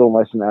 don't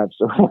listen to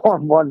episode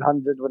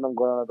 100 when I'm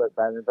going on about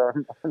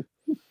Benidorm.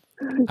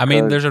 I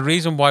mean, there's a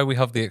reason why we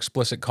have the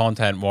explicit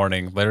content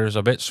warning. There's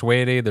a bit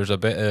sweary. There's a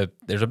bit of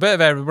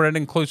we're an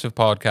inclusive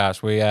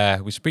podcast.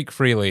 We speak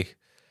freely.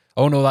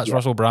 Oh no, that's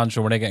Russell Brand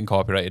show. We're not getting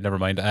copyrighted. Never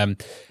mind.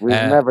 We've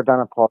never done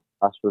a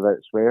podcast without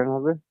swearing,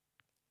 have we?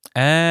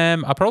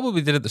 I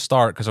probably did at the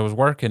start because I was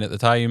working at the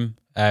time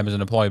as an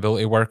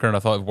employability worker, and I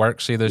thought if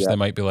work see this, they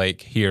might be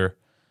like here.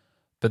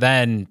 But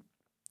then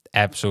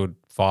episode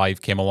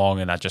 5 came along,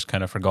 and I just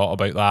kind of forgot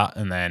about that,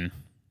 and then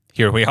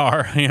here we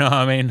are. You know what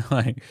I mean?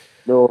 Like,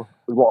 no,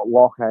 we got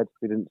Lockhead.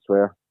 We didn't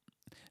swear.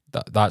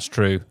 That's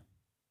true.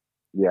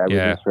 Yeah, we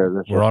didn't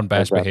swear. We're on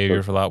best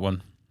behavior for that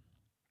one.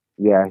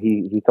 Yeah,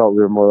 he thought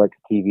we were more like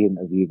a TV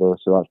interview though,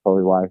 so that's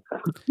probably why.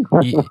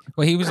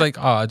 he was like,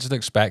 "Oh, I just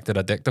expected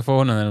a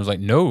dictaphone," and then I was like,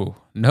 "No,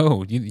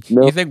 you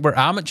think we're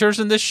amateurs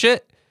in this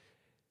shit?"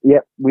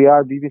 Yep, we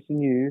are BBC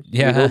News.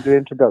 Yeah, we don't do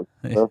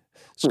introductions. So.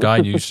 Sky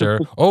News, sir.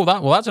 Oh,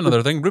 that's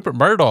another thing. Rupert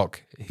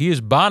Murdoch, he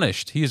is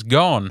banished. He is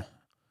gone.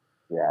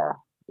 Yeah,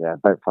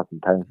 about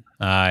fucking time.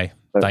 Aye,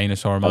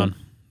 dinosaur man.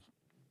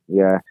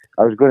 Yeah,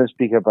 I was going to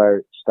speak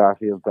about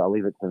Starfield, but I'll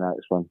leave it to the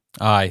next one.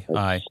 Aye.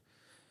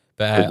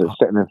 But it's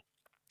sitting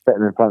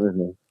in front of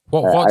me.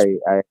 What?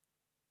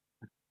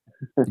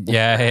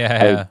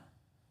 Yeah.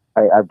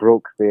 I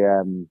broke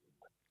the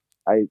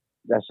I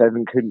said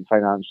I couldn't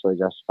financially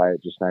justify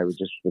it just now,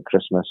 just with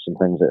Christmas and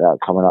things like that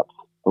coming up.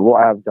 But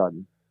what I have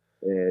done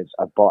is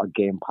I bought a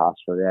Game Pass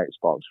for the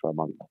Xbox for a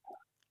month.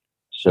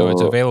 So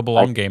it's available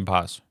on Game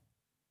Pass.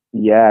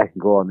 Yeah, I can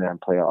go on there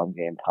and play it on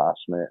Game Pass,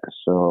 mate.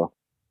 So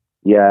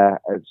yeah,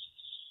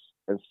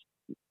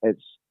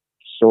 it's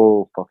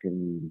so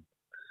fucking.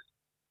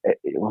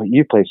 Well,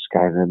 you play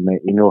Skyrim,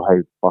 mate. You know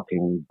how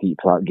fucking deep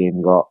that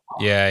game got.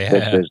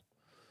 Yeah.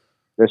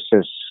 This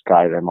is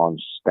Skyrim on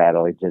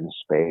steroids in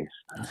space.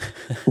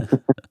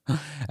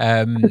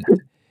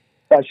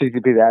 That should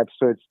be the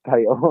episode's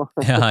title.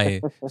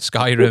 Aye,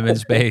 Skyrim in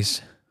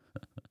space.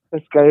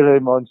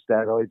 Skyrim on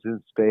steroids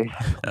in space.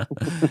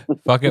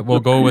 Fuck it, we'll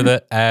go with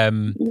it. I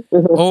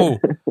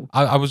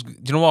was, do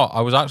you know what?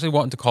 I was actually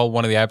wanting to call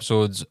one of the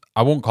episodes,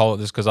 I won't call it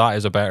this because that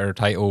is a better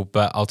title,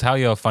 but I'll tell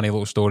you a funny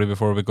little story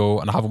before we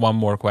go, and I have one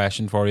more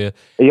question for you.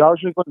 Are you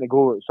actually going to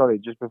go, sorry,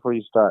 just before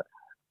you start,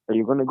 are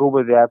you going to go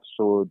with the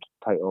episode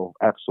title,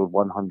 episode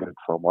 100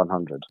 for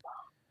 100?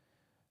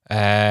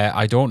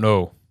 I don't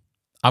know.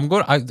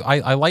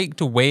 I like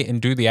to wait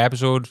and do the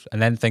episode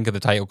and then think of the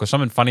title, because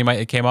something funny might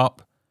have came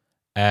up.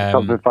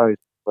 Something funny is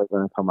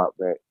going to come up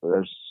there.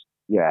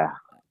 Yeah.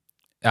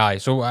 Aye,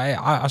 so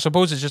I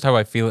suppose it's just how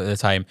I feel at the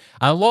time.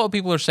 And a lot of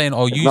people are saying,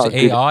 "Oh, use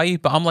AI,"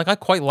 but I'm like, I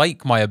quite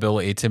like my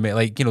ability to make,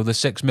 like, the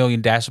 6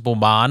 million decibel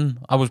man.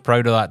 I was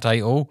proud of that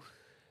title.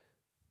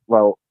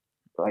 Well,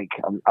 like,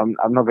 I'm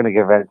not going to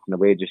give anything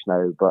away just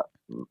now, but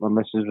my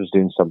missus was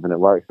doing something at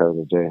work the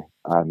other day,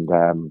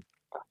 and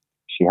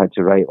she had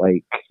to write,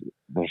 like,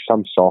 there's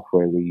some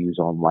software they use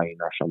online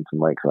or something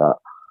like that,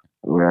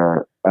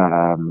 where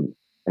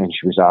and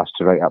she was asked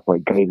to write up,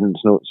 like, guidance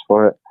notes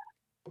for it.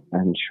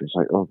 And she was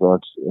like, oh,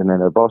 God. And then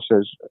her boss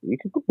says, you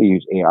could probably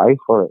use AI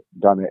for it.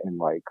 Done it in,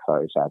 like,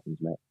 30 seconds,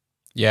 mate.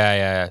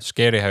 Yeah.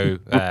 Scary how,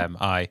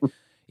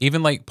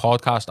 even, like,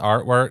 podcast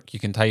artwork, you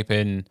can type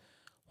in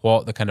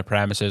what the kind of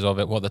premise is of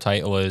it, what the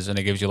title is, and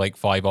it gives you, like,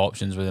 5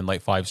 options within,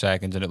 like, 5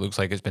 seconds, and it looks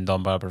like it's been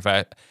done by a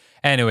perfect.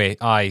 Anyway,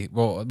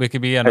 well, we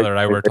could be another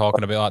hour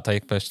talking about that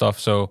type of stuff,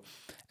 so...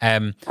 how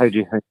do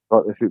you think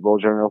about the Football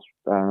Journals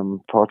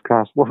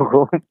podcast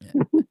logo?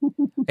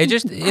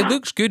 It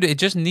looks good. It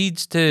just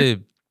needs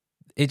to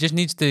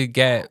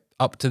get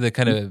up to the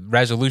kind of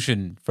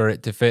resolution for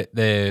it to fit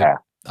the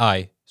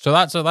So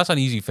that's an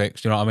easy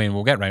fix. You know what I mean?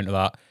 We'll get round to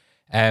that.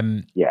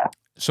 Yeah.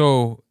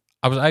 So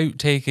I was out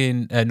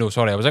taking. I was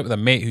out with a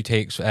mate who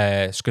takes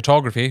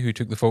scotography, who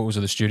took the photos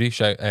of the studio.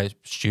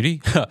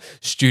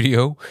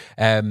 Studio.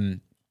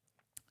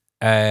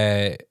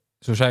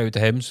 So shout out to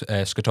him,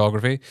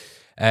 scotography.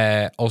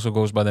 Also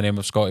goes by the name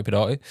of Scotty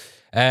Pedotti.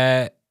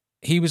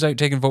 He was out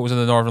taking photos of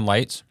the Northern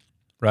Lights,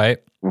 right?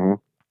 Mm-hmm.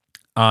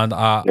 And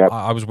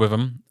I was with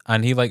him,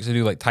 and he likes to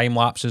do, like, time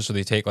lapses, so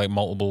they take, like,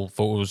 multiple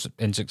photos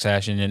in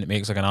succession, and it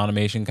makes, like, an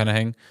animation kind of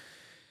thing.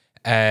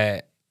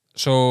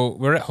 So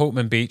we're at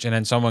Hopeman Beach, and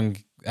then someone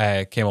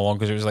came along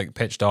because it was, like,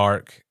 pitch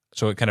dark,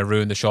 so it kind of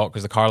ruined the shot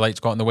because the car lights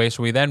got in the way.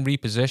 So we then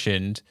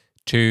repositioned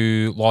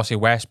to Lossy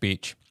West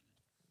Beach,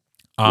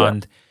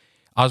 and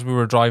as we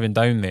were driving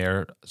down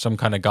there, some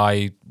kind of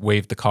guy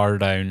waved the car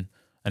down,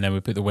 and then we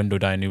put the window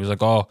down. He was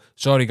like, "Oh,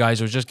 sorry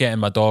guys, I was just getting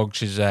my dog.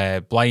 She's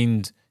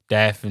blind,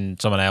 deaf, and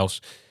someone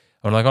else."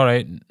 I'm like, "All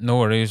right, no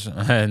worries,"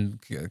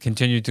 and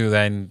continued to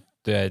then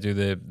do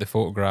the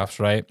photographs,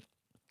 right?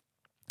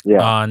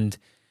 Yeah. And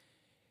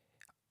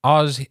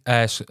as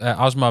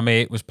my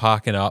mate was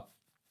packing up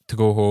to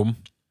go home,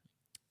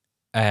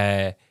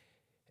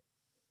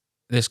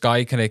 this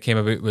guy kind of came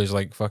about with his,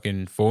 like,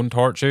 fucking phone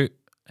torch out.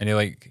 And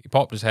he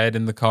popped his head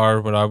in the car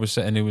where I was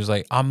sitting. He was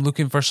like, "I'm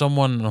looking for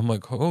someone." And I'm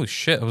like, "Oh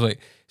shit." I was like,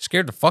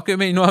 scared the fuck out of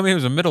me. You know what I mean? It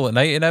was the middle of the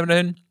night and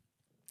everything.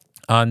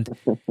 And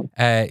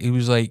he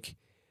was like,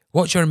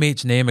 "What's your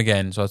mate's name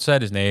again?" So I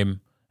said his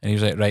name, and he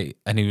was like, "Right."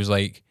 And he was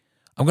like,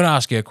 "I'm going to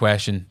ask you a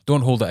question.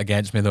 Don't hold it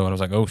against me though." And I was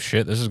like, "Oh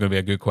shit, this is going to be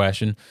a good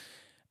question."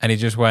 And he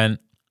just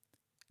went,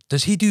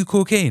 "Does he do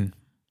cocaine?"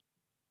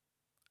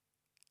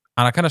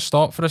 And I kind of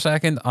stopped for a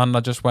second, and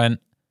I just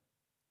went,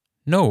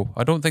 "No,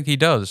 I don't think he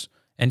does."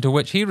 And to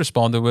which he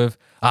responded with,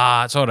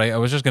 "It's all right. I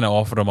was just going to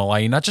offer him a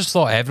line. I just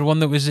thought everyone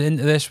that was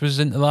into this was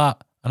into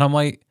that." And I'm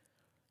like,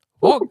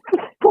 what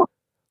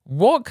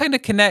kind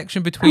of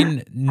connection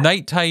between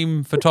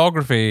nighttime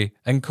photography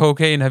and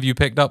cocaine have you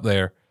picked up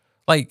there?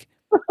 Like,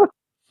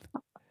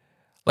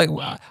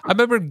 I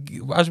remember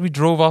as we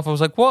drove off, I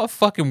was like, what a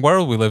fucking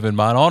world we live in,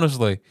 man,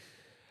 honestly.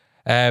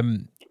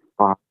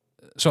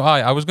 So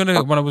I was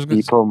gonna when I was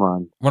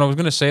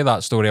gonna say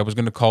that story, I was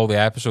gonna call the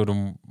episode,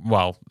 and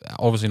well,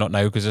 obviously not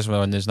now because this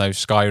one is now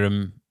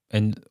Skyrim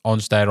on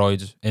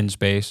steroids in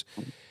space.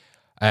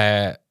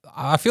 I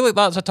feel like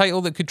that's a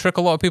title that could trick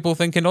a lot of people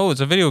thinking, oh,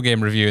 it's a video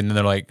game review, and then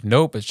they're like,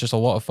 nope, it's just a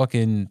lot of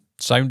fucking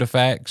sound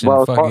effects. And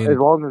well, fucking... as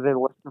long as they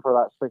listen for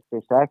that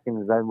 60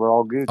 seconds, then we're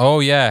all good. Oh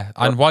yeah,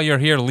 and while you're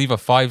here, leave a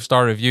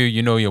 5-star review.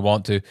 You know you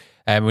want to.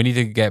 We need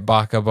to get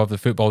back above the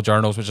Football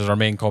Journals, which is our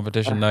main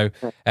competition now.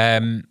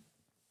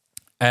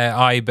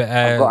 I've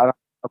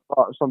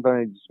got something I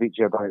need to speak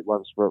to you about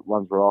once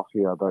we're off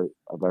here about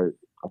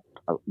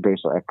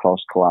basically a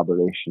cross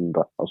collaboration,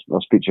 but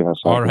I'll speak to you in a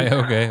second. All right,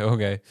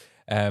 okay.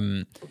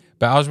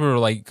 But as we were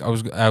like, I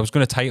was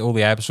going to title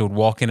the episode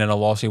 "Walking in a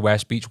Lossy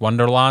West Beach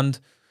Wonderland."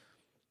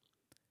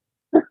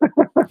 I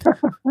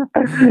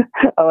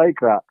like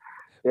that.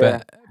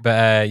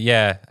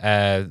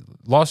 Yeah.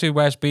 Lossy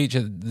West Beach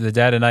at the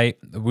dead of night.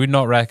 Would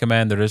not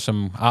recommend. There is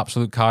some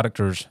absolute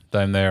characters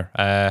down there.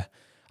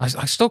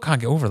 I still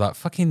can't get over that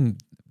fucking.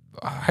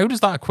 How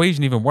does that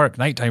equation even work?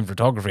 Nighttime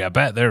photography. I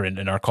bet they're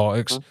into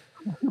narcotics.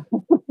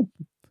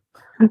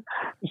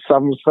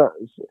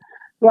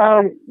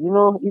 Yeah,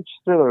 each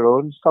to their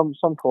own. Some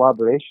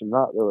collaboration.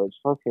 That though, it's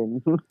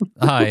fucking.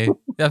 Aye. You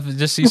have to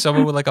just see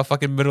someone with like a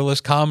fucking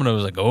mirrorless camera. I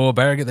was like, oh, I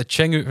better get the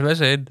ching out for this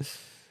head.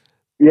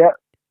 Yeah,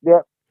 yeah.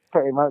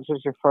 Pretty much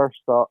as your first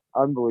thought.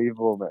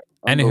 Unbelievable, mate.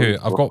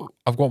 Anywho, Unbelievable.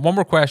 I've got one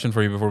more question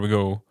for you before we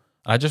go.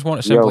 I just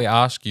want to Yo, simply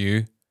ask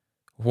you,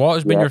 what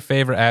has been yeah. your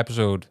favorite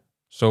episode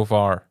so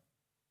far?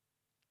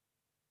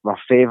 My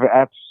favorite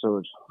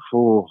episode.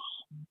 Oh,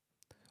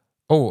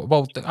 Oh,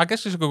 well, I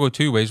guess this could go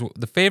two ways.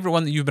 The favorite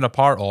one that you've been a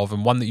part of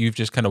and one that you've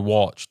just kind of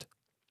watched.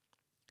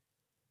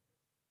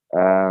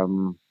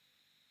 My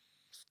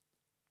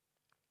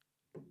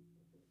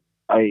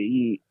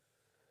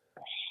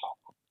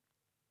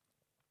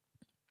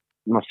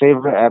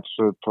favorite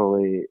episode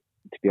probably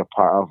to be a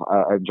part of.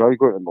 I enjoyed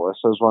going to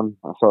Melissa's one.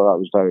 I thought that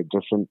was very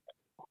different.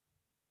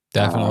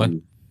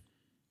 Definitely.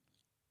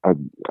 I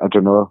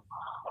don't know,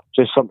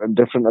 just something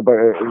different about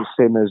it. It was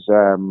the same as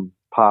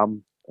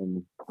Pam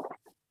and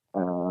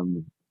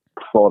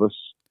Forrest.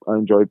 I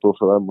enjoyed both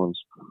of them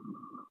ones.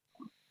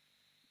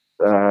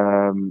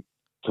 To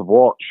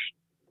watch,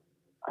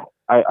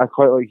 I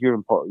quite like you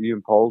and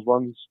Paul's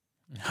ones.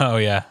 Oh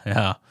yeah,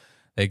 yeah.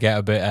 They get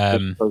a bit,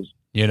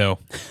 you know.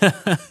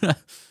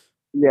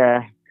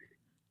 Yeah,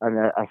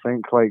 and I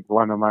think like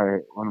one of my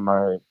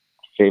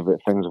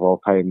favorite things of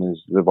all time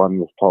is the one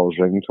with Paul's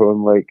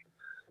ringtone. Like,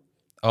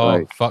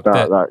 fuck that.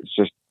 that. That's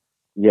just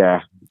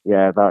that's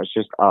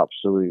just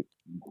absolute.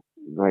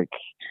 Like,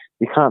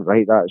 you can't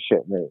write that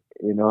shit, mate.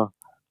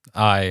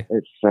 Aye.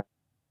 It's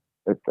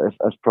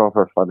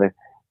proper funny.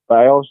 But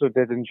I also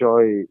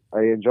enjoyed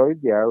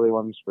the early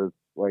ones with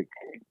like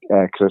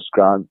Chris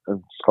Grant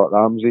and Scott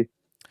Ramsey.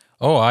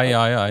 Oh,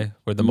 aye.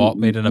 Where the mop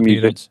made an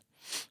appearance.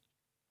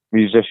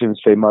 Musicians,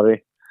 Faye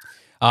Murray.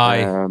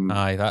 Aye.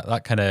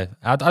 That kind of,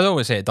 I don't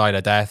always say it died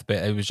a death, but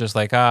it was just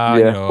like,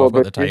 I've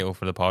got the title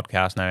for the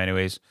podcast now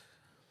anyways.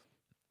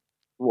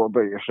 What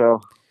about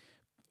yourself?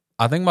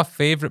 I think my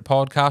favourite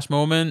podcast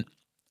moment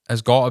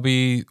has got to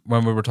be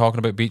when we were talking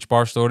about beach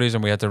bar stories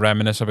and we had to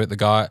reminisce about the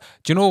guy.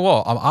 Do you know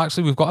what?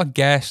 We've got a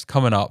guest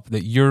coming up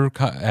that you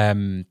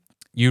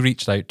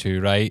reached out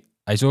to, right?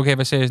 Is it okay if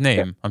I say his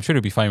name? Yeah. I'm sure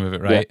he'll be fine with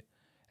it, right? Yeah.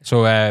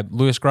 So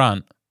Lewis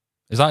Grant,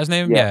 is that his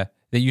name? Yeah.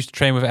 They used to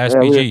train with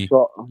SBG.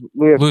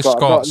 Lewis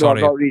Scott. Sorry,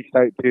 not reached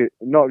out to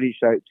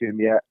him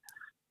yet,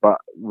 but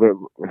we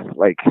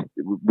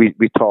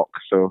talk,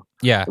 so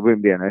yeah, it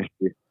wouldn't be an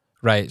issue.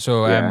 Right.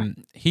 So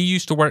he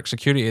used to work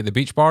security at the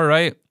beach bar,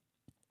 right?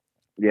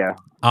 Yeah.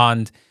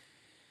 And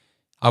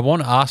I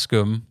want to ask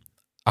him.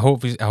 I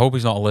hope he's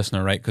not a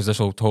listener, right? Because this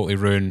will totally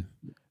ruin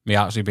me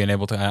actually being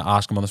able to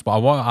ask him on the spot. I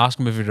want to ask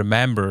him if he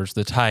remembers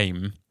the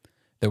time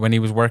that when he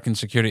was working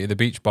security at the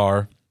beach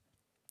bar,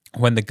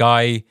 when the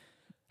guy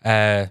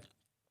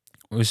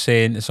was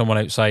saying to someone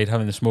outside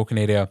having the smoking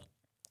area,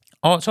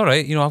 "Oh, it's all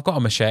right. I've got a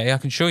machete. I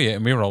can show you."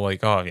 And we were all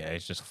like, "Oh yeah,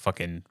 he's just a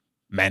fucking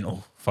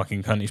mental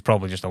fucking cunt. He's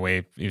probably just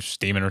away. He was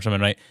steaming or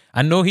something, right?"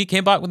 And no, he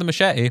came back with a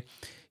machete.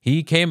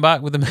 He came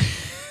back with a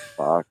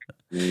fuck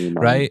me,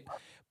 man. Right.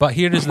 But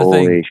here is the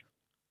thing.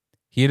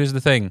 Here is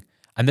the thing,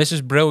 and this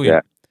is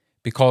brilliant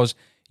because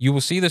you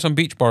will see this on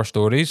Beach Bar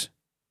Stories,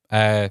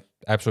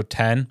 episode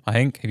 10, I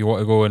think. If you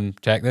want to go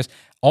and check this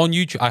on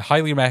YouTube, I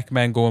highly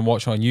recommend go and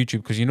watch it on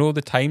YouTube because the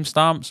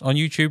timestamps on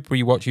YouTube where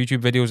you watch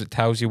YouTube videos, it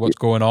tells you what's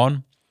going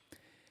on.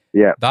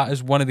 Yeah. That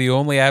is one of the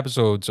only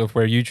episodes of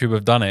where YouTube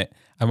have done it.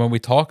 And when we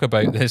talk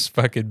about this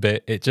fucking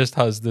bit, it just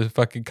has the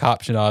fucking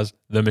caption as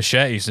the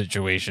machete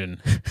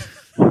situation.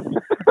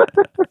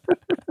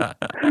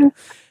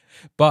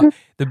 But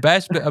the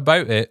best bit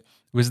about it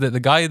was that the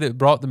guy that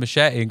brought the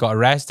machete and got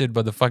arrested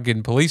by the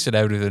fucking police and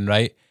everything,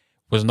 right,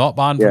 was not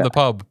banned from the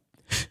pub.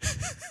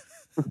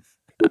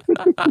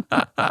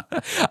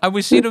 And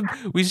we seen him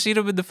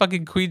in the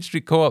fucking Queen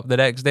Street Co-op the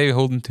next day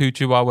holding 2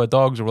 Chihuahua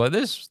dogs. And we're like,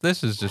 this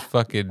is just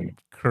fucking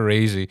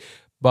crazy.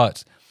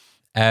 But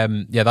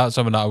that's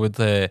something that I would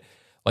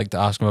like to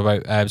ask him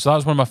about. So that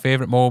was one of my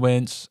favourite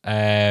moments.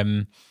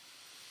 There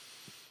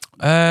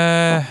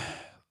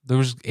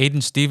was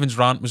Aidan Stevens'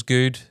 rant was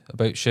good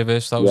about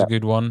Chivas. That was a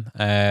good one.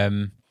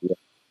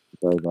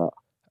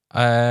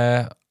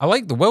 I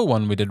like the Will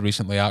one we did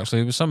recently,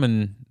 actually. It was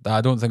something that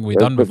I don't think we'd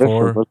done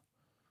before.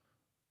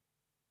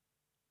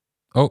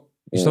 Oh,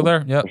 you still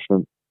there? Yeah.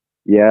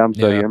 Yeah, I'm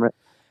still here, mate.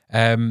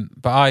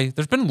 But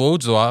there's been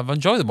loads though. I've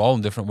enjoyed them all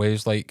in different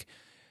ways. Like,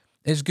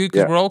 it's good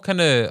because we're all kind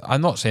of,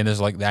 I'm not saying this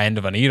is like the end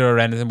of an era or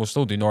anything. We'll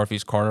still do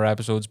Northeast Corner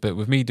episodes, but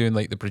with me doing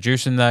like the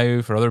producing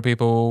now for other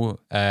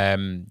people,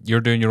 you're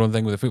doing your own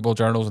thing with the football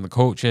journals and the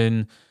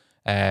coaching.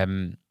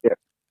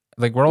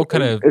 Like we're all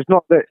kind of. It's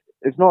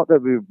not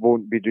that we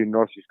won't be doing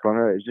Northeast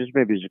Corner. It's just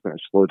maybe just going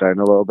to slow down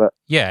a little bit.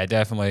 Yeah,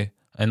 definitely.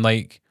 And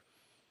like,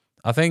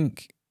 I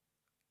think,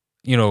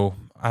 I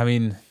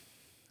mean,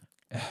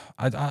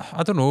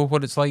 I don't know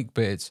what it's like,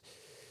 but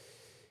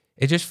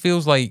it just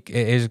feels like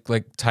it is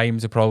like time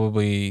to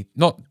probably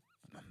not,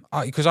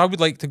 because I would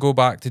like to go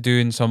back to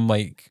doing some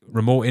like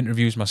remote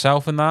interviews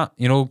myself and that,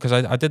 because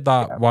I did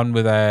that one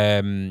with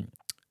the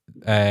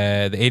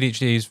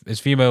ADHD is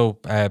female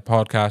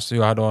podcast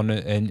who I had on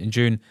in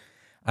June,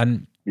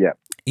 and Yeah.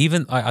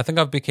 Even I think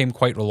I've become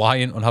quite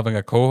reliant on having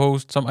a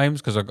co-host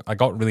sometimes because I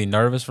got really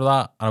nervous for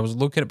that. And I was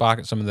looking back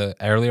at some of the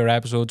earlier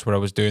episodes where I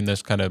was doing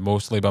this kind of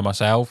mostly by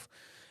myself,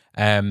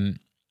 and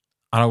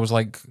I was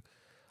like,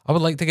 I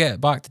would like to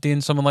get back to doing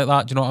something like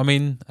that. Do you know what I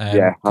mean?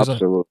 Yeah, 'Cause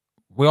absolutely.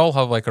 we all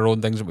have like our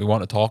own things that we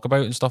want to talk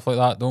about and stuff like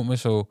that, don't we?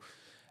 So,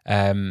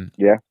 um,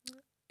 Yeah.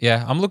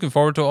 yeah, I'm looking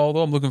forward to it all.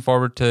 Though I'm looking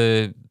forward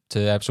to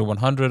episode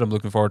 100. I'm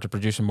looking forward to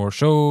producing more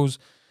shows.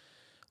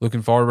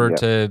 Looking forward Yeah.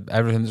 to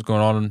everything that's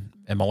going on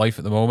in my life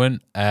at the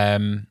moment.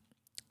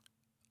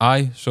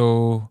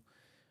 So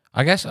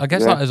I guess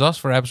that is us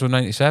for episode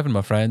 97,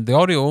 my friend. The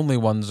audio only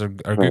ones are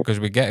good because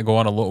we get to go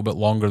on a little bit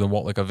longer than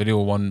what like a video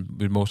one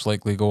would most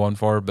likely go on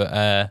for.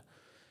 But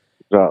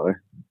Exactly.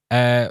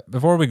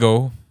 before we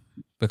go,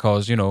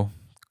 because you know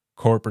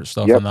corporate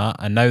stuff Yep. and that,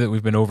 and now that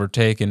we've been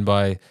overtaken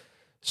by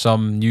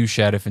some new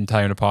sheriff in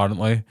town,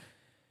 apparently,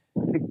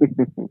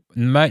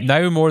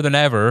 now more than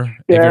ever,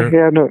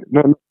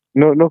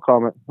 No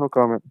comment. No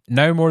comment.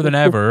 now more than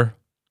ever,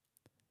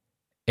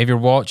 if you're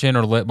watching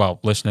or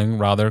listening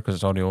rather, because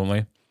it's audio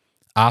only,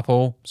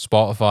 Apple,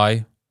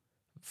 Spotify,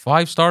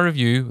 5-star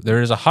review.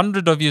 There is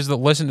 100 of you that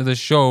listen to this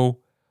show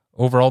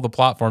over all the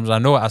platforms. I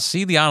know it. I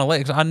see the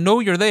analytics. I know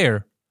you're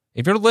there.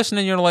 If you're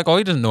listening, you're like, oh,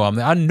 he doesn't know I'm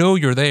there. I know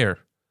you're there.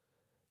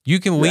 You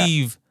can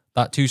leave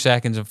that 2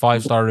 seconds of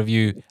 5-star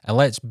review and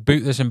let's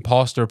boot this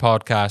imposter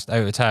podcast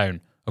out of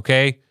town.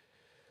 Okay?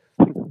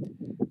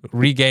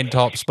 Regain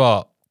top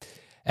spot.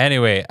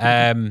 Anyway,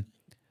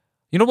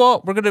 you know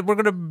what? We're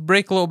gonna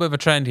break a little bit of a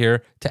trend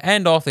here. To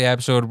end off the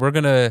episode, we're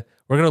gonna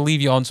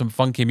leave you on some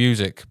funky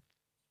music.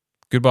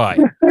 Goodbye.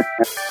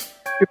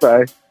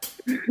 Goodbye.